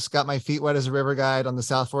Davis, got my feet wet as a river guide on the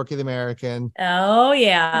South Fork of the American. Oh,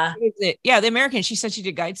 yeah. Yeah, the American. She said she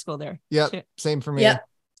did guide school there. Yep, same for me. Yep.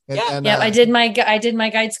 And, I did my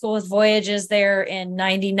guide school with Voyages there in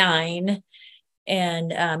 99,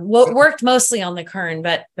 and worked mostly on the Kern,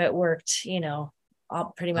 but worked,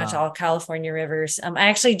 pretty much all California rivers. I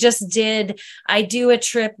actually I do a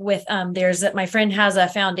trip with, my friend has a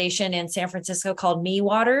foundation in San Francisco called Me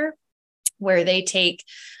Water, where they take,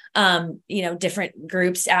 different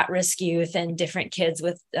groups, at-risk youth and different kids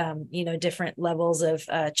with, different levels of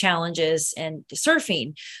challenges and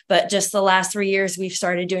surfing. But just the last 3 years, we've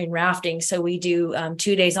started doing rafting. So we do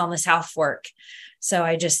 2 days on the South Fork. So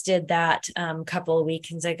I just did that a couple of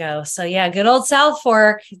weekends ago. So yeah, good old South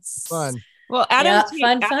Fork. It's fun. Well,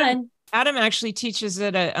 Fun. Adam actually teaches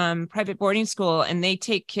at a private boarding school, and they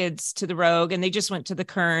take kids to the Rogue, and they just went to the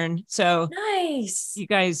Kern. So nice. You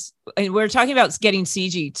guys, and we're talking about getting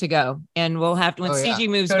CG to go, and we'll have to, when CG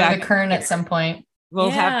moves go back to the Kern at some point. We'll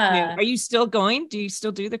have to. Are you still going? Do you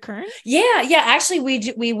still do the Kern? Yeah. Actually,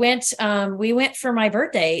 we went for my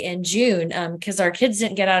birthday in June because our kids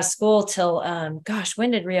didn't get out of school till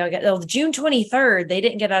when did Rio get? Oh, June 23rd. They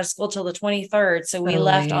didn't get out of school till the 23rd, so we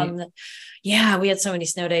left on the. Yeah, we had so many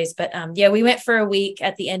snow days, but we went for a week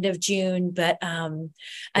at the end of June. But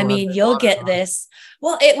I mean, you'll get this.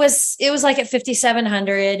 Well, it was like at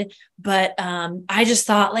 5,700, but I just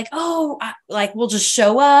thought like, we'll just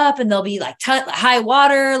show up and there'll be like high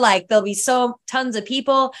water, like there'll be tons of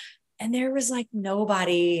people, and there was like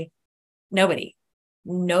nobody.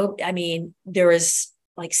 No, I mean, there was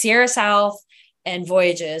like Sierra South and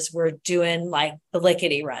Voyages were doing like the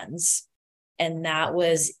lickety runs. And that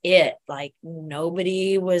was it. Like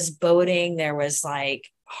nobody was boating. There was like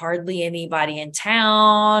hardly anybody in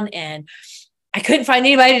town, and I couldn't find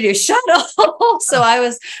anybody to do shuttle. So I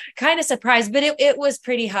was kind of surprised, but it was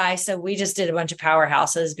pretty high. So we just did a bunch of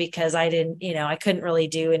powerhouses because I couldn't really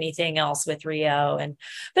do anything else with Rio.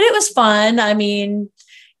 But it was fun. I mean,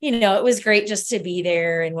 it was great just to be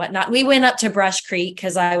there and whatnot. We went up to Brush Creek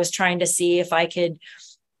because I was trying to see if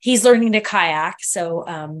he's learning to kayak.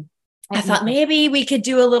 So, I thought maybe we could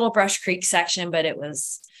do a little Brush Creek section, but it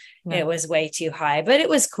was way too high, but it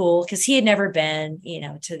was cool because he had never been,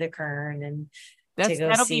 to the Kern and to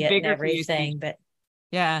go see it and everything. But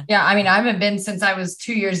yeah. I mean, I haven't been since I was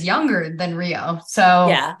 2 years younger than Rio. So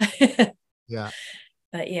yeah.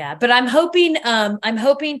 Yeah. But I'm hoping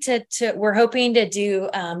we're hoping to do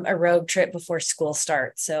a road trip before school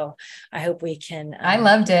starts. So I hope we can. I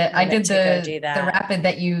loved it. I did the rapid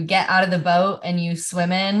that you get out of the boat and you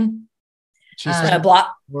swim in.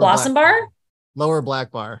 Blossom Bar? Lower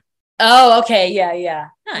Black Bar. Oh, okay. Yeah.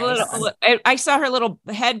 Nice. I saw her little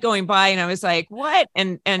head going by and I was like, what?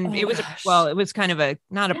 And it was kind of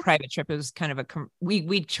not a private trip. It was kind of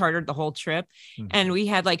we chartered the whole trip, and we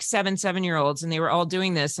had like 7-year-olds and they were all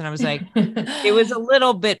doing this. And I was like, it was a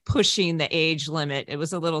little bit pushing the age limit. It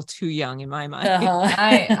was a little too young in my mind.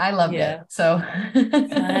 I loved it. So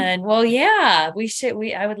fun. Well, yeah,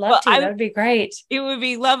 I would love to. That would be great. It would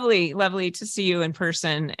be lovely to see you in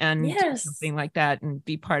person and do something like that and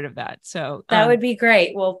be part of that. So that would be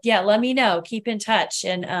great. Well, yeah, let me know. Keep in touch.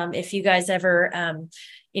 And if you guys ever,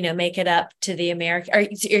 make it up to the American, are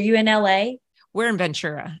you in LA? We're in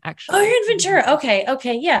Ventura, actually. Oh, you're in Ventura.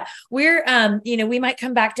 Okay. Yeah. We're, we might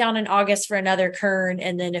come back down in August for another Kern.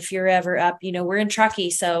 And then if you're ever up, we're in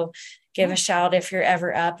Truckee. So give a shout if you're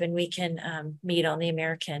ever up and we can meet on the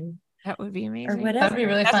American. That would be amazing. Or whatever. That'd be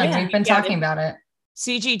really fun. We've been talking about it.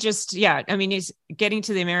 CG I mean, he's getting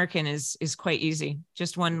to the American is quite easy.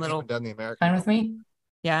 Just one little. Done the American. Fine with me.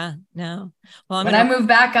 Yeah, no. Well, when I move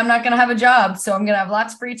back, I'm not going to have a job, so I'm going to have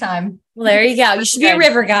lots of free time. Well, there you go. You should be a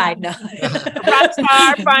river guide. No.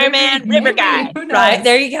 Rockstar, fireman, river guide. Right,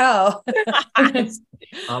 there you go.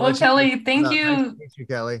 Well, Kelly, thank you. Thank you,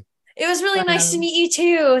 Kelly. It was really nice to meet you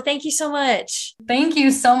too. Thank you so much. Thank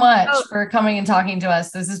you so much for coming and talking to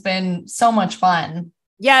us. This has been so much fun.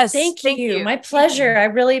 Yes. Thank you. My pleasure. I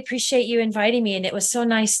really appreciate you inviting me. And it was so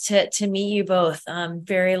nice to meet you both.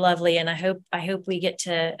 Very lovely. And I hope we get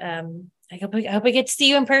to, I hope we get to see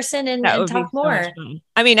you in person and talk more.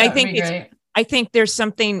 I mean, I think there's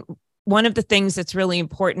something, one of the things that's really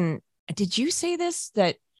important. Did you say this?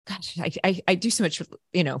 That, gosh, I do so much,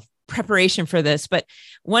 preparation for this, but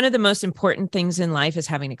one of the most important things in life is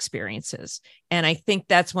having experiences. And I think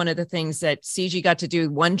that's one of the things that CG got to do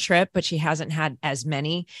one trip, but she hasn't had as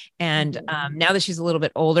many. And now that she's a little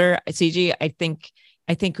bit older, CG, I think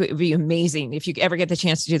it would be amazing if you ever get the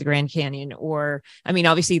chance to do the Grand Canyon, or, I mean,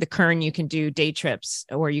 obviously the Kern, you can do day trips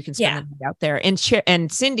or you can spend the night out there. And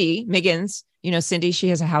Cindy Miggins, Cindy, she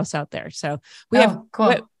has a house out there. So we have,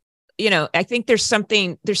 cool. I think there's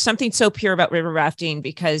something so pure about river rafting,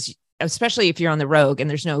 because especially if you're on the Rogue and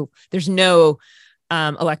there's no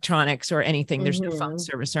electronics or anything, there's no phone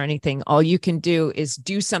service or anything. All you can do is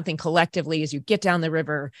do something collectively as you get down the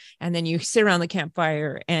river, and then you sit around the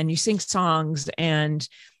campfire and you sing songs. And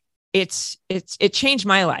it changed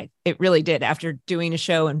my life. It really did, after doing a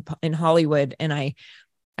show in Hollywood. And I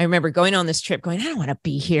remember going on this trip going, I don't want to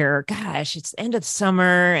be here. Gosh, it's the end of the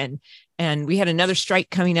summer. And we had another strike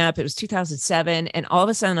coming up. It was 2007. And all of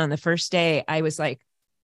a sudden on the first day, I was like,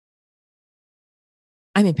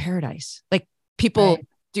 I'm in paradise. Like people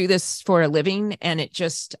do this for a living, and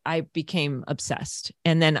I became obsessed.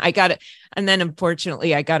 And then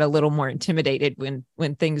unfortunately I got a little more intimidated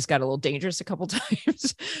when things got a little dangerous a couple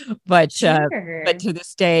times. But to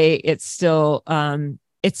this day, it's still,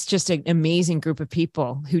 it's just an amazing group of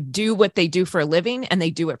people who do what they do for a living, and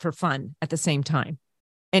they do it for fun at the same time.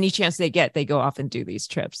 Any chance they get, they go off and do these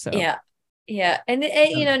trips. So yeah. And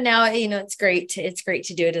now, it's great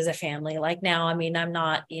to do it as a family. Like now, I mean, I'm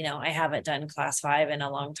not, I haven't done class 5 in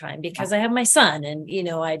a long time because I have my son, and,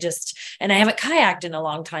 I haven't kayaked in a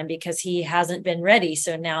long time because he hasn't been ready.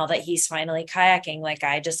 So now that he's finally kayaking, like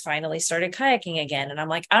I just finally started kayaking again. And I'm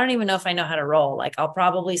like, I don't even know if I know how to roll. Like I'll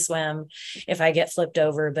probably swim if I get flipped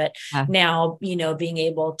over, but now, being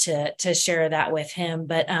able to share that with him,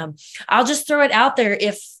 but I'll just throw it out there.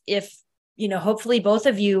 If hopefully both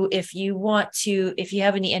of you, if you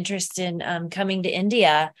have any interest in coming to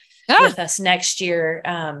India with us next year,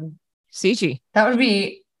 CG, that would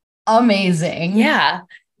be amazing. Yeah.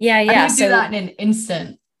 I would do that in an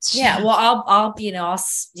instant. Yeah. Well,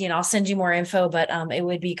 I'll send you more info, but it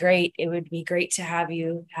would be great. It would be great to have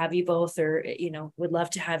you both, or, would love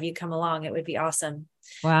to have you come along. It would be awesome.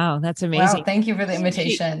 Wow. That's amazing. Wow, thank you for the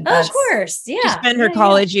invitation. Of course. Yeah. She spent her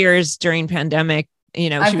college years during pandemic.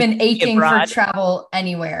 I've been aching for travel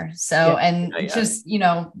anywhere. So, just,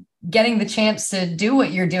 getting the chance to do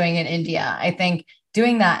what you're doing in India, I think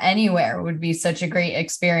doing that anywhere would be such a great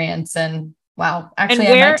experience. And wow, actually,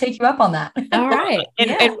 I might take you up on that. All right.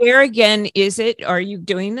 And where again is it? Are you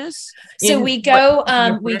doing this? So we start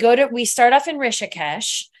off in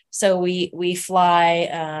Rishikesh. So we fly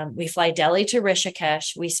Delhi to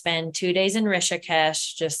Rishikesh. We spend 2 days in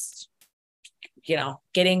Rishikesh, just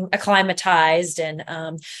getting acclimatized, and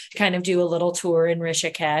kind of do a little tour in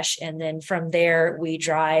Rishikesh. And then from there, we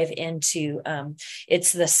drive into,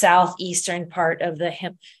 it's the southeastern part of the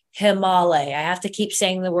Himalaya. I have to keep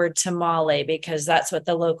saying the word tamale because that's what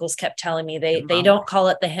the locals kept telling me. They don't call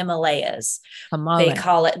it the Himalayas. They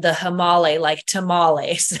call it the Himalaya, like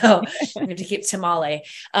tamale. So I have to keep tamale.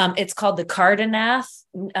 It's called the Kardanath,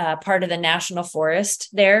 part of the national forest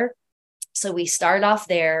there. So we start off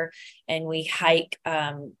there and we hike.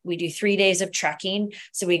 We do 3 days of trekking.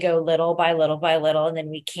 So we go little by little by little, and then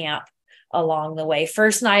we camp along the way.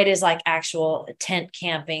 First night is like actual tent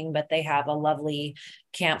camping, but they have a lovely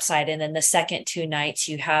campsite. And then the second 2 nights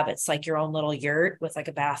it's like your own little yurt with like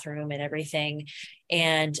a bathroom and everything.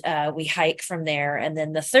 And we hike from there. And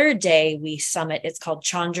then the third day we summit, it's called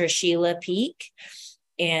Chandrashila Peak.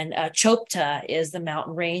 And Chopta is the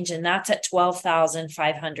mountain range, and that's at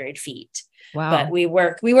 12,500 feet. Wow. But we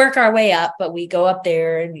work our way up, but we go up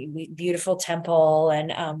there, and we beautiful temple,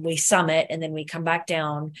 and we summit, and then we come back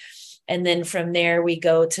down. And then from there, we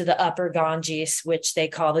go to the upper Ganges, which they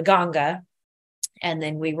call the Ganga. And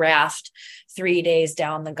then we raft 3 days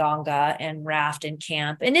down the Ganga and raft and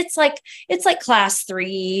camp. And it's like class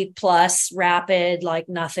 3 plus rapid, like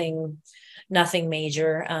nothing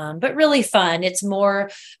major, but really fun. It's more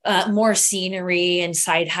scenery and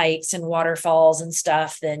side hikes and waterfalls and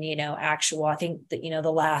stuff than, actual. I think that,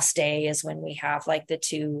 the last day is when we have like the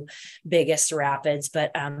 2 biggest rapids,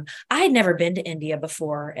 but I had never been to India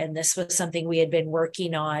before. And this was something we had been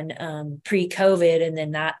working on pre-COVID. And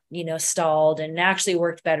then that, stalled, and actually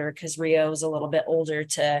worked better because Rio was a little bit older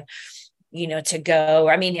to go.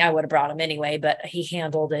 I mean, I would have brought him anyway, but he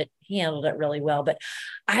handled it really well. But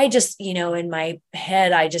I just, in my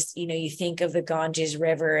head, you think of the Ganges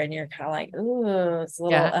River and you're kind of like, ooh, it's a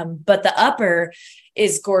little, but the upper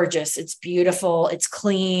is gorgeous. It's beautiful. It's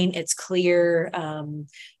clean. It's clear.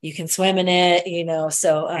 You can swim in it,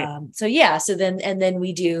 So then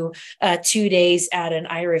we do 2 days at an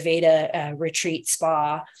Ayurveda retreat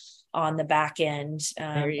spa on the back end.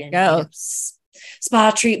 There you go.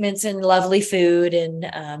 Spa treatments and lovely food,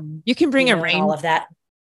 and you can bring a rain, all of that.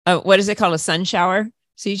 What is it called? A sun shower?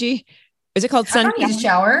 CG? Is it called sun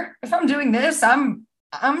shower? If I'm doing this, I'm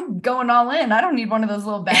going all in. I don't need one of those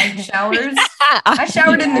little bag showers. I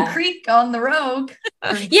showered in the creek on the rogue.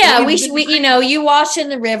 Yeah, we you wash in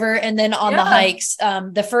the river, and then on the hikes,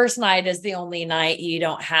 the first night is the only night you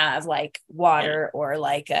don't have like water or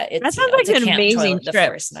like that sounds like an amazing trip. The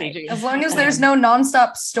first night. As long as there's no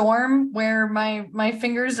nonstop storm where my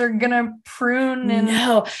fingers are gonna prune and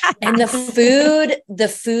and the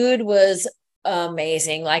food was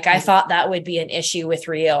amazing. Like I thought that would be an issue with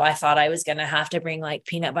Rio. I thought I was going to have to bring like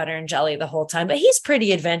peanut butter and jelly the whole time, but he's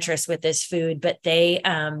pretty adventurous with this food. But they,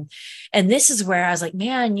 and this is where I was like,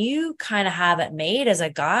 man, you kind of have it made as a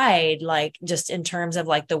guide, like just in terms of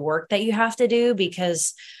like the work that you have to do,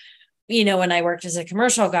 because when I worked as a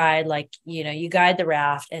commercial guide, like, you guide the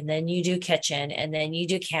raft and then you do kitchen and then you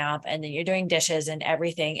do camp and then you're doing dishes and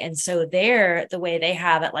everything. And so the way they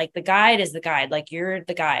have it, like the guide is the guide, like you're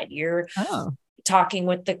the guide, you're talking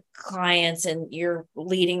with the clients and you're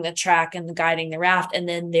leading the track and guiding the raft. And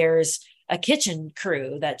then there's a kitchen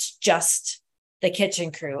crew that's just the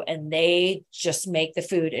kitchen crew and they just make the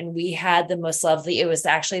food. And we had the most lovely, it was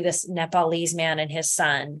actually this Nepalese man and his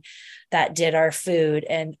son that did our food.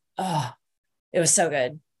 And it was so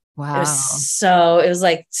good. Wow. It was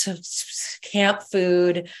like camp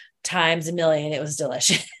food times a million. It was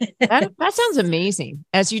delicious. That sounds amazing.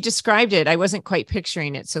 As you described it, I wasn't quite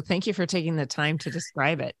picturing it. So thank you for taking the time to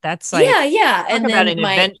describe it. That's like, yeah. And about then an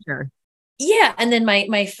adventure. Yeah. And then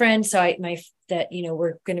my friend,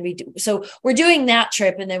 we're going to be, so we're doing that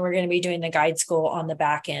trip and then we're going to be doing the guide school on the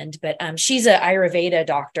back end, but she's an Ayurveda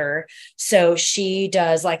doctor. So she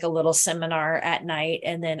does like a little seminar at night.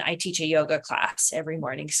 And then I teach a yoga class every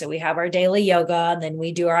morning. So we have our daily yoga and then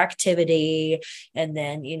we do our activity. And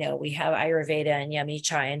then, we have Ayurveda and yummy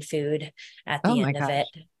chai and food at the end of it.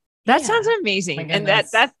 That sounds amazing. And that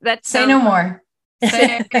sounds, say no more.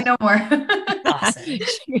 Say no more. Awesome.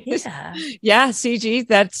 Yeah. CG,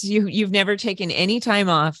 that's you've never taken any time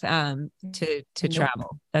off to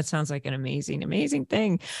travel. That sounds like an amazing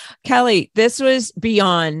thing. Kelly, this was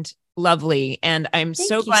beyond lovely. And I'm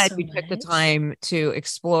so glad you took the time to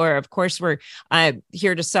explore. Of course, we're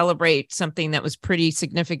here to celebrate something that was pretty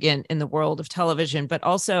significant in the world of television, but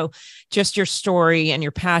also just your story and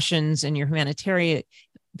your passions and your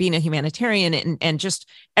being a humanitarian and just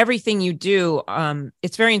everything you do.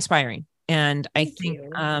 It's very inspiring. And I think,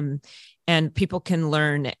 and people can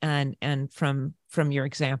learn and from your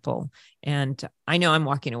example. And I know I'm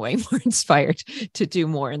walking away more inspired to do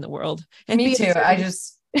more in the world. And me too. I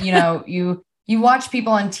just, you watch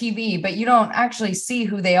people on TV, but you don't actually see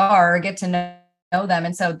who they are or get to know them.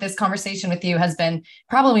 And so this conversation with you has been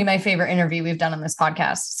probably my favorite interview we've done on this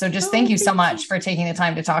podcast. So just thank you so much for taking the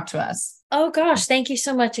time to talk to us. Oh gosh, thank you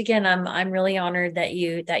so much again. I'm really honored that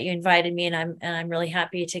you invited me, and I'm really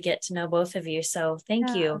happy to get to know both of you. So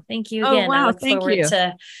thank you again. Oh, wow, I look forward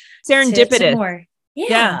to serendipitous. to more.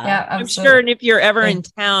 Yeah, I'm sure. And if you're ever in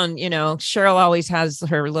town, Cheryl always has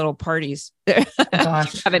her little parties.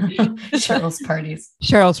 Gosh, Cheryl's parties.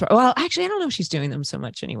 Well, actually, I don't know if she's doing them so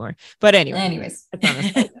much anymore. But anyways.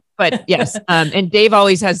 But yes. And Dave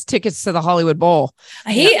always has tickets to the Hollywood Bowl.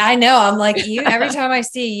 I know. I'm like, you, every time I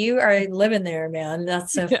see you are living there, man.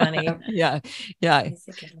 That's so funny. Yeah.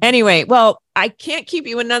 Anyway, well, I can't keep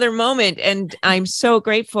you another moment. And I'm so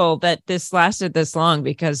grateful that this lasted this long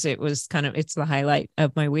because it's the highlight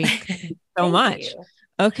of my week so much. You.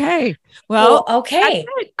 Okay. Well, okay.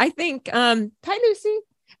 I think, hi, Lucy.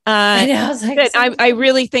 I know, I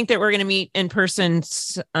really think that we're going to meet in person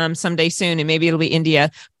someday soon, and maybe it'll be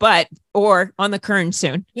India, or on the Kern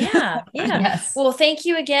soon. Yeah. Yes. Well, thank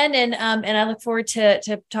you again, and I look forward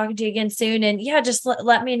to talking to you again soon. And just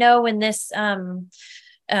let me know when this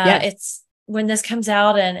when this comes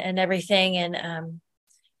out and everything. And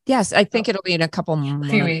yes, I think it'll be in a couple months.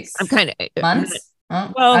 Few weeks. I'm kind of months.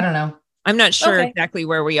 Well, I don't know. I'm not sure exactly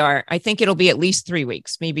where we are. I think it'll be at least 3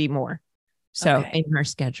 weeks, maybe more. So in our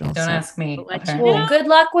schedule. Don't ask me. Well, good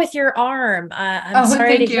luck with your arm. I'm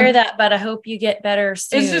sorry to hear that, but I hope you get better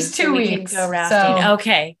soon. It's just 2 weeks. Go rafting. So,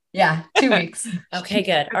 okay. Yeah, 2 weeks. Okay,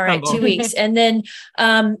 good. All right, 2 weeks. And then,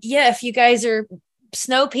 if you guys are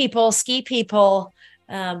snow people, ski people,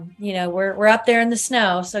 we're up there in the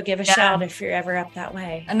snow. So give a shout if you're ever up that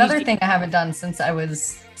way. Another thing I haven't done since I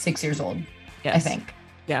was 6 years old. Yes. I think.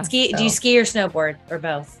 Yeah. Ski? So. Do you ski or snowboard or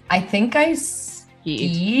both? I think I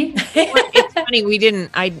ski. It's funny. We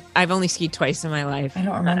didn't. I've only skied twice in my life. I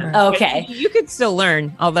don't remember. Okay. You could still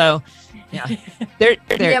learn, although. Yeah. They're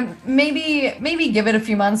yeah, maybe give it a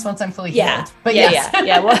few months once I'm fully healed. But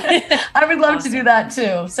yeah. Well, I would love to do that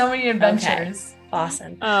too. So many adventures. Okay.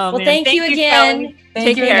 Awesome. Oh, well, thank you again.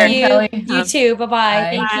 Thank you, Kelly. You too.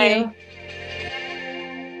 Bye-bye. Thank you.